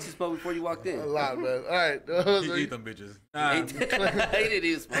many joints you smoked before you walked in? A lot, man. All right. You eat them bitches. He didn't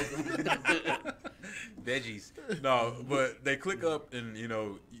even smoke them. Veggies. No, but they click up and, you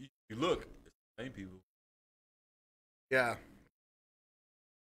look, it's the same people. Yeah.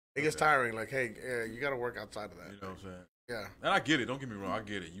 It gets tiring. Like, hey, you got to work outside of that. You know what I'm saying? Yeah. And I get it. Don't get me wrong. I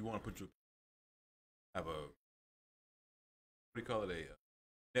get it. You want to have what do you call it?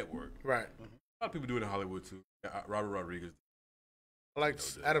 A network. Right. A lot of people do it in Hollywood too. Robert Rodriguez. Like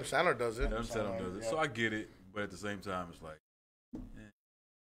Adam Sandler does it. Adam Sandler does it. So I get it, but at the same time, it's like,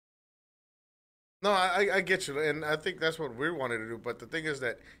 No, I get you, and I think that's what we wanted to do. But the thing is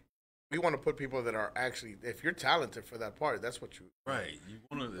that we want to put people that are actually, if you're talented for that part, that's what you. right. You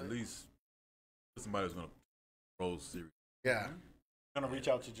want to at least put somebody who's going to roll serious. Yeah. Gonna reach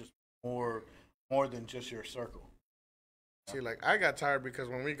out to just more than just your circle. See, like I got tired because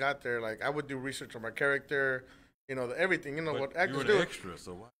when we got there, like I would do research on my character, everything, But what you actors were do. an extra,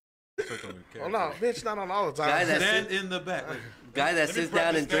 so why? Oh no, bitch, not on all the time. Guy that Stand in the back. Guy that sits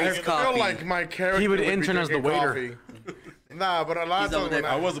down and drinks I coffee. feel like my character. He would be intern as the drinking waiter. coffee. Nah, but a lot He's of over times when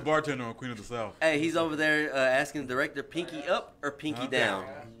there- I was a bartender on Queen of the South. Hey, he's over there asking the director, pinky up or pinky down?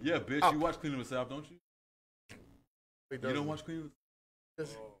 Yeah, bitch, you watch Queen of the South, don't you? he You does don't it. watch Queen of the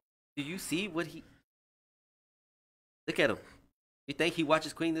Do you see what he... Look at him. You think he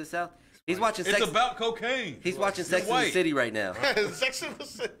watches Queen of the South? He's watching It's Sex... about cocaine. He's watching You're Sex and the white. City right now. Sex and the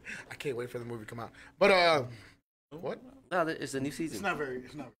City. I can't wait for the movie to come out. But what? No, it's a new season. It's not very.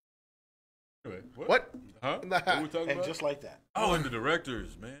 Anyway, What? Huh? Nah. What we talking And about? just like that. Oh, and the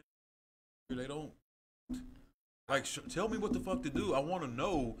directors, man. They don't like tell me what the fuck to do. I want to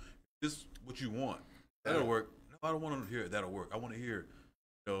know this what you want. That'll work. No, I don't want to hear that'll work. I want to hear,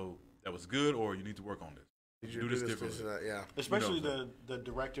 that was good or you need to work on this. Did you do do this this, differently. that? Yeah. Especially You know, the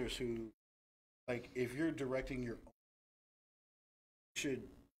directors who like if you're directing your own, you should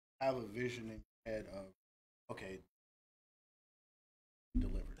have a vision in your head of, okay,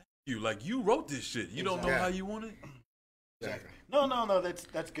 delivered. You wrote this shit. You don't know Yeah. how you want it. Exactly. No,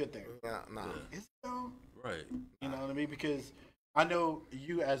 that's good there. No. Is it though? Right. You know what I mean? Because I know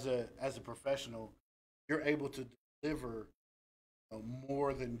you as a professional, you're able to deliver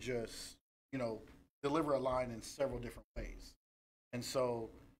more than just deliver a line in several different ways, and so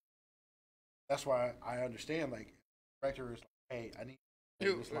that's why I understand. Like, the director is like, "Hey, I need to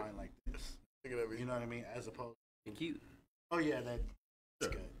do this line like this." You know what I mean? As opposed And cute. oh yeah, that's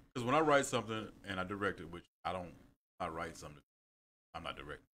good. Because when I write something and I direct it, which I write something, I'm not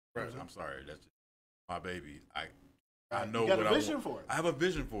directing. Right. I'm sorry, that's just my baby. I know you got what a vision I want. for it. I have a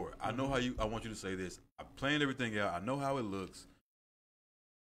vision for it. I know how I want you to say this. I planned everything out. I know how it looks.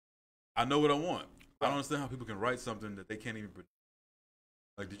 I know what I want. I don't understand how people can write something that they can't even produce.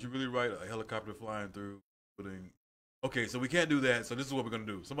 Like, did you really write a helicopter flying through? Okay, so we can't do that. So this is what we're gonna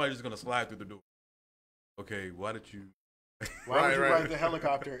do. Somebody's just gonna slide through the door. Okay, why did you? Why would you write the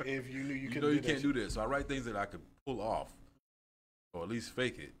helicopter if you knew you couldn't? You can't do this. So I write things that I could pull off, or at least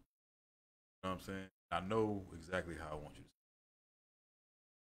fake it. You know what I'm saying? I know exactly how I want you to.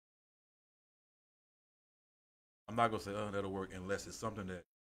 I'm not gonna say, "Oh, that'll work," unless it's something that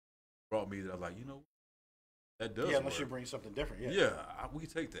brought me that I was like, that does. Yeah, unless work. you bring something different. Yeah. Yeah, we can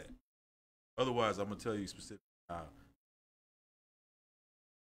take that. Otherwise, I'm gonna tell you specifically how.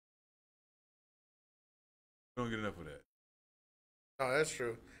 We don't get enough of that. No, that's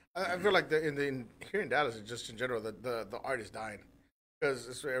true. I feel like here in Dallas, just in general, the art is dying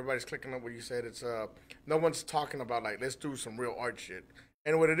because everybody's clicking up what you said. It's no one's talking about like let's do some real art shit.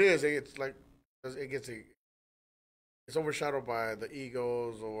 And what it is, it's like it's overshadowed by the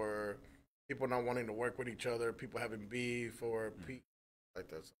egos or people not wanting to work with each other, people having beef or like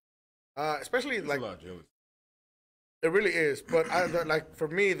this. Especially There's like a lot of jealousy. it really is. But like for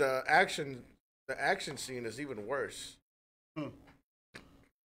me, the action scene is even worse.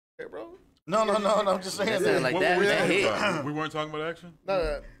 Hey, bro. No. I'm just saying that. Like What that, were we that talking hit. about? We weren't talking about action.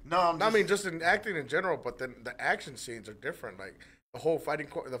 No, I mean just in acting in general, but then the action scenes are different. Like the whole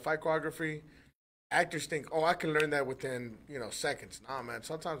the fight choreography. Actors think, oh, I can learn that within seconds. Nah, man.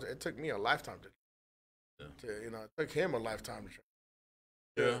 Sometimes it took me a lifetime to it took him a lifetime to train.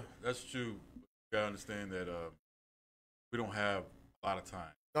 Yeah, that's true. You gotta understand that we don't have a lot of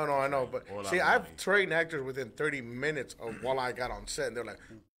time. No, I know, but Or a lot see, of I've money. trained actors within 30 minutes of while I got on set, and they're like,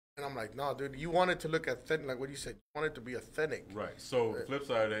 and I'm like, no, dude, you want it to look authentic, like what you said, you want it to be authentic. Right. So the flip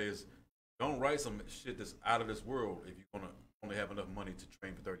side of that is, don't write some shit that's out of this world if you're gonna only have enough money to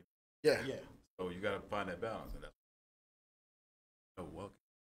train for 30 minutes. Yeah. So you gotta find that balance, and that's you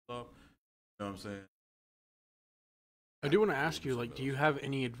know what I'm saying. I do want to ask you, like, do you have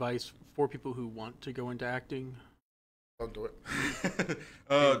any advice for people who want to go into acting? Don't do it.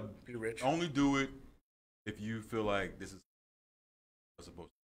 Be rich. Only do it if you feel like this is supposed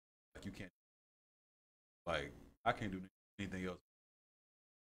to. Like you can't. Like I can't do anything else.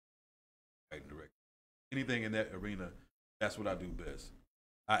 I can direct anything in that arena. That's what I do best.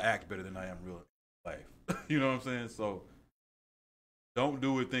 I act better than I am real life. You know what I'm saying? So don't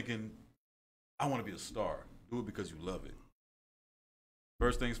do it thinking I want to be a star. Do it because you love it.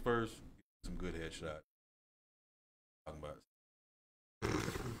 First things first, get some good headshots. Talking about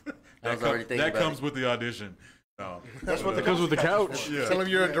that comes with the audition. No, That's what comes with the couch. Yeah. Tell him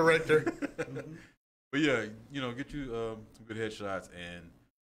you're a director. But yeah, get you some good headshots and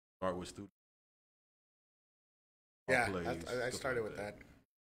start with students. Yeah, plays, I stuff started like with that.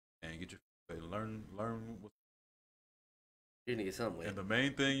 And get your learn. You're gonna get somewhere. And the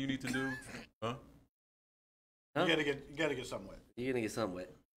main thing you need to do, huh? You gotta get somewhere. You're gonna get somewhere.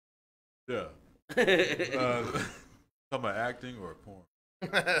 Yeah. Talking about acting or porn.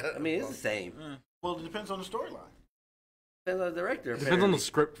 I mean, it's the same. Well, it depends on the storyline. Depends on the director. Depends on apparently. the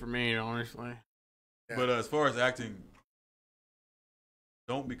script for me, honestly. Yeah. But as far as acting,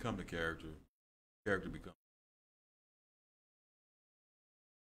 don't become the character. Character become.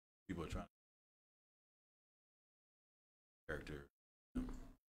 People are trying. Character.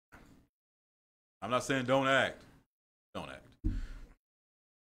 I'm not saying don't act. Don't act.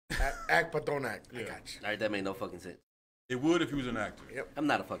 Act, but don't act. I Yeah. got you. All right, that made no fucking sense. It would if he was an actor. Yep. I'm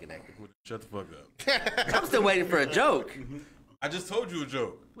not a fucking actor. Shut the fuck up. I'm still waiting for a joke. I just told you a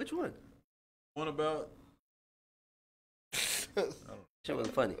joke. Which one? One about. Shit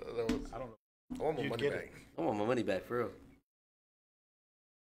wasn't funny. I don't know. I want my You'd money get back. I want my money back for real.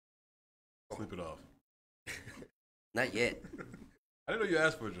 Sleep it off. Not yet. I didn't know you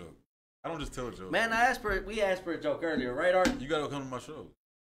asked for a joke. I don't just tell a joke. Man, we asked for a joke earlier, right, Art? You gotta come to my show.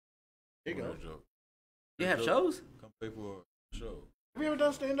 There you go. Joke. You have shows? Come pay for a show. Have you ever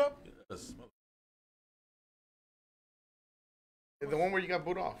done stand up? Yes. The one where you got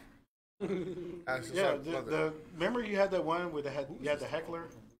booed off. Yeah. Remember you had that one with you had the heckler.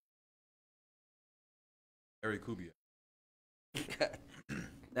 Harry Kubiak.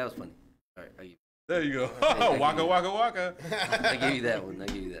 That was funny. All right, There you go. Waka waka waka. I give you that one.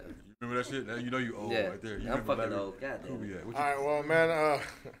 You remember that shit? Now you know you old right there. You I'm fucking Larry old. God damn. Kubiak. All right, well, man.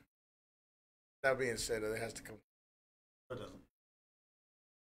 That being said, it has to come.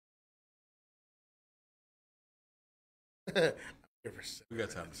 We got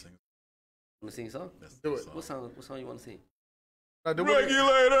time to sing. Want to sing a song? Do it. What song you want to sing?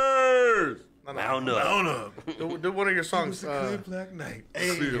 Regulators! Mount up. Do one of your songs. Good black night.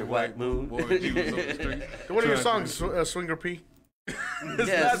 Your white moon. Boy, you was on the street. Do one of your songs, Swinger P.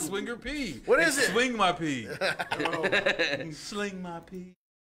 It's not Swinger P. What is it? Swing my P. Sling my P.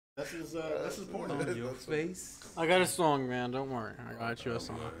 This is porn. On your face. I got a song, man. Don't worry. I got you a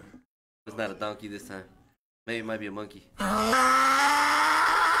song. It's not a donkey this time. Maybe it might be a monkey.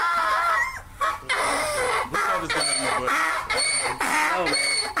 Oh,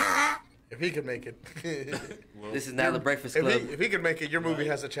 man. If he can make it. This is now the Breakfast Club. If he can make it, your movie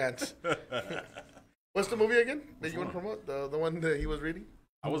has a chance. What's the movie again that you want to promote? The one that he was reading?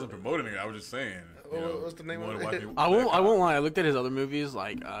 I wasn't promoting it. I was just saying. What's the name of it? I won't lie. I looked at his other movies,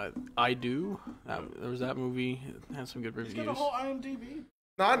 like I Do. There was that movie. It had some good reviews. He's got a whole IMDb.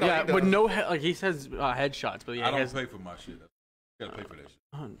 No, I know. Yeah, but no, like he says headshots. But yeah, I don't pay for my shit. You gotta pay for that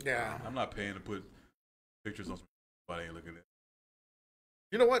shit. Yeah. I'm not paying to put pictures on somebody ain't looking at.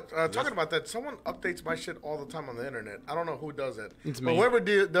 You know what? Talking about that, someone updates my shit all the time on the internet. I don't know who does it. It's but me. whoever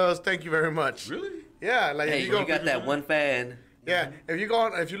does, thank you very much. Really? Yeah, like Hey, if you you go, got that one fan. Yeah, if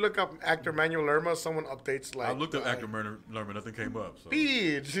you look up actor Manuel Lerma, someone updates like. I looked up actor Lerma, nothing came up. So.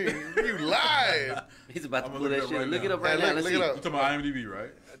 Bitch, you lied. He's about to I'm pull gonna that shit. right Look now. it up right Yeah, now. look Let's it see. up. You're talking about IMDb, right?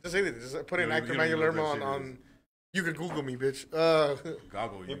 Just say this. Just put in You actor don't Manuel even know Lerma what that on. shit You can Google me, bitch.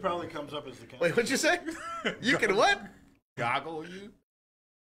 Goggle you. It probably comes up as the Wait, what'd you say? You can what? Goggle you?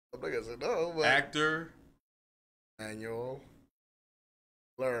 I think I said no. But Actor. Manuel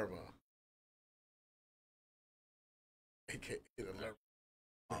Lerma. AKA the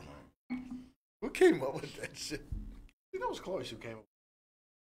Lerma. Who came up with that shit? I think that was Chloe who came up.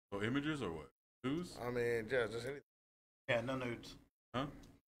 So images or what? News? I mean, yeah, just anything. Yeah, no nudes. Huh?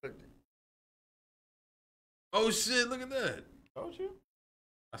 Oh shit! Look at that. Told you.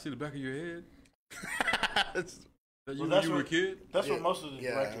 I see the back of your head. That you Well, when you were a kid? That's what most of the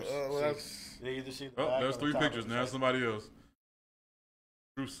Yeah, directors well, see. that's- They either see the Oh, back there's or the 3 top pictures. of the Now face. somebody else.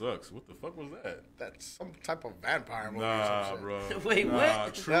 True sucks. What the fuck was that? That's some type of vampire movie. Nah, or some shit. bro. Wait, nah,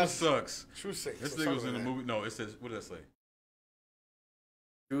 what? True That's- sucks. True Six. This or nigga was something in the like that. movie. No, it says. What did that say?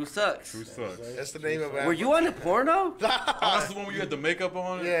 True sucks. True sucks. That's the name of it. Were you on the porno? Oh, that's the one where you had the makeup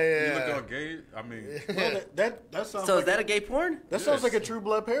on. Yeah, yeah, You looked yeah. all gay. I mean, Well, that sounds. So like is that a gay porn? That sounds Yes. like a True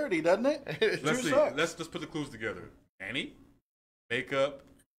Blood parody, doesn't it? let's True see. Sucks. Let's just put the clues together. Annie, makeup,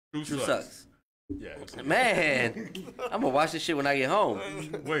 True True sucks. sucks. Yeah. it's- Man, I'm gonna watch this shit when I get home.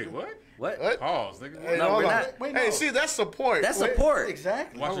 Wait, what? What? What? Pause, nigga. Hey, No, hold we're on. not. Wait, Hey, no. see, that's support. That's Wait, support.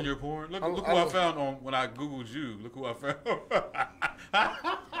 Exactly. Watching your porn. Look, I'm- look who I found on when I googled you. Look who I found.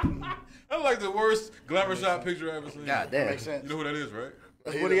 That's like the worst glamour shot picture I've ever seen. God damn. Makes sense. You know who that is, right?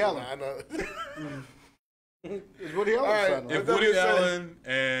 That's Woody Allen. I know. It's Woody Allen. All right. son. If thought Woody you said- Allen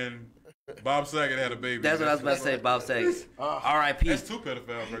and Bob Saget had a baby. That's what I was about to say. Bob Saget. R.I.P. That's 2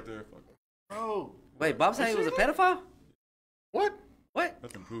 pedophiles right there. Fuck. Bro, Wait, Bob Saget was a pedophile? What? What?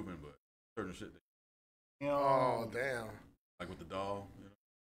 That's improvement, but certain shit. you know. Oh, damn. Like with the doll. You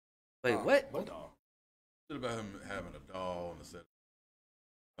know? Wait, what? What dog? Shit about him having a doll on the set.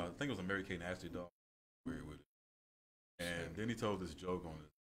 I think it was a Mary Kate Ashley doll. Weird with it. And then he told this joke on it.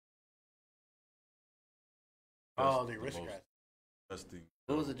 Oh, the aristocrats. Disgusting.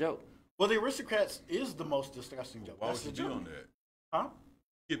 What was the joke? Well, the aristocrats is the most disgusting joke. Why That's would the you be joke. on that? Huh?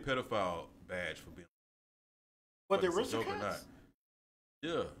 Get pedophile badge for being. But the whether it's a joke or aristocrats?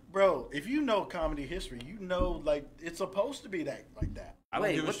 Yeah. Bro, if you know comedy history, you know like it's supposed to be that like that. I don't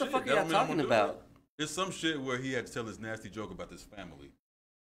Wait, give a what the shit. fuck are That y'all don't mean I'm talking gonna do about? it. It's some shit where he had to tell his nasty joke about this family.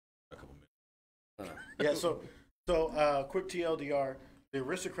 A couple minutes. Yeah, so quick TLDR, the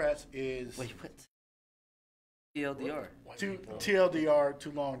aristocrats is Wait, what? TLDR. TLDR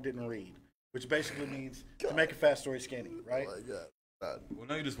too long didn't read, which basically means to make a fast story skinny, right? Oh, my God. Well,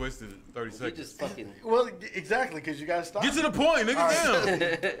 now you just wasted 30 You seconds. just fucking. Well, exactly, because you gotta stop. Get to the point, nigga. All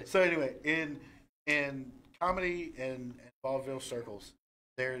right. Damn. So anyway, in comedy and vaudeville circles,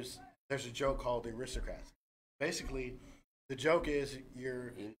 there's a joke called the aristocrats. Basically, the joke is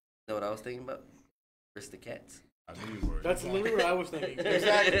you're Know what I was thinking about? Aristocats. I knew you were. That's literally what I was thinking.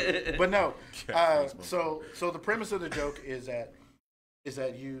 Exactly. But no. So the premise of the joke is that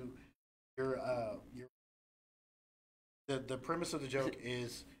the premise of the joke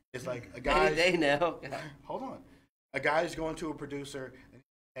is like a guy. Any day now. Hold on. A guy's going to a producer and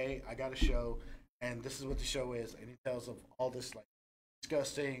hey, I got a show and this is what the show is, and he tells him all this like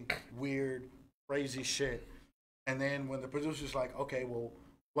disgusting, weird, crazy shit. And then when the producer's like, okay, well,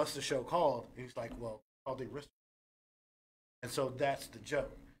 what's the show called? And he's like, well, it's called The Aristocats. And so that's the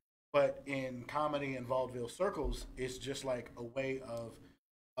joke. But in comedy and vaudeville circles, it's just like a way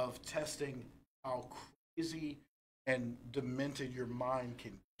of testing how crazy and demented your mind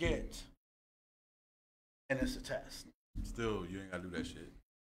can get. And it's a test. Still, you ain't gotta do that shit.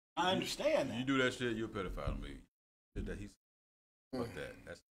 I understand that. You do that shit, you're a pedophile to me. Shit that he's fuck that.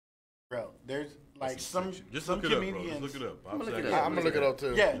 That's bro. There's like some just some look it up, comedians. bro. Just look it up. I'm gonna look it up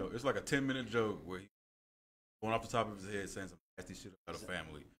too. Yeah, You know, it's like a 10-minute joke where he going off the top of his head saying some nasty shit about a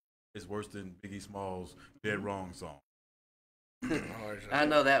family. It's worse than Biggie Smalls' "Dead Wrong" song. I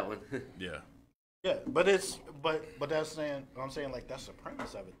know that one. Yeah. Yeah, but that's saying. I'm saying like that's the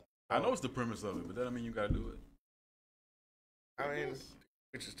premise of it. Though. I know it's the premise of it, but that don't mean you gotta do it. I mean,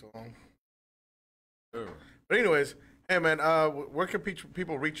 which is too long. Sure. But anyways, hey man, where can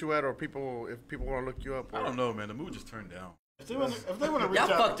people reach you at, or if people want to look you up? Or... I don't know, man. The mood just turned down. If they want to reach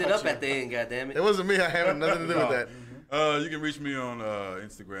Y'all out, fucked it up at the end, goddammit. It wasn't me. I had nothing to do with that. You can reach me on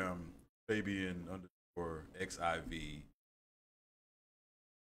Instagram, Fabian_XIV.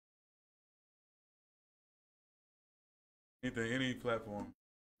 Any platform,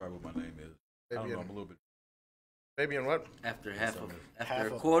 probably what my name is. I don't know. I'm a little bit. Fabian what? After half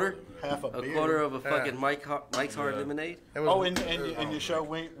Half a a- quarter, half a a beer. quarter of a fucking Mike's Hard Lemonade. Oh, and your show.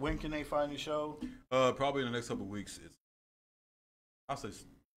 When can they find your show? Probably in the next couple of weeks. I'll say.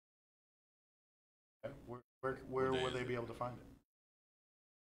 Where will they be able to find it?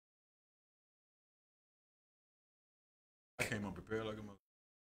 I came unprepared like a mother.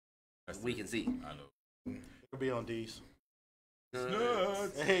 We can see. I know. It'll be on D's.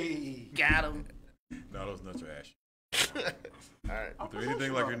 Nuts. Hey, got him. No, those nuts are ashy. All right. If they're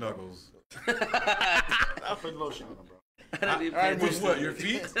anything like your knuckles. I'll put lotion on them, bro. I didn't All right, pay Moose, what? Your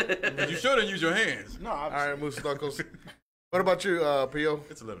feet? But you sure didn't use your hands. No, All right, Moose Knuckles. What about you, Pio?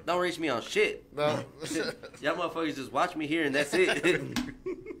 It's a little. Don't reach me on shit. No. Y'all motherfuckers just watch me here and that's it.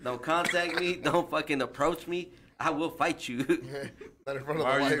 Don't contact me. Don't fucking approach me. I will fight you. Not in front of Why the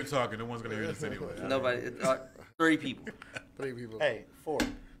are you wife. even talking? No one's gonna hear this anyway. Nobody. 3 people. 3 people. Hey, 4.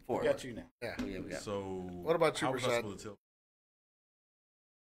 4. We got you now. Yeah. Oh, yeah, we got. So What about you, how was I Rashad? supposed to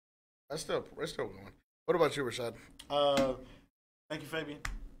tell? We're still going. What about you, Rashad? Thank you, Fabian,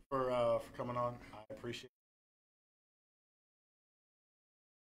 for coming on. I appreciate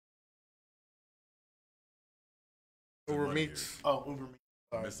Uber Money Meats. it. Oh, Uber me.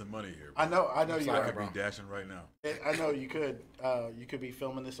 I'm Sorry. missing money here. I know you I are, could bro. be dashing right now. I know you could. You could be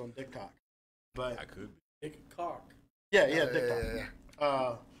filming this on TikTok, but I could be. Cock. yeah, TikTok.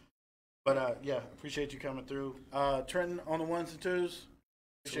 Yeah. Yeah, appreciate you coming through. Trenton on the ones and twos.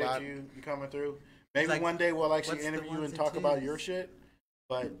 Appreciate you coming through. Maybe like, one day we'll actually what's the interview ones and and talk about twos? your shit.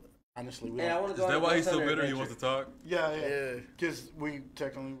 But honestly, we Hey, I don't. want to Is go. that on why a he's so Thunder bitter? He adventure. wants to talk. Yeah, because we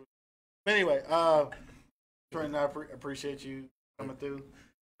technically. But anyway, Trenton, I appreciate you coming through.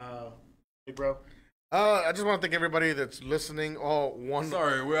 Hey, bro. I just want to thank everybody that's listening.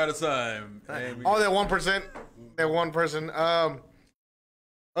 Sorry, we're out of time. And All that 1%. That one person. Other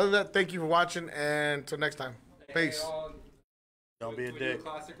than that, thank you for watching, and till next time. Peace. Don't be a Can we do dick.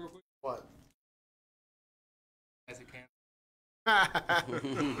 classic real quick? What? As it can.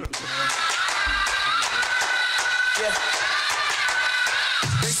 Yeah.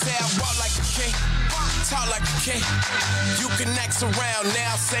 They say I walk like a king, talk like a king. You can act around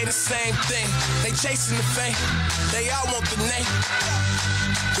now, say the same thing. They chasing the fame, they all want the name.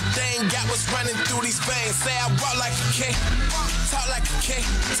 But they ain't got what's running through these veins. Say I walk like a king, talk like a king.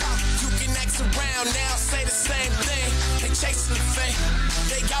 You can act around now, say the same thing. They chasing the fame,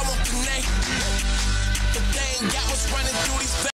 they all want the name. But they ain't got what's running through these veins.